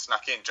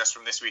snuck in just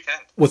from this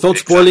weekend. Without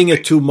spoiling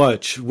it too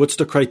much, what's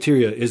the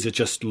criteria? Is it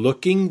just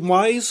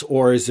looking-wise,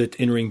 or is it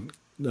in-ring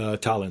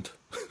talent?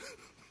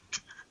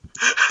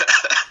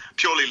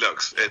 Purely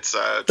looks. It's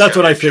that's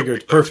what I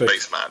figured. Perfect.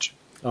 Base match.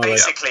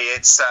 Basically,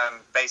 it's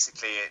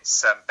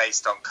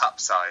based on cup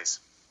size.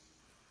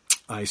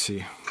 I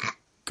see.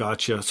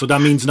 Gotcha. So that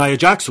means Nia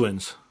Jax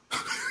wins.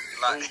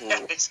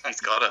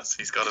 He's got us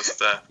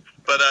there.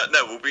 But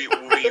no, we'll be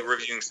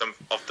reviewing some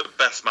of the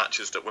best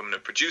matches that women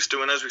have produced.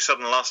 And as we said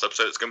in the last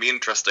episode, it's going to be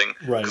interesting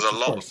because a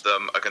lot of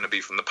them are going to be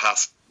from the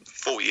past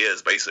 4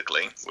 years,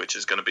 basically, which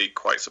is going to be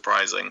quite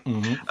surprising.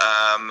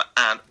 Mm-hmm.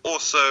 And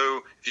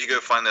also, if you go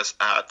find us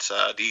at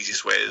the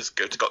easiest way is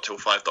go to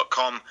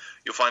gottill5.com.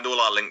 You'll find all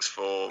our links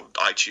for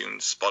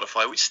iTunes,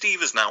 Spotify, which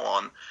Steve is now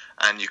on,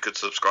 and you could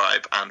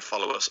subscribe and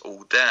follow us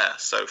all there.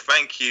 So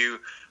thank you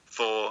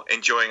for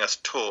enjoying us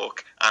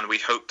talk, and we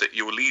hope that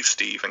you will leave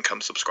Steve and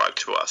come subscribe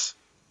to us.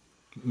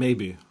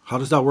 Maybe. How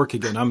does that work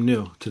again? I'm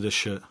new to this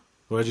shit.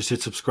 Do I just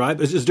hit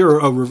subscribe? Is there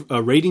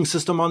a rating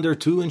system on there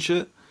too and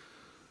shit?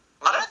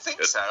 I don't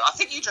think so. I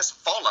think you just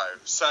follow.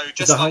 So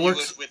just like you would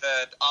with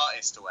an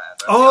artist or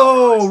whatever.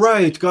 Oh,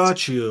 right.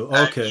 Got you.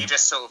 Okay. You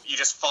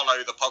just follow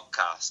the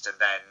podcast, and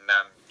then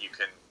you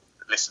can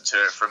listen to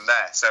it from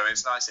there. So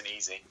it's nice and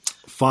easy.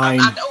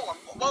 Fine. And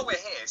while we're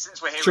here,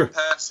 since we're here Sure. in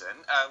person,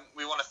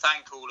 we want to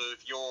thank all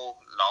of your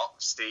lot,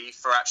 Steve,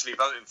 for actually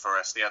voting for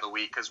us the other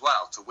week as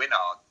well to win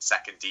our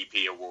second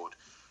DP award.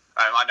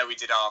 I know we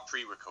did our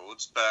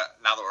pre-records, but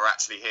now that we're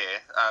actually here,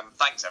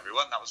 thanks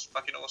everyone. That was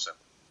fucking awesome.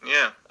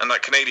 Yeah, and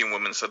that Canadian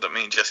woman said that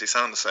me and Jesse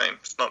sound the same.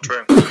 It's not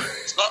true.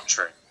 It's not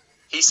true.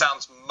 He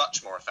sounds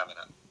much more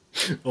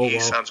effeminate. Oh, he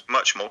sounds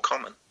much more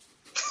common.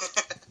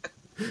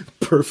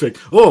 Perfect.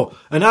 Oh,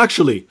 and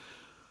actually,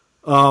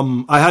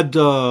 I had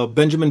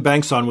Benjamin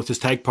Banks on with his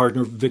tag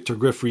partner Victor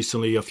Griff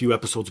recently, a few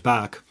episodes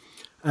back.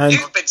 And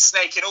You've been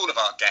snaking all of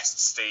our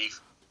guests,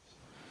 Steve.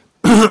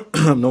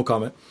 no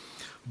comment.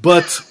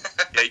 But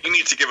yeah, you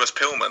need to give us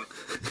Pillman.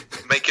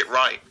 Make it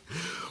right.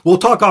 We'll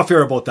talk off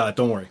air about that.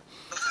 Don't worry.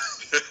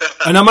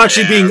 And I'm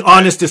actually being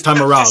honest this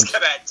time around.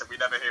 Disconnect and we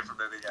never hear from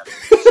him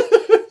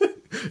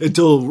again.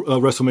 Until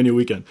WrestleMania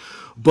weekend.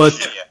 But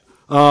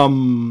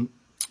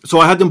so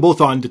I had them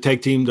both on the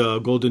tag team, the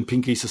Golden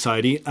Pinky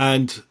Society,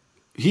 and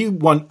he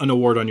won an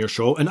award on your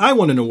show, and I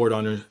won an award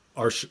on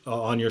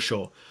on your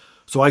show.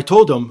 So I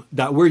told him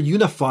that we're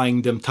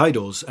unifying them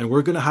titles, and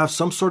we're going to have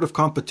some sort of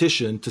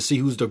competition to see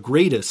who's the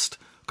greatest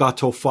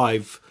Gato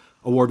 5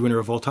 award winner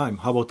of all time.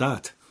 How about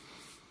that?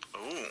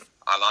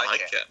 I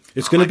like it.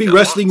 It's going to be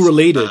wrestling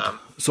related.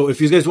 So if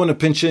you guys want to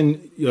pitch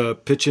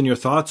in your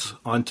thoughts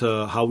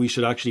onto how we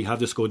should actually have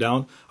this go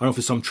down, I don't know if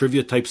it's some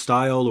trivia type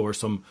style or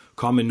some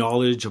common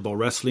knowledge about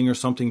wrestling or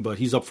something, but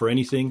he's up for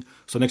anything.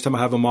 So next time I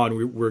have him on,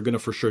 we're going to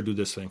for sure do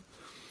this thing.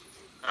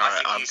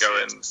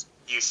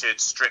 You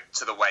should strip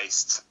to the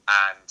waist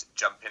and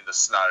jump in the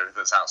snow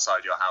that's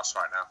outside your house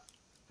right now.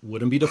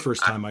 Wouldn't be the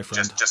first time, my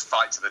friend. Just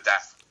fight to the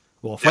death.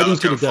 Well, fighting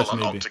to the death,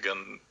 maybe.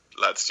 Octagon.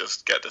 Let's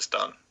just get this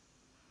done.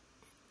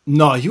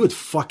 No, you would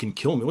fucking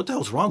kill me. What the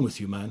hell's wrong with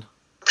you, man?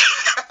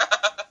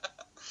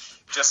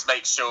 Just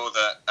make sure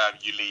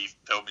that you leave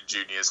Pillman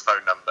Jr.'s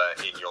phone number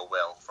in your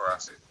will for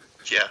us.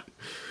 Yeah.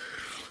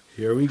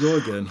 Here we go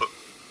again.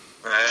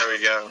 There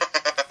we go.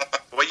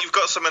 Well, you've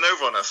got something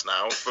over on us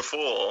now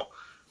before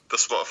the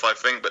Spotify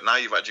thing, but now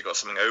you've actually got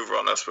something over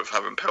on us with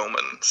having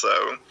Pillman.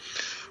 So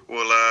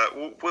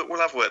we'll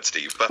have words,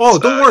 Steve. But,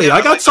 don't worry. Yeah,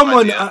 I got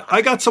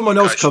someone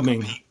else should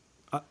coming. compete.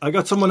 I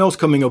got someone else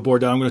coming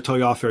aboard that I'm going to tell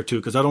you off air too,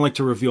 because I don't like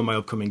to reveal my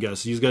upcoming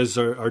guests. These guys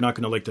are not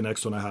going to like the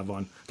next one I have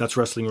on. That's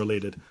wrestling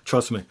related.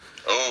 Trust me.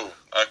 Oh,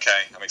 Okay,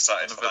 I'm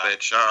excited for that.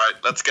 Bitch. All right,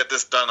 let's get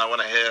this done. I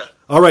want to hear.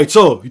 All right,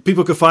 so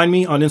people can find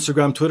me on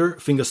Instagram, Twitter,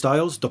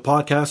 Fingerstyles. The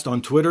podcast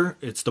on Twitter,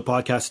 it's the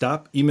podcast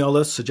app. Email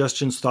us,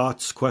 suggestions,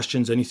 thoughts,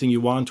 questions, anything you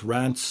want,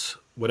 rants,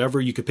 whatever.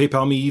 You could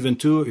PayPal me even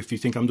too if you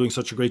think I'm doing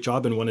such a great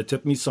job and want to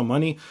tip me some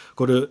money.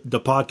 Go to the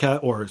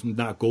podcast, or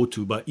not go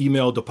to, but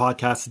email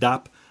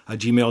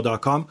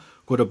thepodcastdap@gmail.com.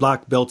 Go to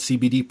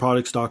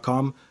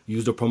blackbeltcbdproducts.com.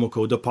 Use the promo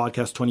code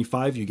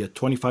ThePodcast25. You get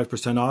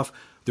 25% off.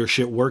 Their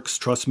shit works.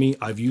 Trust me,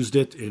 I've used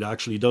it. It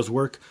actually does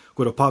work.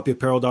 Go to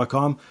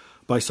poppyapparel.com.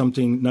 Buy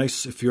something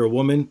nice. If you're a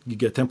woman, you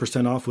get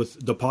 10% off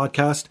with the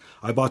podcast.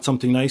 I bought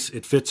something nice.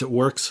 It fits. It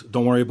works.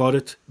 Don't worry about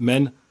it.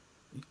 Men,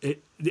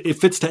 it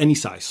fits to any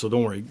size, so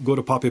don't worry. Go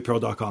to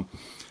poppyapparel.com.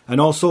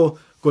 And also,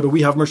 go to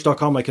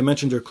wehavemerch.com. Like I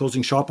mentioned, they're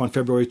closing shop on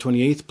February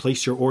 28th.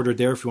 Place your order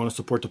there if you want to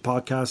support the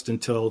podcast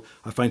until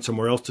I find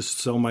somewhere else to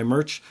sell my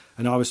merch.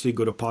 And obviously,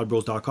 go to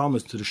podbros.com.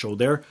 Listen to the show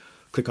there.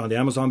 Click on the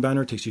Amazon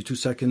banner. Takes you 2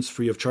 seconds.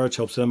 Free of charge.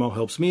 Helps them out.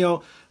 Helps me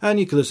out. And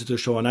you can listen to the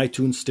show on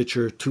iTunes,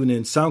 Stitcher,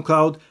 TuneIn,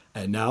 SoundCloud,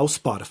 and now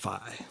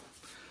Spotify.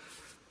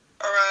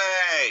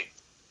 Hooray!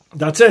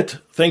 That's it.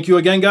 Thank you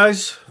again,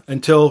 guys.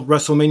 Until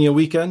WrestleMania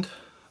weekend.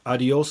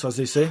 Adios, as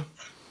they say.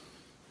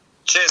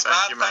 Cheers, man.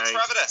 you, Thanks mate. for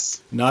having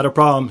us. Not a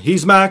problem.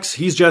 He's Max.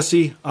 He's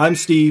Jesse. I'm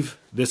Steve.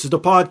 This is the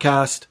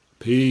podcast.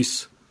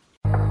 Peace.